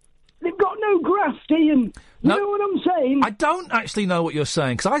 They've got no graft, Iain. You know what I'm saying? I don't actually know what you're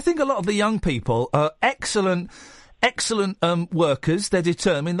saying, because I think a lot of the young people are excellent workers. They're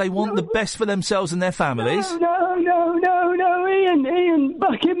determined. They want the best for themselves and their families. No, Iain.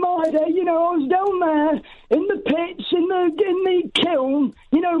 Back in my day, I was down there in the pits, in the kiln,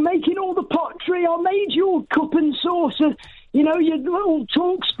 making all the pottery. I made your cup and saucer. Your little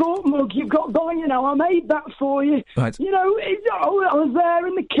Talk Sport mug you've got by, I made that for you. Right. I was there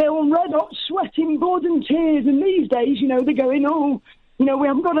in the kiln, red hot, sweating blood and tears, and these days, they're going, we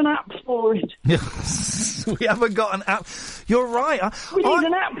haven't got an app for it. We haven't got an app. You're right. We need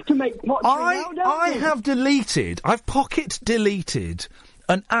an app to make pottery now, don't we? I've pocket deleted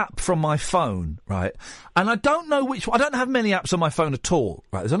an app from my phone, right? And I don't know which one. I don't have many apps on my phone at all,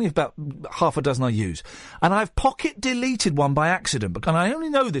 right? There's only about half a dozen I use. And I've pocket deleted one by accident. And I only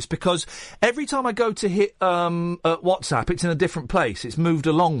know this because every time I go to hit WhatsApp, it's in a different place. It's moved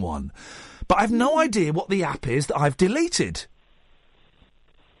along one. But I've no idea what the app is that I've deleted.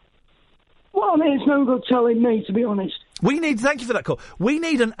 Well, it's no good telling me, to be honest. Thank you for that call. We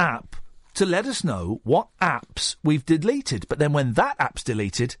need an app to let us know what apps we've deleted. But then when that app's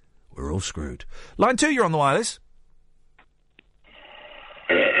deleted, we're all screwed. Line 2, you're on the wireless.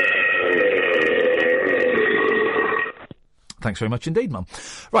 Thanks very much indeed, Mum.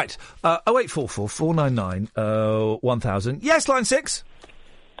 Right, 0844 499 1000. Yes, line 6.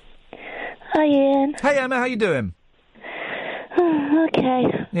 Hi, Iain. Hey, Emma, how you doing?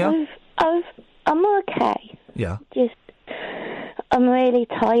 Okay. Yeah? I'm okay. Yeah. I'm really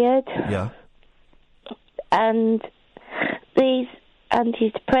tired. Yeah. And these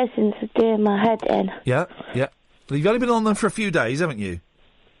antidepressants are doing my head in. Yeah. You've only been on them for a few days, haven't you?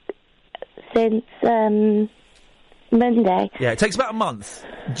 Since Monday. Yeah, it takes about a month,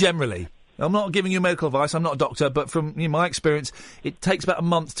 generally. I'm not giving you medical advice, I'm not a doctor, but from my experience, it takes about a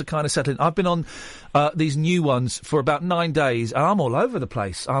month to kind of settle in. I've been on these new ones for about 9 days, and I'm all over the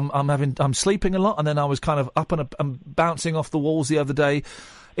place. I'm sleeping a lot, and then I was kind of up and bouncing off the walls the other day.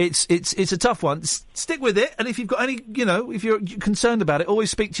 It's a tough one. Stick with it, and if you've got any, if you're concerned about it, always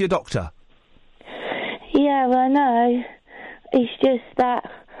speak to your doctor. Yeah, well, I know. It's just that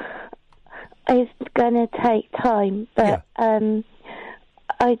it's going to take time, but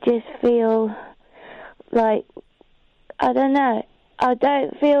I just feel like, I don't know, I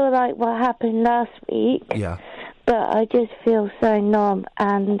don't feel like what happened last week, but I just feel so numb,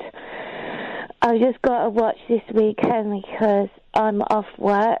 and I've just got to watch this weekend because I'm off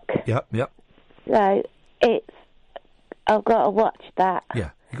work. Yep. So I've got to watch that.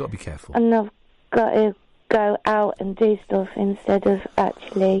 Yeah, you've got to be careful. And I've got to go out and do stuff instead of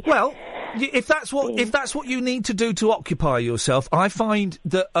actually if that's what you need to do to occupy yourself, I find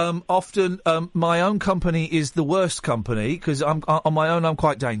that often my own company is the worst company because I'm on my own. I'm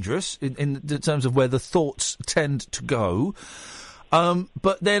quite dangerous in terms of where the thoughts tend to go.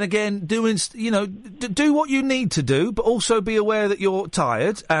 But then again, do what you need to do, but also be aware that you're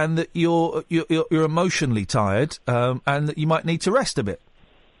tired and that you're emotionally tired, and that you might need to rest a bit.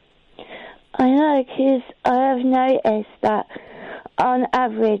 I know, because I have noticed that on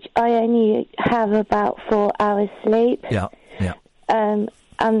average I only have about 4 hours sleep. Yeah.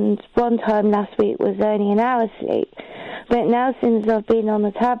 And one time last week was only an hour sleep. But now since I've been on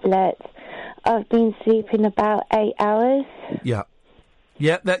the tablet, I've been sleeping about 8 hours. Yeah.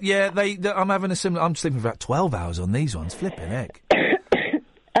 Yeah, I'm having a similar... I'm sleeping for about 12 hours on these ones. Flipping heck.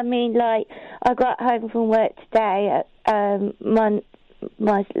 I mean, like, I got home from work today at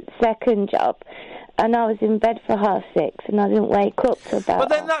my second job, and I was in bed for 6:30, and I didn't wake up till about... But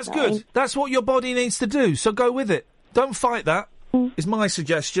then that's 9. Good. That's what your body needs to do, so go with it. Don't fight that, is my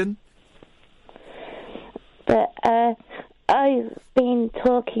suggestion. But I've been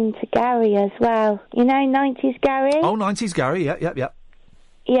talking to Gary as well. You know 90s Gary? Oh, 90s Gary, yeah.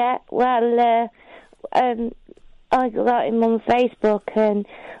 Yeah, well, I got him on Facebook, and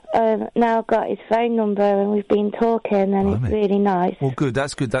now I've got his phone number, and we've been talking, and it's really nice. Well, good,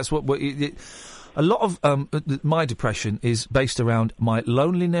 that's good. That's what a lot of my depression is based around my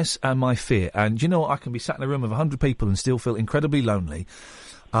loneliness and my fear. And you know what? I can be sat in a room of 100 people and still feel incredibly lonely.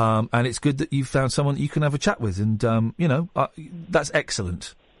 And it's good that you've found someone that you can have a chat with, and, that's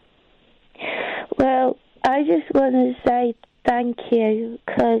excellent. Well, I just want to say thank you,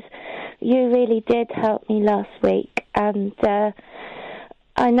 because you really did help me last week, and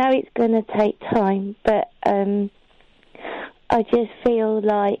I know it's going to take time, but I just feel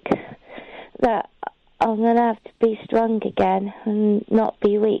like that I'm going to have to be strong again and not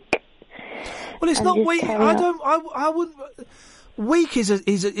be weak. Well, it's not weak. I wouldn't... Weak is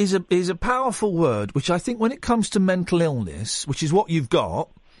a powerful word, which I think when it comes to mental illness, which is what you've got,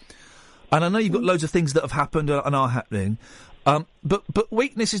 and I know you've got loads of things that have happened and are happening, but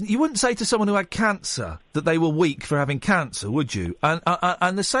weakness is... You wouldn't say to someone who had cancer that they were weak for having cancer, would you? And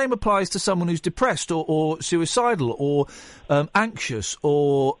the same applies to someone who's depressed or suicidal or anxious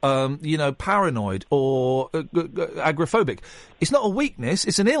or, paranoid or agoraphobic. It's not a weakness,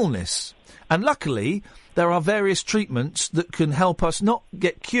 it's an illness. And luckily, there are various treatments that can help us not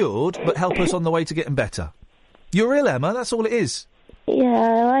get cured, but help us on the way to getting better. You're ill, Emma, that's all it is. Yeah,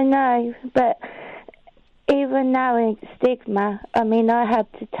 I know, but even now in stigma, I mean, I had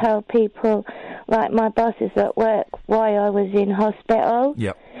to tell people, like my bosses at work, why I was in hospital.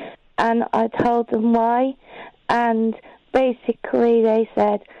 Yep. And I told them why, and basically they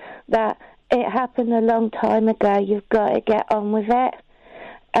said that it happened a long time ago, you've got to get on with it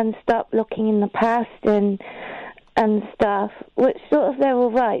and stop looking in the past and stuff, which sort of they're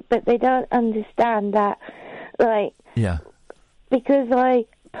all right, but they don't understand that, like... Yeah. Because I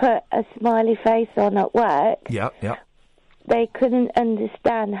put a smiley face on at work, yeah, they couldn't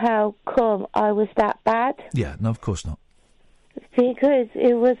understand how come I was that bad. Yeah, no, of course not. Because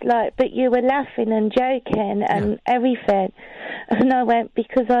it was like, but you were laughing and joking and everything. And I went,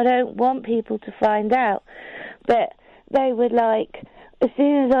 because I don't want people to find out. But they were like, as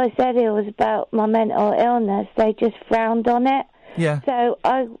soon as I said it was about my mental illness, they just frowned on it. Yeah. So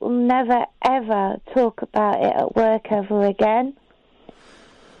I will never, ever talk about it at work ever again.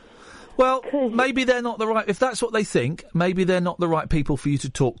 Well, maybe they're not the right... If that's what they think, maybe they're not the right people for you to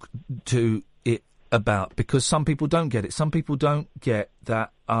talk to it about, because some people don't get it. Some people don't get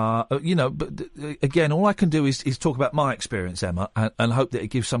that, but again, all I can do is talk about my experience, Emma, and hope that it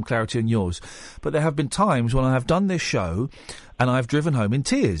gives some clarity on yours. But there have been times when I have done this show and I've driven home in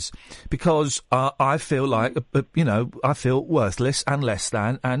tears because I feel like, I feel worthless and less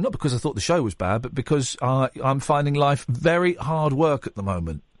than, and not because I thought the show was bad, but because I'm finding life very hard work at the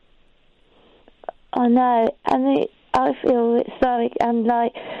moment. I know, and I feel sorry, and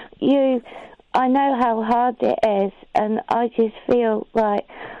like you, I know how hard it is, and I just feel like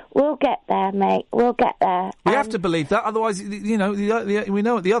we'll get there, mate. We'll get there. We have to believe that, otherwise, we know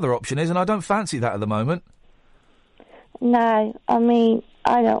what the other option is, and I don't fancy that at the moment. No, I mean,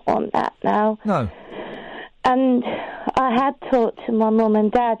 I don't want that now. No. And I had talked to my mum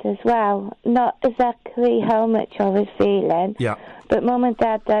and dad as well, not exactly how much I was feeling. Yeah. But Mum and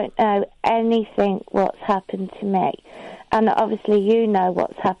Dad don't know anything what's happened to me. And obviously you know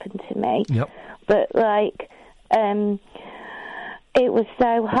what's happened to me. Yep. But, like, it was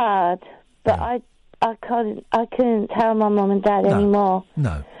so hard. But I couldn't tell my Mum and Dad anymore.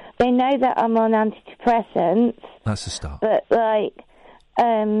 No. They know that I'm on antidepressants. That's a start. But, like,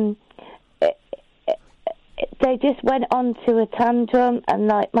 they just went on to a tantrum, and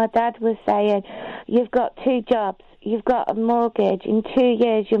like my dad was saying, you've got 2 jobs, you've got a mortgage, in 2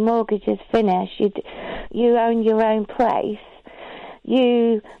 years your mortgage is finished, you own your own place,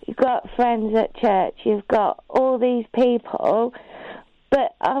 you've got friends at church, you've got all these people.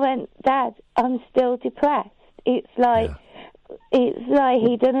 But I went, Dad, I'm still depressed. It's like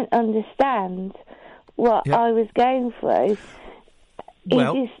he didn't understand what I was going through.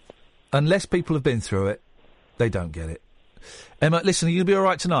 Well, unless people have been through it, they don't get it. Emma, listen, are you going to be all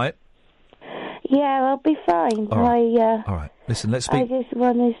right tonight? Yeah, I'll be fine. All right. All right. Listen, let's speak. I just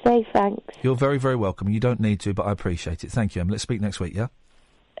want to say thanks. You're very, very welcome. You don't need to, but I appreciate it. Thank you, Emma. Let's speak next week, yeah?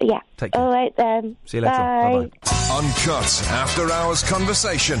 Yeah. Take care. All right, then. See you later. Bye. Bye-bye. Uncut after-hours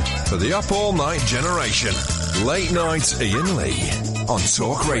conversation for the up-all-night generation. Late night Iain Lee on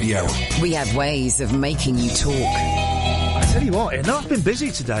Talk Radio. We have ways of making you talk. I tell you what, I've been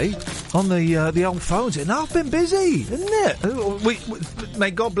busy today on the old phones. I've been busy, isn't it?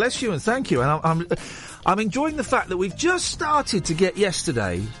 May God bless you and thank you. And I'm enjoying the fact that we've just started to get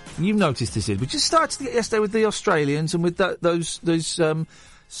yesterday. You've noticed this, we just started to get yesterday with the Australians and with those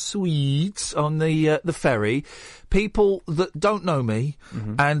Swedes on the ferry, people that don't know me,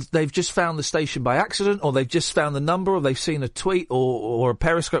 and they've just found the station by accident, or they've just found the number, or they've seen a tweet or a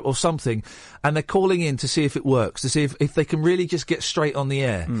Periscope or something, and they're calling in to see if it works, to see if they can really just get straight on the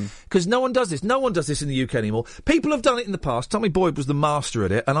air. Because no one does this. No one does this in the UK anymore. People have done it in the past. Tommy Boyd was the master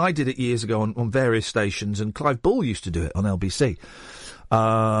at it, and I did it years ago on various stations, and Clive Bull used to do it on LBC.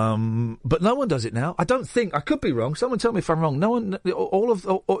 But no one does it now. I don't think. I could be wrong. Someone tell me if I'm wrong. No one. All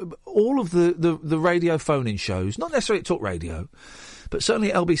of the radio phone-in shows, not necessarily at Talk Radio, but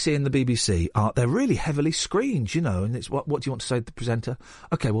certainly at LBC and the BBC, they're really heavily screened. You know, and it's what do you want to say to the presenter?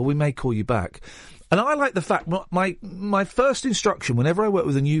 Okay, well we may call you back. And I like the fact my first instruction whenever I work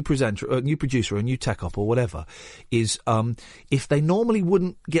with a new presenter, a new producer, a new tech op or whatever, is if they normally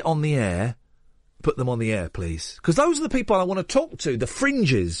wouldn't get on the air, put them on the air, please. Because those are the people I want to talk to, the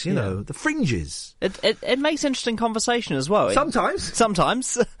fringes, you know, the fringes. It makes interesting conversation as well. Sometimes.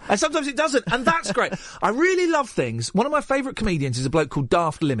 And sometimes it doesn't, and that's great. I really love things. One of my favourite comedians is a bloke called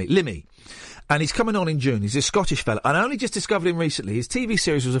Daft Limmy. And he's coming on in June. He's a Scottish fella. And I only just discovered him recently. His TV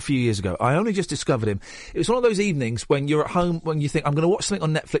series was a few years ago. I only just discovered him. It was one of those evenings when you're at home, when you think, I'm going to watch something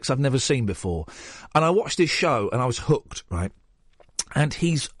on Netflix I've never seen before. And I watched his show, and I was hooked, right? And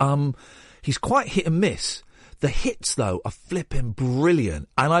he's quite hit and miss. The hits, though, are flipping brilliant.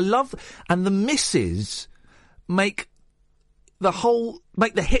 And and the misses make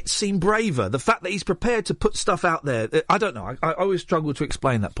the hits seem braver. The fact that he's prepared to put stuff out there. I don't know. I always struggle to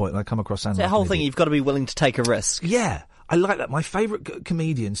explain that point, and I come across the whole thing, you've got to be willing to take a risk. Yeah. I like that. My favourite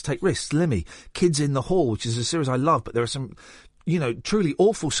comedians take risks. Limmy, Kids in the Hall, which is a series I love, but there are some, truly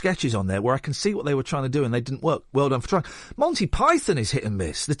awful sketches on there where I can see what they were trying to do and they didn't work. Well done for trying. Monty Python is hit and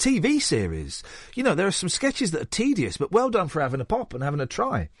miss. The TV series. There are some sketches that are tedious, but well done for having a pop and having a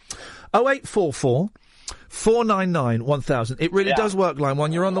try. 0844 499 1000. It really does work, line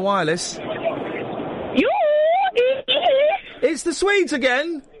one. You're on the wireless. It's the Swedes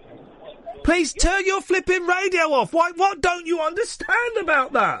again. Please turn your flipping radio off. What don't you understand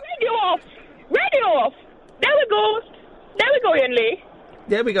about that? Radio off. Radio off. There we go. There we go, Iain Lee.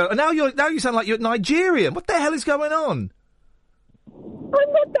 There we go. And now you sound like you're Nigerian. What the hell is going on? I'm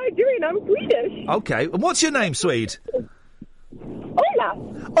not Nigerian. I'm Swedish. Okay. And what's your name, Swede? Olaf.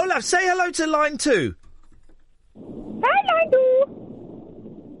 Olaf, say hello to line 2. Hi, line 2.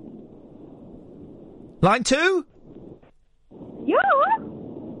 Line 2? Yeah.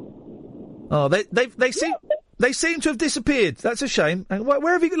 Oh, they seem to have disappeared. That's a shame. And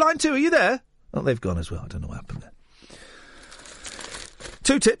where have you got line 2? Are you there? Oh, they've gone as well. I don't know what happened there.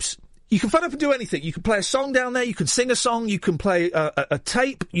 2 tips. You can phone up and do anything. You can play a song down there. You can sing a song. You can play a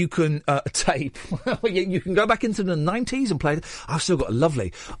tape. You can a tape. You can go back into the 90s and play. I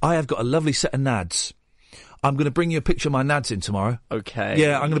have got a lovely set of nads. I'm going to bring you a picture of my nads in tomorrow. Okay.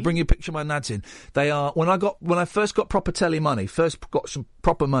 Yeah, I'm going to bring you a picture of my nads in. They are when I first got proper telly money, got some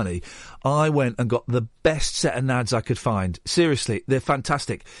proper money, I went and got the best set of nads I could find. Seriously, they're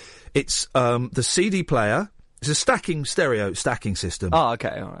fantastic. It's the CD player. It's a stereo stacking system. Oh,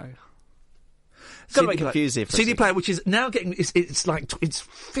 okay, all right. It's got to be confusing. CD player, which is now getting, it's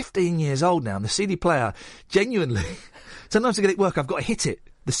 15 years old now, and the CD player, genuinely, sometimes to get it work, I've got to hit it.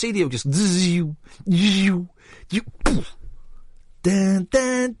 The CD will just dun,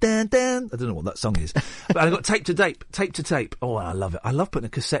 dun, dun, dun. I don't know what that song is. But I've got tape to tape. Oh, I love it. I love putting a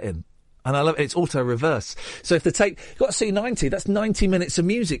cassette in. And I love it. It's auto reverse. So if the tape, you've got a C90, that's 90 minutes of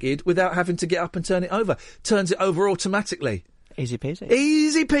music, Id, without having to get up and turn it over. Turns it over automatically. Easy peasy.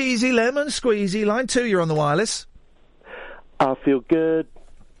 Easy peasy, lemon squeezy. Line 2, you're on the wireless. I feel good.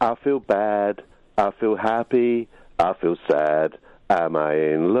 I feel bad. I feel happy. I feel sad. Am I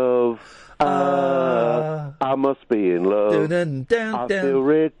in love? I must be in love. I feel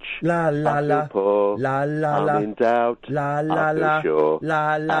rich. La la I feel la. poor. La la I'm la. in doubt. La la I feel la. sure.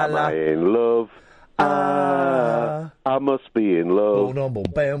 La la Am la. I in love? I must be in love. I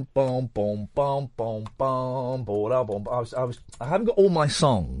haven't got all my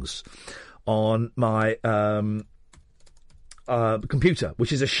songs on my computer,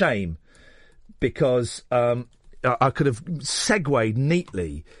 which is a shame because I could have segued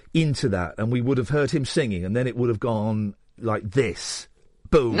neatly into that, and we would have heard him singing, and then it would have gone like this.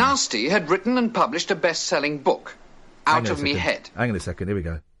 Boom. Nasty had written and published a best-selling book, Out of Me Head. Hang on a second, here we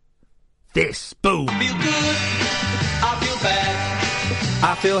go. This. Boom. I feel good. I feel bad.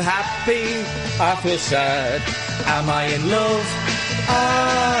 I feel happy. I feel sad. Am I in love?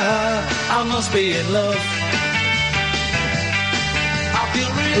 I must be in love. I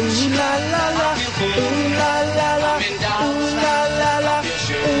feel rich. Ooh la la la. I feel poor. Ooh la la la. I'm in doubt. Ooh la la la. I feel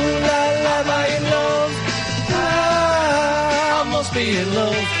sure. Ooh la la. Am I in love? I must be in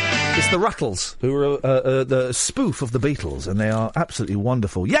love. It's the Ruttles, who are the spoof of the Beatles, and they are absolutely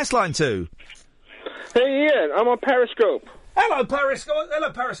wonderful. Yes, line 2. Hey, Ian, I'm on Periscope. Hello,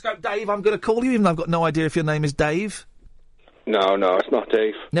 Periscope Dave. I'm going to call you, even though I've got no idea if your name is Dave. No, it's not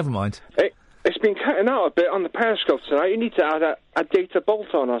Dave. Never mind. It's been cutting out a bit on the Periscope tonight. You need to add a data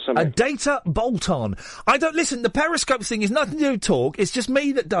bolt-on or something. A data bolt-on. I don't listen. The Periscope thing is nothing to do with talk. It's just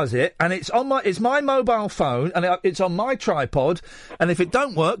me that does it, and it's my mobile phone, and it's on my tripod. And if it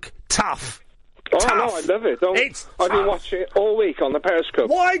don't work, tough. Oh tough. no, I love it. I've been watching it all week on the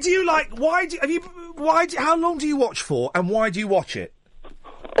Periscope. How long do you watch for, and why do you watch it?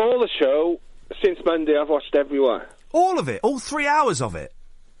 All the show since Monday. I've watched everywhere. All of it. All 3 hours of it.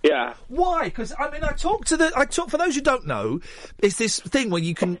 Yeah. Why? Because, for those who don't know, it's this thing where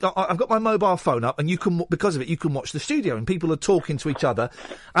you can, I've got my mobile phone up and because of it, you can watch the studio and people are talking to each other.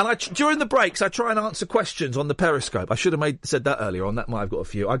 And during the breaks, I try and answer questions on the Periscope. I should have said that earlier on. That might have got a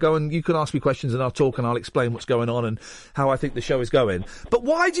few. I go and you can ask me questions and I'll talk and I'll explain what's going on and how I think the show is going. But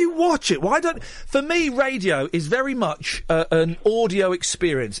why do you watch it? For me, radio is very much an audio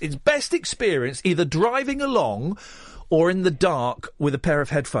experience. It's best experience either driving along or in the dark with a pair of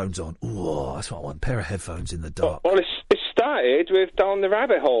headphones on. Ooh, that's what I want, a pair of headphones in the dark. Well, it started with Down the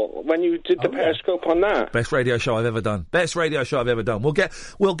Rabbit Hole, when you did the Periscope on that. Best radio show I've ever done. We'll get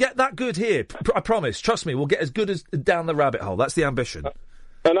that good here, I promise. Trust me, we'll get as good as Down the Rabbit Hole. That's the ambition.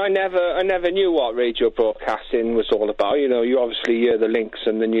 And I never knew what radio broadcasting was all about. You know, you obviously hear the links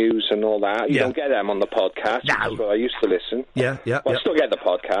and the news and all that. You don't get them on the podcast. No. That's where I used to listen. Yeah. I still get the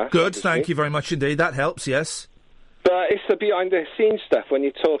podcast. Good, obviously. Thank you very much indeed. That helps, yes. But it's the behind-the-scenes stuff when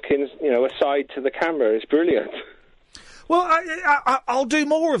you're talking, aside to the camera. It's brilliant. Well, I'll do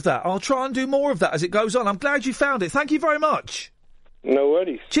more of that. I'll try and do more of that as it goes on. I'm glad you found it. Thank you very much. No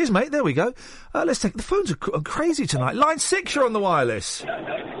worries. Cheers, mate. There we go. Let's take... The phones are crazy tonight. Line 6, you're on the wireless. You're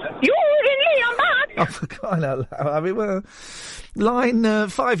in Lee, I'm back. Oh, for crying out loud. I mean, line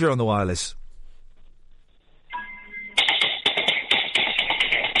 5, you're on the wireless.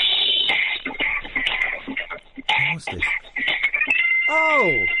 What's this?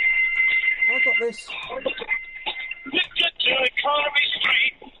 Oh! I got this.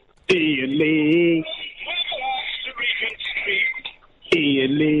 Iain Lee.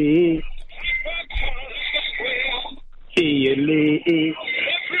 Iain Lee. Iain Lee.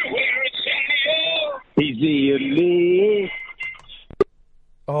 He's Iain Lee.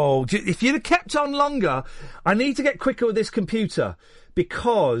 Oh, if you'd have kept on longer, I need to get quicker with this computer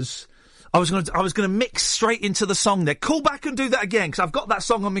because I was going to mix straight into the song there. Call back and do that again because I've got that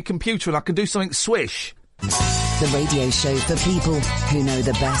song on my computer and I can do something swish. The radio show for people who know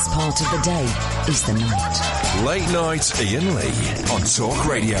the best part of the day is the night. Late Night Iain Lee on Talk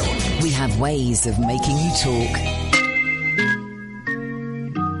Radio. We have ways of making you talk.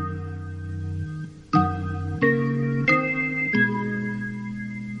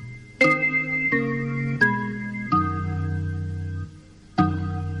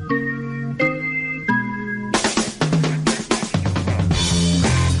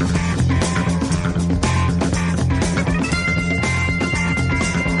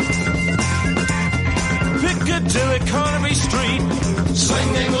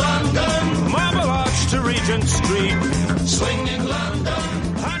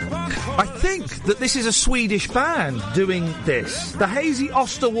 This is a Swedish band doing this. The Hazy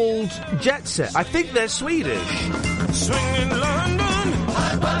Osterwald Jet Set. I think they're Swedish. Swinging London,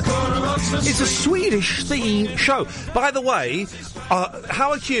 It's a Swedish-themed show. By the way,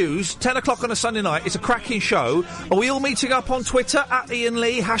 Howard Hughes, 10 o'clock on a Sunday night. It's a cracking show. Are we all meeting up on Twitter, at Iain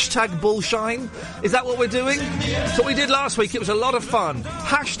Lee, #Bullshine? Is that what we're doing? That's what we did last week. It was a lot of fun.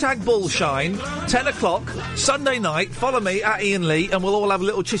 #Bullshine, 10 o'clock, Sunday night. Follow me, at Iain Lee, and we'll all have a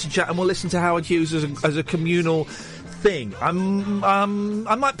little chitty-chat and we'll listen to Howard Hughes as a communal thing. I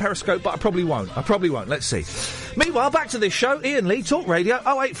might Periscope, but I probably won't. Let's see. Meanwhile, back to this show. Iain Lee, Talk Radio,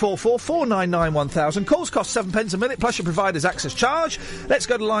 0844 499 1000. Calls cost 7 pence a minute, plus your provider's access charge. Let's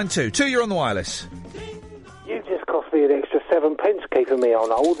go to line 2. 2, you're on the wireless. You just cost me an extra 7 pence keeping me on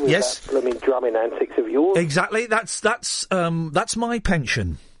hold with Yes. that blooming drumming antics of yours. Exactly. That's my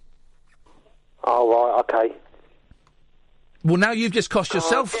pension. Oh, right, okay. Well, now you've just cost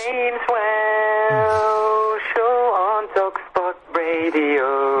yourself... James Well, show on Talkspot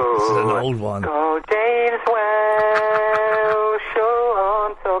Radio. This is an old one. Call James Well, show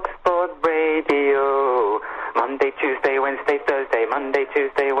on Talkspot Radio. Monday, Tuesday, Wednesday, Thursday. Monday,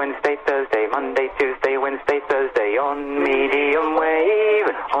 Tuesday, Wednesday, Thursday. Monday, Tuesday, Wednesday, Thursday. On medium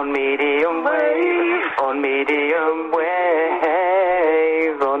wave. On medium wave. On medium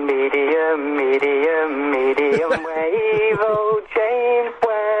wave. On medium wave. Oh, James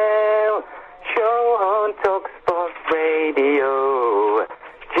Well, show on Talkspot Radio.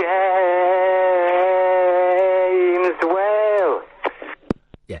 James Well.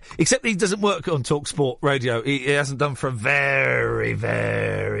 Yeah, except he doesn't work on TalkSport Radio. He hasn't done for a very,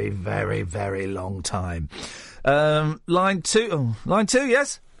 very, very, very long time. Line 2. Oh, line 2,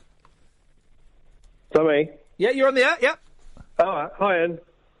 yes? Tommy? Yeah, you're on the air, yeah. Oh, hi, Ian.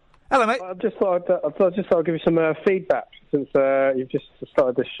 Hello, mate. I just thought I'd give you some feedback since you've just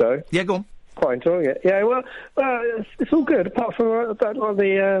started this show. Yeah, go on. Quite enjoying it. Yeah, well, it's all good, apart from I don't like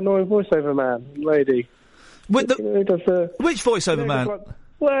the annoying voiceover man, lady. Which voiceover man?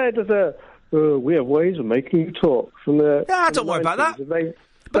 It does we have ways of making you talk from the... Yeah, don't worry about that.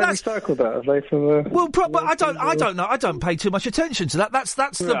 But that's recycled that, have they? From the... Well, but I don't know. I don't pay too much attention to that. That's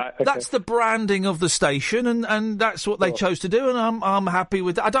the branding of the station, and that's what they chose to do, and I'm happy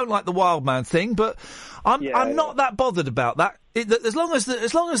with that. I don't like the wild man thing, but I'm not that bothered about that. As long as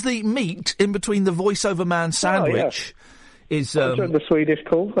the meat in between the voiceover man sandwich is. I enjoyed the Swedish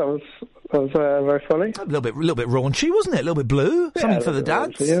call. That was very funny. A little bit raunchy, wasn't it? A little bit blue. Something for the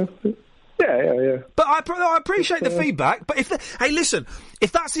dads. Raunchy, yeah. But I appreciate the feedback. But hey, listen,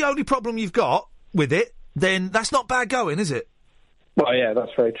 if that's the only problem you've got with it, then that's not bad going, is it? Well, yeah, that's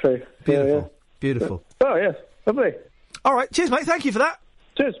very true. Beautiful. Oh, yeah, lovely. All right, cheers, mate. Thank you for that.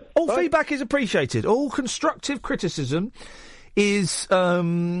 Cheers. All feedback is appreciated. All constructive criticism is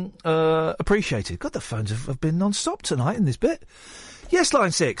appreciated. God, the phones have been non-stop tonight in this bit. Yes,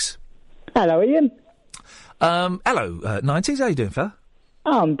 line 6. Hello, Ian. Hello, 90s. How you doing, fella?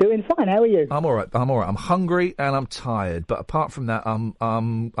 Oh, I'm doing fine. How are you? I'm all right. I'm hungry and I'm tired, but apart from that, I'm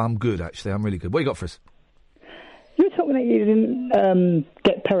good. Actually, I'm really good. What you got for us? You were talking that you didn't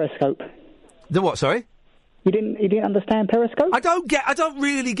get Periscope. The what? Sorry. You didn't understand Periscope? I don't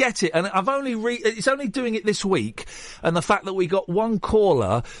really get it, and I've only it's only doing it this week, and the fact that we got one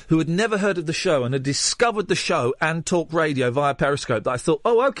caller who had never heard of the show and had discovered the show and Talk Radio via Periscope, that I thought,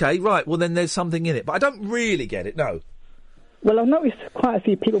 oh, okay, right, well then there's something in it, but I don't really get it, no. Well, I've noticed quite a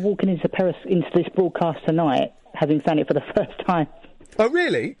few people walking into this broadcast tonight, having found it for the first time. Oh,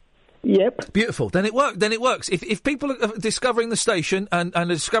 really? Yep. Beautiful. Then it works. If people are discovering the station and are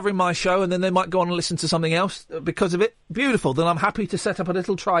discovering my show, and then they might go on and listen to something else because of it, beautiful. Then I'm happy to set up a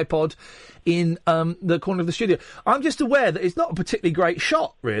little tripod in the corner of the studio. I'm just aware that it's not a particularly great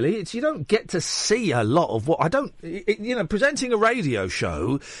shot, really. You don't get to see a lot of what... presenting a radio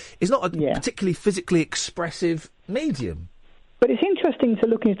show is not a particularly physically expressive medium. But it's interesting to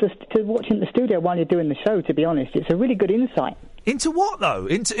look into to watching the studio while you're doing the show, to be honest. It's a really good insight. Into what, though?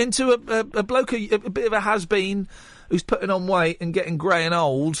 Into a bloke, a bit of a has-been, who's putting on weight and getting grey and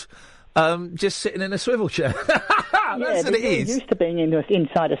old, just sitting in a swivel chair. That's what it is. You're used to being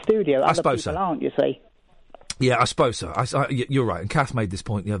inside a studio. I suppose so. Aren't you, see? Yeah, I suppose so. You're right. And Kath made this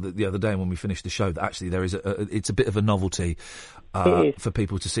point the other day when we finished the show, that actually there is it's a bit of a novelty for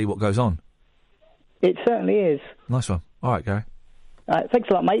people to see what goes on. It certainly is. Nice one. All right, Gary. All right, thanks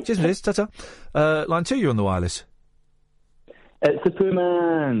a lot, mate. Cheers, Liz. Ta-ta. Line 2, you're on the wireless. It's the Pooh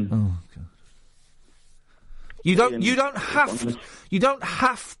Man. Oh, God. You don't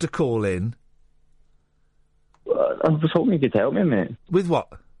have to call in. I was hoping you could help me, mate. With what?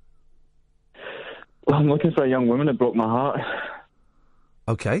 Well, I'm looking for a young woman that broke my heart.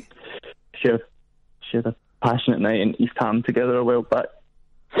 Okay. She had a passionate night in East Ham together a while back.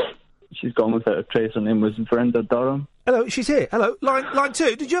 she's gone without a trace. Her name was Verinda Durham. Hello, she's here. Hello, line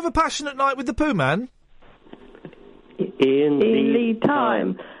 2. Did you have a passionate night with the Pooh Man? In the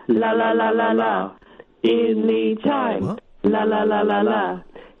time, la la la la la. In the time, what? La la la la la.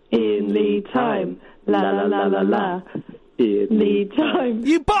 In the time, la la la la la. In the time.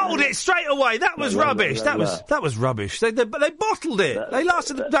 You bottled it straight away. That was rubbish. That was rubbish. They bottled it. They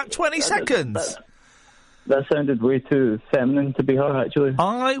lasted about 20 seconds. That sounded way too feminine to be her, actually.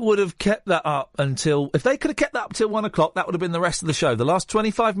 I would have kept that up until... If they could have kept that up till 1 o'clock, that would have been the rest of the show. The last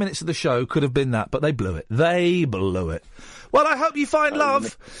 25 minutes of the show could have been that, but they blew it. They blew it. Well, I hope you find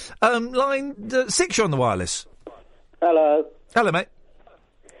love. Line 6, you're on the wireless. Hello. Hello, mate.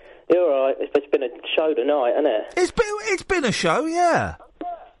 You're all right. It's been a show tonight, hasn't it? It's been a show, yeah.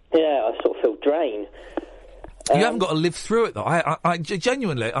 Yeah, I sort of feel drained. You haven't got to live through it, though. I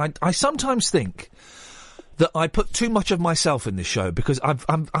genuinely, I sometimes think that I put too much of myself in this show because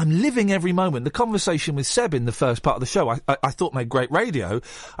I'm living every moment. The conversation with Seb in the first part of the show, I thought made great radio.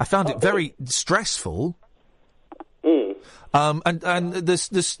 I found it very stressful. And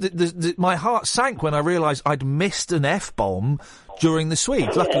my heart sank when I realised I'd missed an F-bomb during the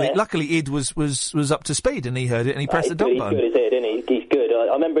Swedes. Luckily, Id was up to speed and he heard it and he pressed the dump button. He's good, isn't he? He's good.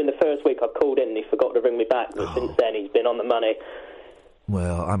 I remember in the first week I called in and he forgot to ring me back, but since then he's been on the money.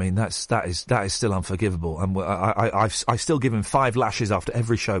 Well, I mean that is still unforgivable, and I still give him 5 lashes after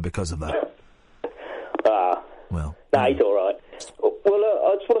every show because of that. Well, he's all right. Well,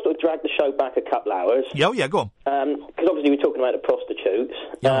 I just want to sort of drag the show back a couple hours. Oh, yeah, go on. Because obviously we're talking about the prostitutes.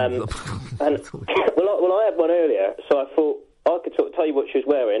 Well, I had one earlier, so I thought I could sort of tell you what she was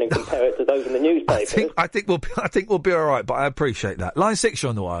wearing and compare it to those in the newspapers. I think we'll be all right, but I appreciate that. Line 6, you're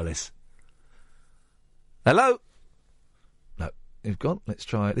on the wireless. Hello. No, you've gone. Let's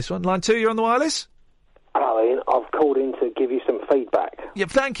try this one. Line 2, you're on the wireless. Hello, Ian. I've called in to give you some feedback. Yeah,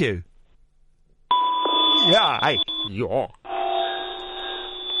 thank you. Yeah. Hey. Yeah.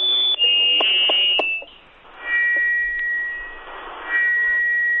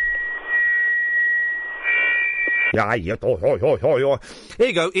 Yeah. Here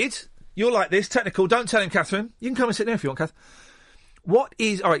you go, Id. You're like this, technical. Don't tell him, Catherine. You can come and sit there if you want, Kath. What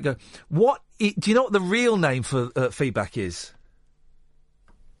is... All right, go. Do you know what the real name for feedback is?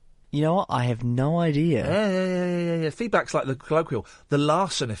 You know what? I have no idea. Yeah. Feedback's like the colloquial. The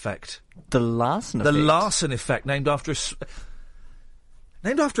Larson effect. The Larson effect? The Larson effect, named after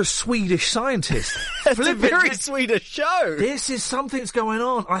a Swedish scientist. It's a very Swedish show. This is something's going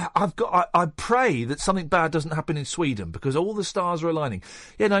on. I pray that something bad doesn't happen in Sweden because all the stars are aligning.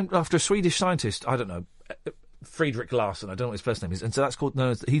 Yeah, named after a Swedish scientist. I don't know, Fredrik Larsen. I don't know what his first name is, and so that's called.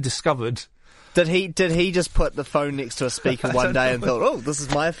 No, he discovered. Did he just put the phone next to a speaker one day and thought, "Oh, this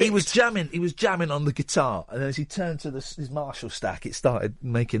is my effect"? He was jamming on the guitar, and then as he turned to his Marshall stack, it started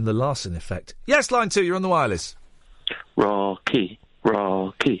making the Larsen effect. Yes, line 2, you're on the wireless. Rocky.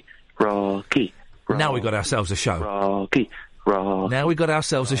 Now we got ourselves a show. Rocky. Now we got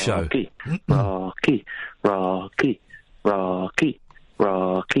ourselves a show. Rocky.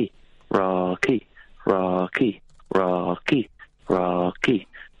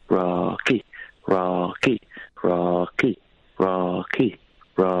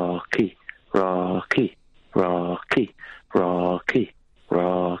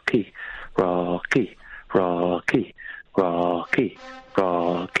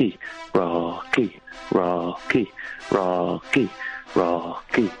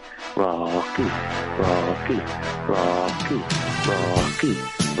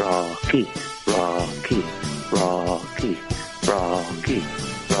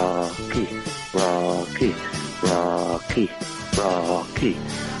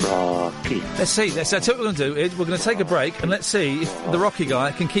 Let's see what we're going to do is we're going to take a break and let's see if the Rocky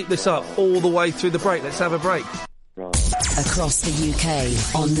guy can keep this up all the way through the break. Let's have a break. Across the UK,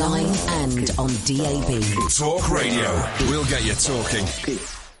 online and on DAB. Talk Radio. We'll get you talking.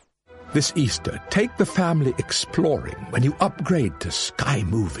 This Easter, take the family exploring when you upgrade to Sky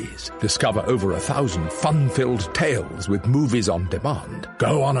Movies. Discover over 1,000 fun-filled tales with movies on demand.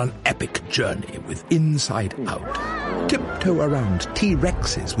 Go on an epic journey with Inside Out. Tiptoe around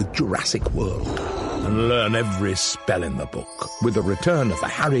T-Rexes with Jurassic World. And learn every spell in the book with the return of the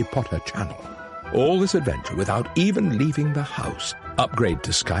Harry Potter channel. All this adventure without even leaving the house. Upgrade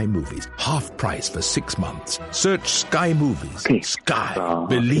to Sky Movies. Half price for 6 months. Search Sky Movies. Sky.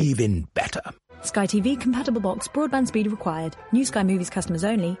 Believe in better. Sky TV compatible box, broadband speed required. New Sky Movies customers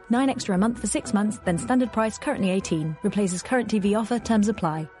only. 9 extra a month for 6 months, then standard price currently 18. Replaces current TV offer, terms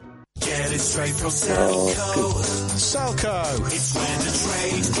apply. Get it straight from Selco. Selco. It's where the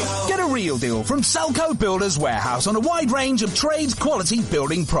trade goes. Get a real deal from Selco Builders Warehouse on a wide range of trade-quality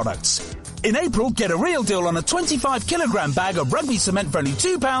building products. In April, get a real deal on a 25-kilogram bag of rugby cement for only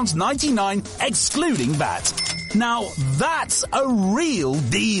 £2.99, excluding VAT. Now, that's a real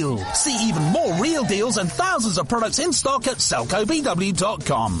deal. See even more real deals and thousands of products in stock at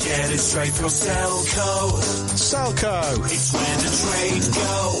selcobw.com. Get it straight from Selco. Selco. It's where the trade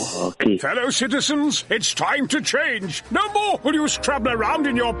goes. Fellow citizens, it's time to change. No more will you scrabble around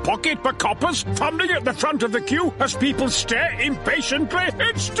in your pocket for coppers, fumbling at the front of the queue as people stare impatiently.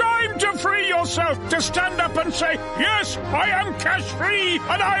 It's time to free yourself, to stand up and say, yes, I am cash-free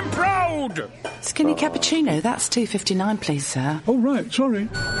and I'm proud. Skinny cappuccino, that's $2.59, please, sir. Oh, right, sorry.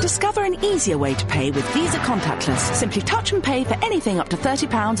 Discover an easier way to pay with Visa Contactless. Simply touch and pay for anything up to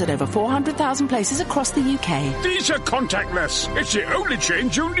 £30 at over 400,000 places across the UK. Visa Contactless. It's the only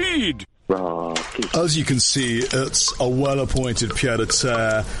change you need. As you can see, it's a well-appointed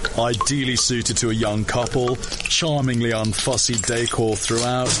pied-à-terre, ideally suited to a young couple, charmingly unfussy decor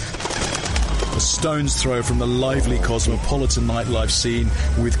throughout. A stone's throw from the lively cosmopolitan nightlife scene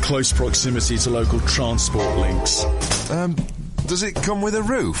with close proximity to local transport links. Does it come with a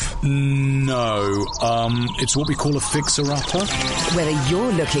roof? No. It's what we call a fixer-upper. Whether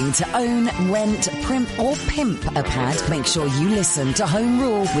you're looking to own, rent, primp or pimp a pad, make sure you listen to Home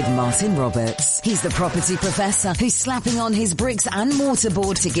Rule with Martin Roberts. He's the property professor who's slapping on his bricks and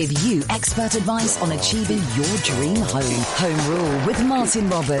mortarboard to give you expert advice on achieving your dream home. Home Rule with Martin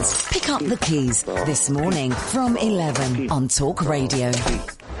Roberts. Pick up the keys this morning from 11 on Talk Radio.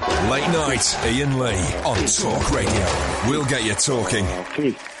 Late night, Iain Lee on Talk Radio. We'll get you talking.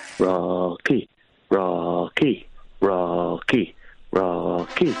 Rocky, Rocky, Rocky,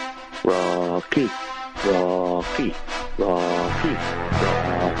 Rocky, Rocky, Rocky, Rocky,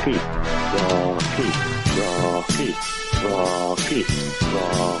 Rocky, Rocky, Rocky, Rocky.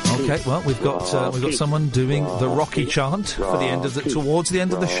 Okay, well, we've got someone doing the Rocky chant for the end of towards the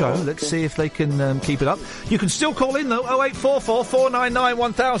end of the show. Let's see if they can keep it up. You can still call in though. 0844 499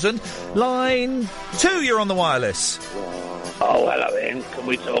 1000. Line 2, you're on the wireless. Oh, hello, Ian. Can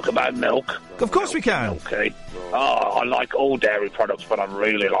we talk about milk? Of course we can. Okay. Oh, I like all dairy products, but I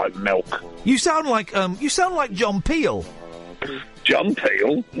really like milk. You sound like John Peel. John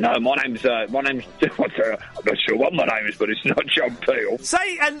Peel? No, my name's I'm not sure what my name is, but it's not John Peel.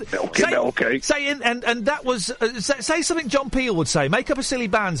 And that was say something John Peel would say. Make up a silly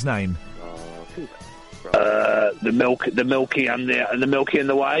band's name. The Milky and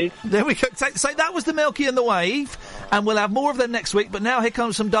the Wave. There we go. Say that was the Milky and the Wave, and we'll have more of them next week. But now here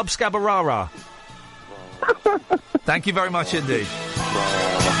comes some Dub Scabbarara. Thank you very much indeed.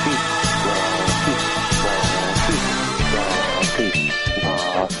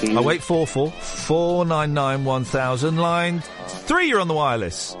 0844 499 1000. Line 3, you're on the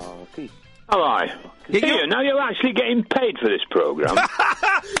wireless. Hi. Yeah, now you're actually getting paid for this programme.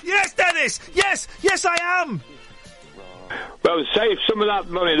 Yes, Dennis! Yes, I am! Well, save some of that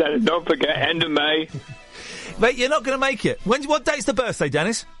money then, don't forget, end of May. Mate, you're not going to make it. What date's the birthday,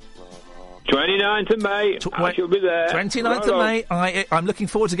 Dennis? 29th of May, I shall be there. 29th of May. I'm looking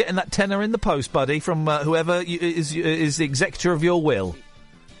forward to getting that tenner in the post, buddy, from whoever is the executor of your will.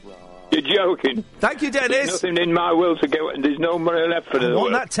 You're joking. Thank you, Dennis. There's nothing in my will to get. There's no money left for the will. I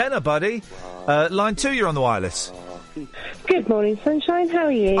want that tenner, buddy. Line 2, you're on the wireless. Good morning, Sunshine. How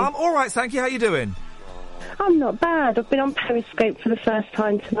are you? I'm all right, thank you. How you doing? I'm not bad. I've been on Periscope for the first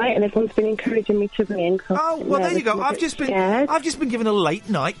time tonight, and everyone's been encouraging me to ring. Oh, well, there you go. I've just been given a late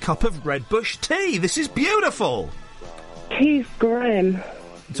night cup of Red Bush tea. This is beautiful. Tea's grim.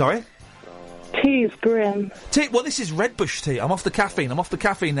 Sorry? Tea's grim. Tea? Well, this is Red Bush tea. I'm off the caffeine. I'm off the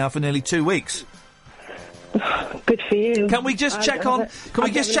caffeine now for nearly 2 weeks. Good for you. Can we just check on? Can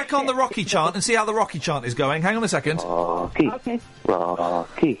we just check on the Rocky chant and see how the Rocky chant is going? Hang on a second. Rocky. Okay.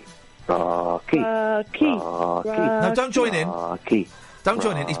 Rocky. Rocky. Rocky. No, don't join in. Rocky. Don't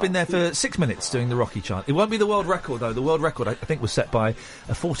join in. He's been there for 6 minutes doing the Rocky chant. It won't be the world record, though. The world record, I think, was set by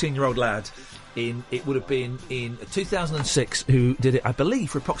a 14-year-old lad. It would have been in 2006, who did it, I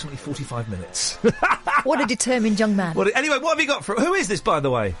believe, for approximately 45 minutes. What a determined young man. Anyway, what have you got for... Who is this, by the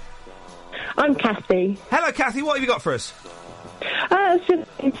way? I'm Kathy. Hello, Kathy. What have you got for us? I was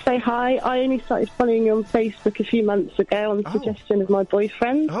just going to say hi. I only started following you on Facebook a few months ago on the suggestion of my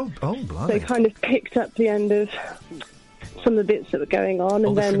boyfriend. Oh, blimey. So I kind of picked up the end of some of the bits that were going on,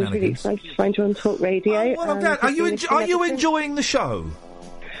 and then was really excited to find you on Talk Radio. Are you enjoying the show?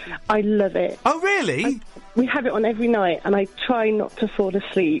 I love it. Oh, really? We have it on every night, and I try not to fall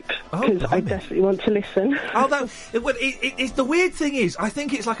asleep because I desperately want to listen. Although, the weird thing is, I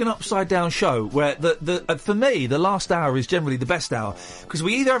think it's like an upside-down show where for me, the last hour is generally the best hour because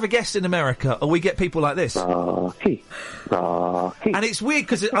we either have a guest in America or we get people like this. Rocky. And it's weird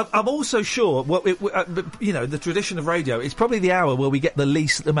because I'm also sure, the tradition of radio, it's probably the hour where we get the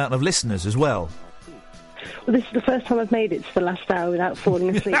least amount of listeners as well. Well, this is the first time I've made it to the last hour without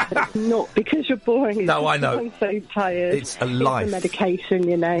falling asleep. But it's not because you're boring. It's No, I know. I'm so tired. It's a life. It's the medication,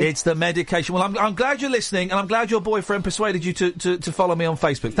 you know. It's the medication. Well, I'm glad you're listening, and I'm glad your boyfriend persuaded you to follow me on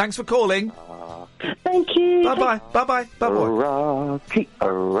Facebook. Thanks for calling. Thank you. Bye-bye. Bye-bye. Bye-bye. Rocky,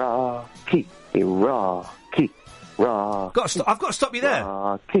 Rocky, Rocky, Rocky. I've got to stop you there.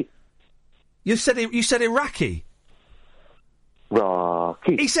 Rocky. You said Iraqi.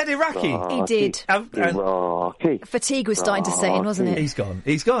 Rocky. He said Iraqi. He did. Rocky. Fatigue was starting to set in, wasn't it? He's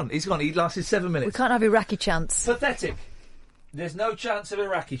gone. He lasted 7 minutes. We can't have Iraqi chants. Pathetic. There's no chance of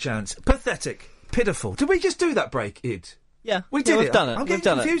Iraqi chants. Pathetic. Pitiful. Did we just do that break, Id? Yeah, we did we've it. done it. I'm We've getting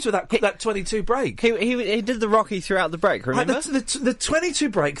done confused with that 22 break. He did the Rocky throughout the break, remember? The 22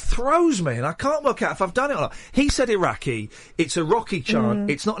 break throws me, and I can't work out if I've done it or not. He said Iraqi. It's a Rocky chant.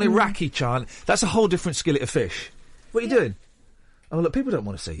 It's not an Iraqi chant. That's a whole different skillet of fish. What are you doing? Oh, look, people don't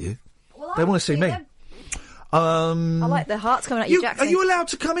want to see you. Well, they want to see me. I like the hearts coming at you, Jackson. Are you allowed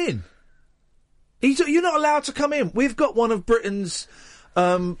to come in? You're not allowed to come in. We've got one of Britain's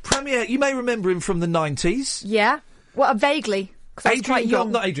premier. You may remember him from the 90s. Yeah. Well, vaguely.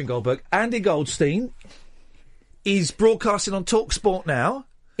 Not Adrian Goldberg. Andy Goldstein is broadcasting on TalkSport now.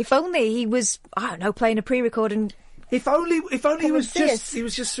 If only he was, I don't know, playing a pre-record and... If only he was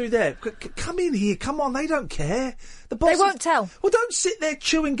just through there. Come in here, come on, they don't care. They won't tell. Well, don't sit there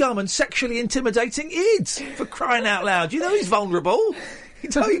chewing gum and sexually intimidating Ids, for crying out loud. You know he's vulnerable.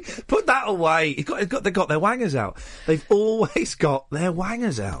 Put that away. They've got their wangers out. They've always got their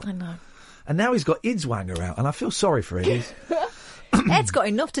wangers out. I know. And now he's got Id's wanger out, and I feel sorry for Id. Ed's got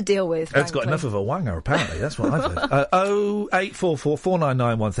enough to deal with. Ed's got enough of a wanger, apparently. That's what I've heard. 0844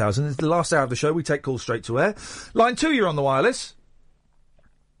 499 1000. It's the last hour of the show. We take calls straight to air. Line 2, you're on the wireless.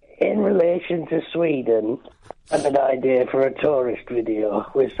 In relation to Sweden, I have an idea for a tourist video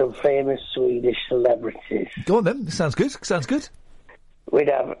with some famous Swedish celebrities. Go on, then. Sounds good. Sounds good. We'd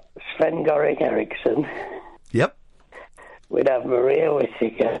have Sven-Goran Eriksson. Yep. We'd have Maria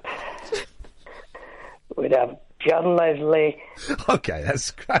Whittaker. We'd have John Leslie. Okay, that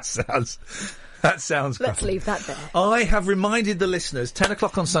sounds. Let's leave that there. I have reminded the listeners, 10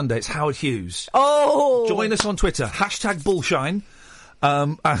 o'clock on Sunday, it's Howard Hughes. Oh! Join us on Twitter, #Bullshine.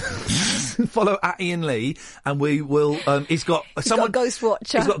 Follow at Iain Lee, and we will. He's got someone. Got a Ghost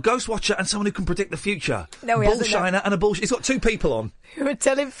Watcher. He's got a Ghost Watcher and someone who can predict the future. No, he hasn't. Bullshiner and a bullshit. He's got 2 people on. Who are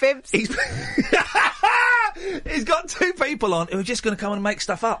telling fibs? He's got 2 people on who are just going to come and make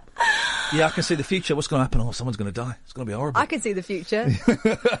stuff up. Yeah, I can see the future. What's going to happen? Oh, someone's going to die. It's going to be horrible. I can see the future.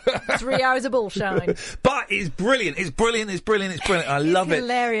 3 hours of bullshine. But it's brilliant. It's brilliant. I love it.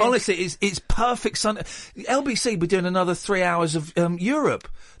 Hilarious. Honestly, it's perfect. LBC be doing another 3 hours of Europe.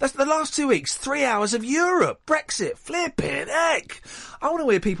 That's the last 2 weeks. 3 hours of Europe. Brexit. Flippin' heck. I want to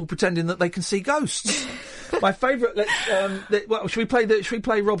hear people pretending that they can see ghosts. My favourite. Should we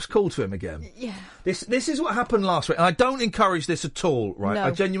play Rob's call to him again? Yeah. This is what happened last week, and I don't encourage this at all. Right? No.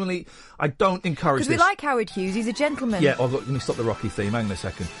 I don't encourage this. Because we like Howard Hughes. He's a gentleman. Yeah. Let me stop the Rocky theme. Hang on a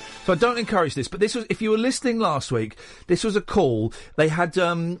second. So I don't encourage this, but this was. If you were listening last week, this was a call. They had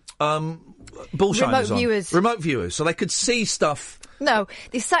bullshiners on. Remote viewers, so they could see stuff. No,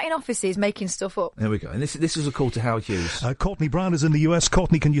 they sat in offices making stuff up. There we go. And this is a call to Howard Hughes. Courtney Brown is in the US.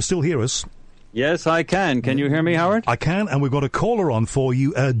 Courtney, can you still hear us? Yes, I can. Can you hear me, Howard? I can, and we've got a caller on for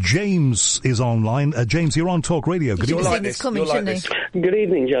you. James is online. James, you're on Talk Radio. Good evening. Good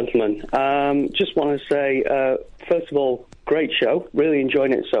evening, gentlemen. Just want to say, first of all, great show. Really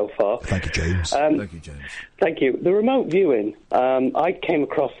enjoying it so far. Thank you, James. Thank you, James. Thank you. The remote viewing, I came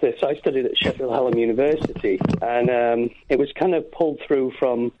across this. I studied at Sheffield Hallam University, and it was kind of pulled through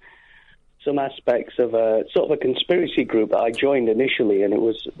from some aspects of a sort of a conspiracy group that I joined initially, and it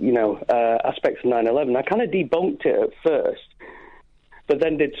was, aspects of 9/11. I kind of debunked it at first, but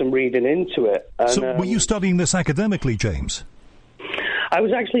then did some reading into it. And, so were you studying this academically, James? I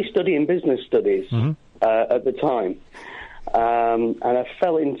was actually studying business studies at the time, and I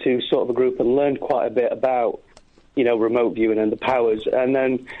fell into sort of a group and learned quite a bit about, remote viewing and the powers, and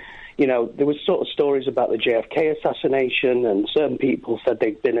then there was sort of stories about the JFK assassination, and certain people said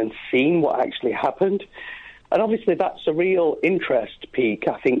they'd been and seen what actually happened. And obviously that's a real interest peak.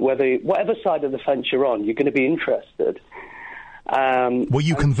 I think whatever side of the fence you're on, you're going to be interested. Were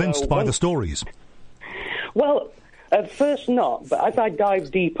you convinced by the stories? Well, at first not, but as I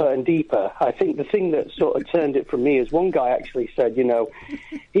dived deeper and deeper, I think the thing that sort of turned it for me is one guy actually said,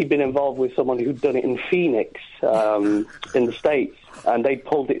 he'd been involved with someone who'd done it in Phoenix, in the States, and they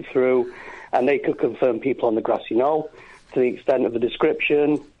pulled it through, and they could confirm people on the grassy knoll to the extent of the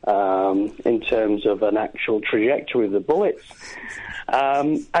description, in terms of an actual trajectory of the bullets.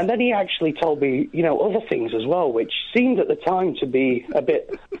 And then he actually told me, other things as well, which seemed at the time to be a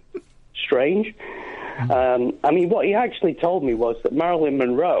bit strange. What he actually told me was that Marilyn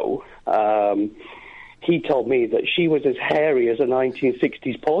Monroe, he told me that she was as hairy as a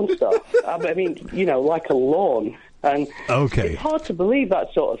 1960s porn star. Like a lawn. And it's hard to believe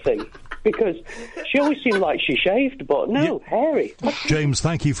that sort of thing, because she always seemed like she shaved, but no, hairy. James,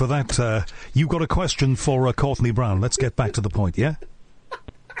 thank you for that. You've got a question for Courtney Brown. Let's get back to the point, yeah?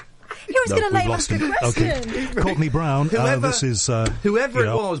 He was going to lay off the question. Okay. Courtney Brown, this is... whoever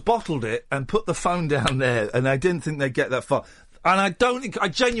it was bottled it and put the phone down there, and I didn't think they'd get that far. And I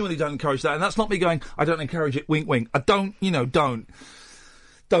genuinely don't encourage that, and that's not me going, I don't encourage it, wink, wink. I don't do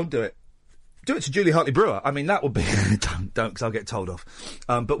it. Do it to Julie Hartley-Brewer. That would be... don't, because I'll get told off.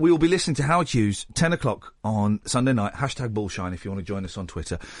 But we will be listening to Howard Hughes, 10 o'clock on Sunday night. #Bullshine if you want to join us on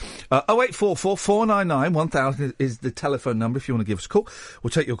Twitter. 0844 499 1000 is the telephone number if you want to give us a call. We'll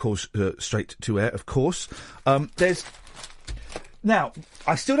take your calls straight to air, of course. Now,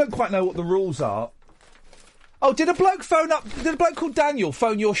 I still don't quite know what the rules are. Oh, did a bloke called Daniel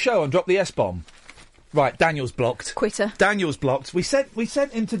phone your show and drop the S-bomb? Right, Daniel's blocked. Quitter. Daniel's blocked. We sent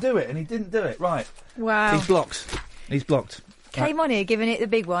him to do it, and he didn't do it. Right. Wow. He's blocked. Came on here giving it the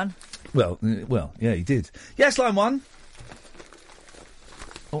big one. Well, yeah, he did. Yes, line 1.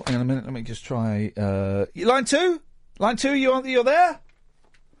 Oh, hang on a minute. Let me just try. Line 2. Line 2. You're there?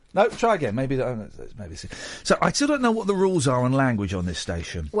 No, try again. Maybe. So I still don't know what the rules are on language on this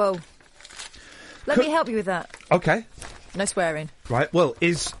station. Well, let me help you with that. Okay. No swearing. Right. Well,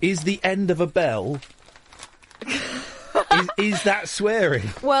 is the end of a bell? is that swearing?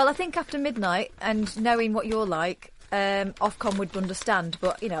 Well, I think after midnight and knowing what you're like, Ofcom would understand.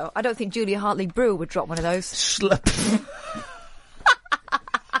 But I don't think Julia Hartley-Brewer would drop one of those. Slur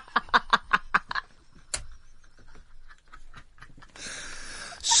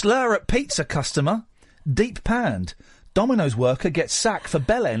at pizza customer. Deep panned. Domino's worker gets sacked for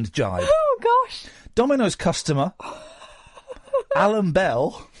bell end jibe. Oh gosh. Domino's customer. Alan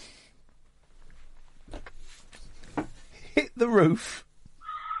Bell hit the roof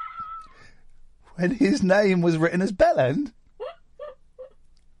when his name was written as Bellend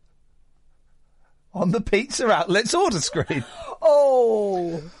on the Pizza Outlet's order screen.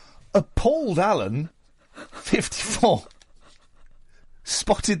 Oh! Appalled Alan, 54,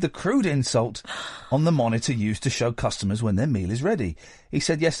 spotted the crude insult on the monitor used to show customers when their meal is ready. He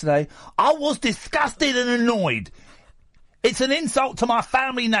said yesterday, I was disgusted and annoyed. It's an insult to my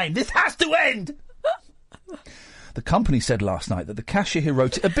family name. This has to end. The company said last night that the cashier who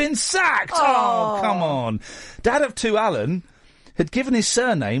wrote it had been sacked. Oh, come on. Dad of 2 Alan had given his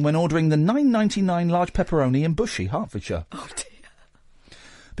surname when ordering the $9.99 large pepperoni in Bushey, Hertfordshire. Oh, dear.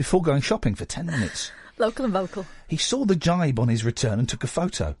 Before going shopping for 10 minutes. Local and vocal. He saw the jibe on his return and took a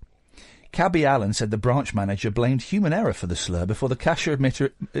photo. Cabby Allen said the branch manager blamed human error for the slur before the cashier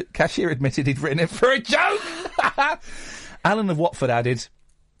admitted he'd written it for a joke. Alan of Watford added...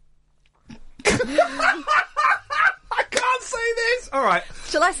 I can't say this! All right.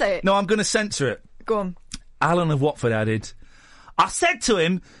 Shall I say it? No, I'm going to censor it. Go on. Alan of Watford added... I said to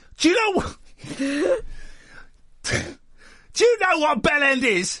him, do you know what bell end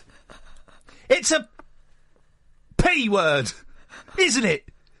is? It's a P word, isn't it?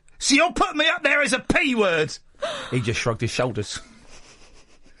 So you're putting me up there as a P word? He just shrugged his shoulders.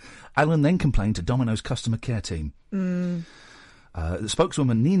 Alan then complained to Domino's customer care team. The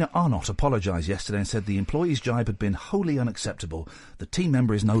spokeswoman Nina Arnott apologised yesterday and said the employee's jibe had been wholly unacceptable. The team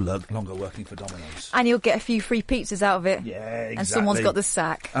member is no longer working for Domino's. And he'll get a few free pizzas out of it. Yeah, exactly. And someone's got the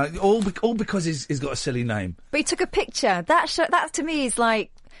sack. All because he's got a silly name. But he took a picture. That to me is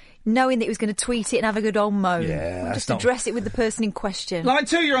like knowing that he was going to tweet it and have a good old moan. Yeah, just address it with the person in question. Line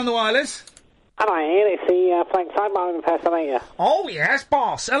 2, you're on the wireless. Hello, Ian. It's the Frank Sidebone impersonator. Oh, yes,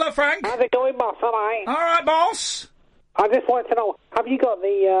 boss. Hello, Frank. How's it going, boss? All right. All right, boss. I just wanted to know, have you got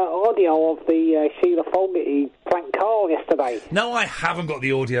the audio of the Sheila Fogarty prank call yesterday? No, I haven't got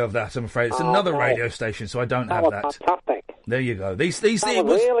the audio of that, I'm afraid. It's another radio station, so I don't have that. That was fantastic. There you go. That was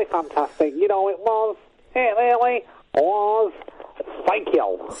really fantastic. You know, it really was. Thank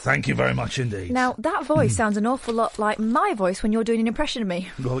you. Thank you very much indeed. Now, that voice sounds an awful lot like my voice when you're doing an impression of me.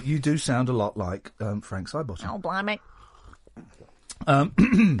 Well, you do sound a lot like Frank Sidebottom. Oh, blimey.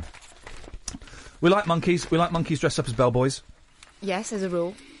 We like monkeys. We like monkeys dressed up as bellboys. Yes, as a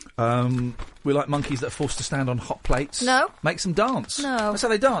rule. We like monkeys that are forced to stand on hot plates. No. Makes them dance. No. That's how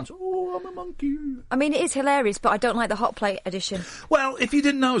they dance. Oh, I'm a monkey. I mean, it is hilarious, but I don't like the hot plate edition. Well, if you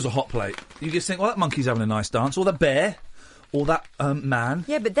didn't know it was a hot plate, you just think, well, that monkey's having a nice dance, or the bear, or that man.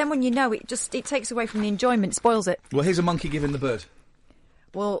 Yeah, but then when you know, it takes away from the enjoyment, spoils it. Well, here's a monkey giving the bird.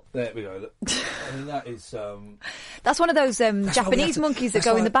 Well, there we go. Look. I mean, that is. That's one of those Japanese monkeys that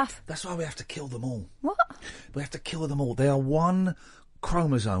go in the bath. That's why we have to kill them all. What? We have to kill them all. They are one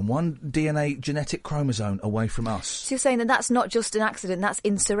chromosome, one DNA genetic chromosome away from us. So you're saying that that's not just an accident, that's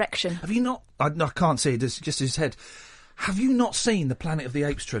insurrection? Have you not... I can't see it, it's just his head. Have you not seen the Planet of the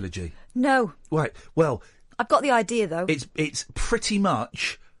Apes trilogy? No. Right, well... I've got the idea, though. It's pretty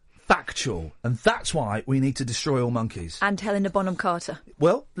much factual, and that's why we need to destroy all monkeys. And Helena Bonham Carter.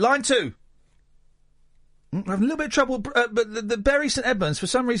 Well, line 2. We're having a little bit of trouble, but the Bury St Edmunds, for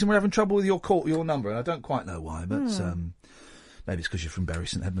some reason we're having trouble with your number, and I don't quite know why, but... maybe it's because you're from Bury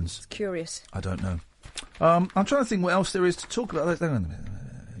St Edmunds. It's curious. I don't know. I'm trying to think what else there is to talk about. Hang on a minute.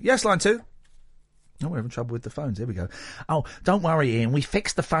 Yes, line 2. Oh, we're having trouble with the phones. Here we go. Oh, don't worry, Ian. We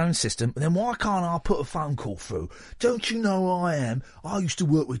fixed the phone system. Then why can't I put a phone call through? Don't you know who I am? I used to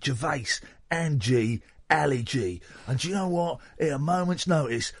work with Gervais, Angie, Ali G. And do you know what? At a moment's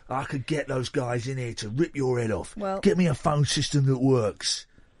notice, I could get those guys in here to rip your head off. Well, get me a phone system that works.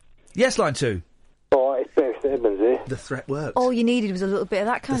 Yes, line 2. Oh, it's Bury St Edmunds here. The threat worked. All you needed was a little bit of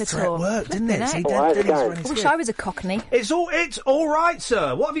that kind of talk. The threat worked, didn't it? I wish I was a cockney. It's all right,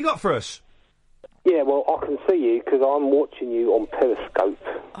 sir. What have you got for us? Yeah, well, I can see you because I'm watching you on Periscope.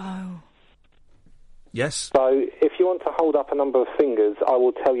 Oh. Yes. So, if you want to hold up a number of fingers, I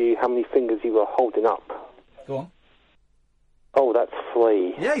will tell you how many fingers you are holding up. Go on. Oh, that's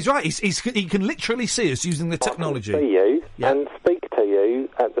 3. Yeah, he's right. He can literally see us using the technology. I can see you and speak to you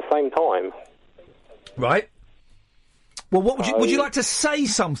at the same time. Right. Well, what would you like to say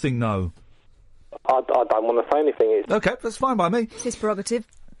something, though? I don't want to say anything. Okay, that's fine by me. It's his prerogative.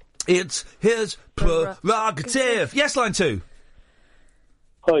 It's his prerogative. Yes, line 2.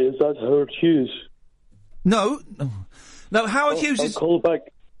 Hi, is that Howard Hughes? No, Howard Hughes is...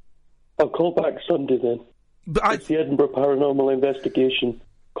 I'll call back Sunday then. But it's the Edinburgh Paranormal Investigation.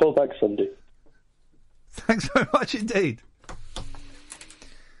 Call back Sunday. Thanks very much indeed.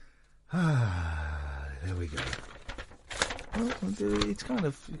 There we go. Well, it's kind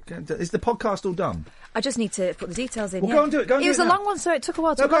of... Is the podcast all done? I just need to put the details in. Well, go and do it. It was a long one, so it took a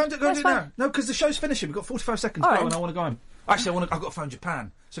while to... No, go and do it now. No, because the show's finishing. We've got 45 seconds to go, and I want to go home. Actually, I've got to phone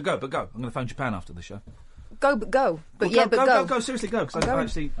Japan. So go. I'm going to phone Japan after the show. Go. Go. Seriously, go.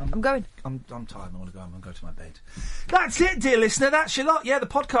 I'm going. I'm tired and I want to go home and go to my bed. That's it, dear listener. That's your lot. Yeah, the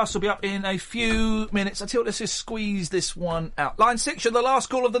podcast will be up in a few minutes. I tell you what, let's just squeeze this one out. Line 6, you're the last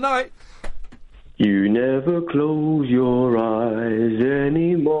call of the night. You never close your eyes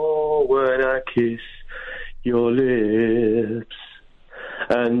anymore when I kiss your lips.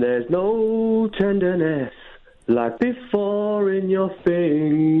 And there's no tenderness like before in your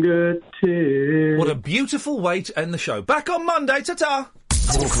fingertips. What a beautiful way to end the show. Back on Monday. Ta-ta.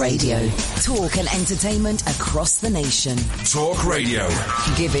 Talk Radio. Talk and entertainment across the nation. Talk Radio.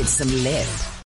 Give it some lip.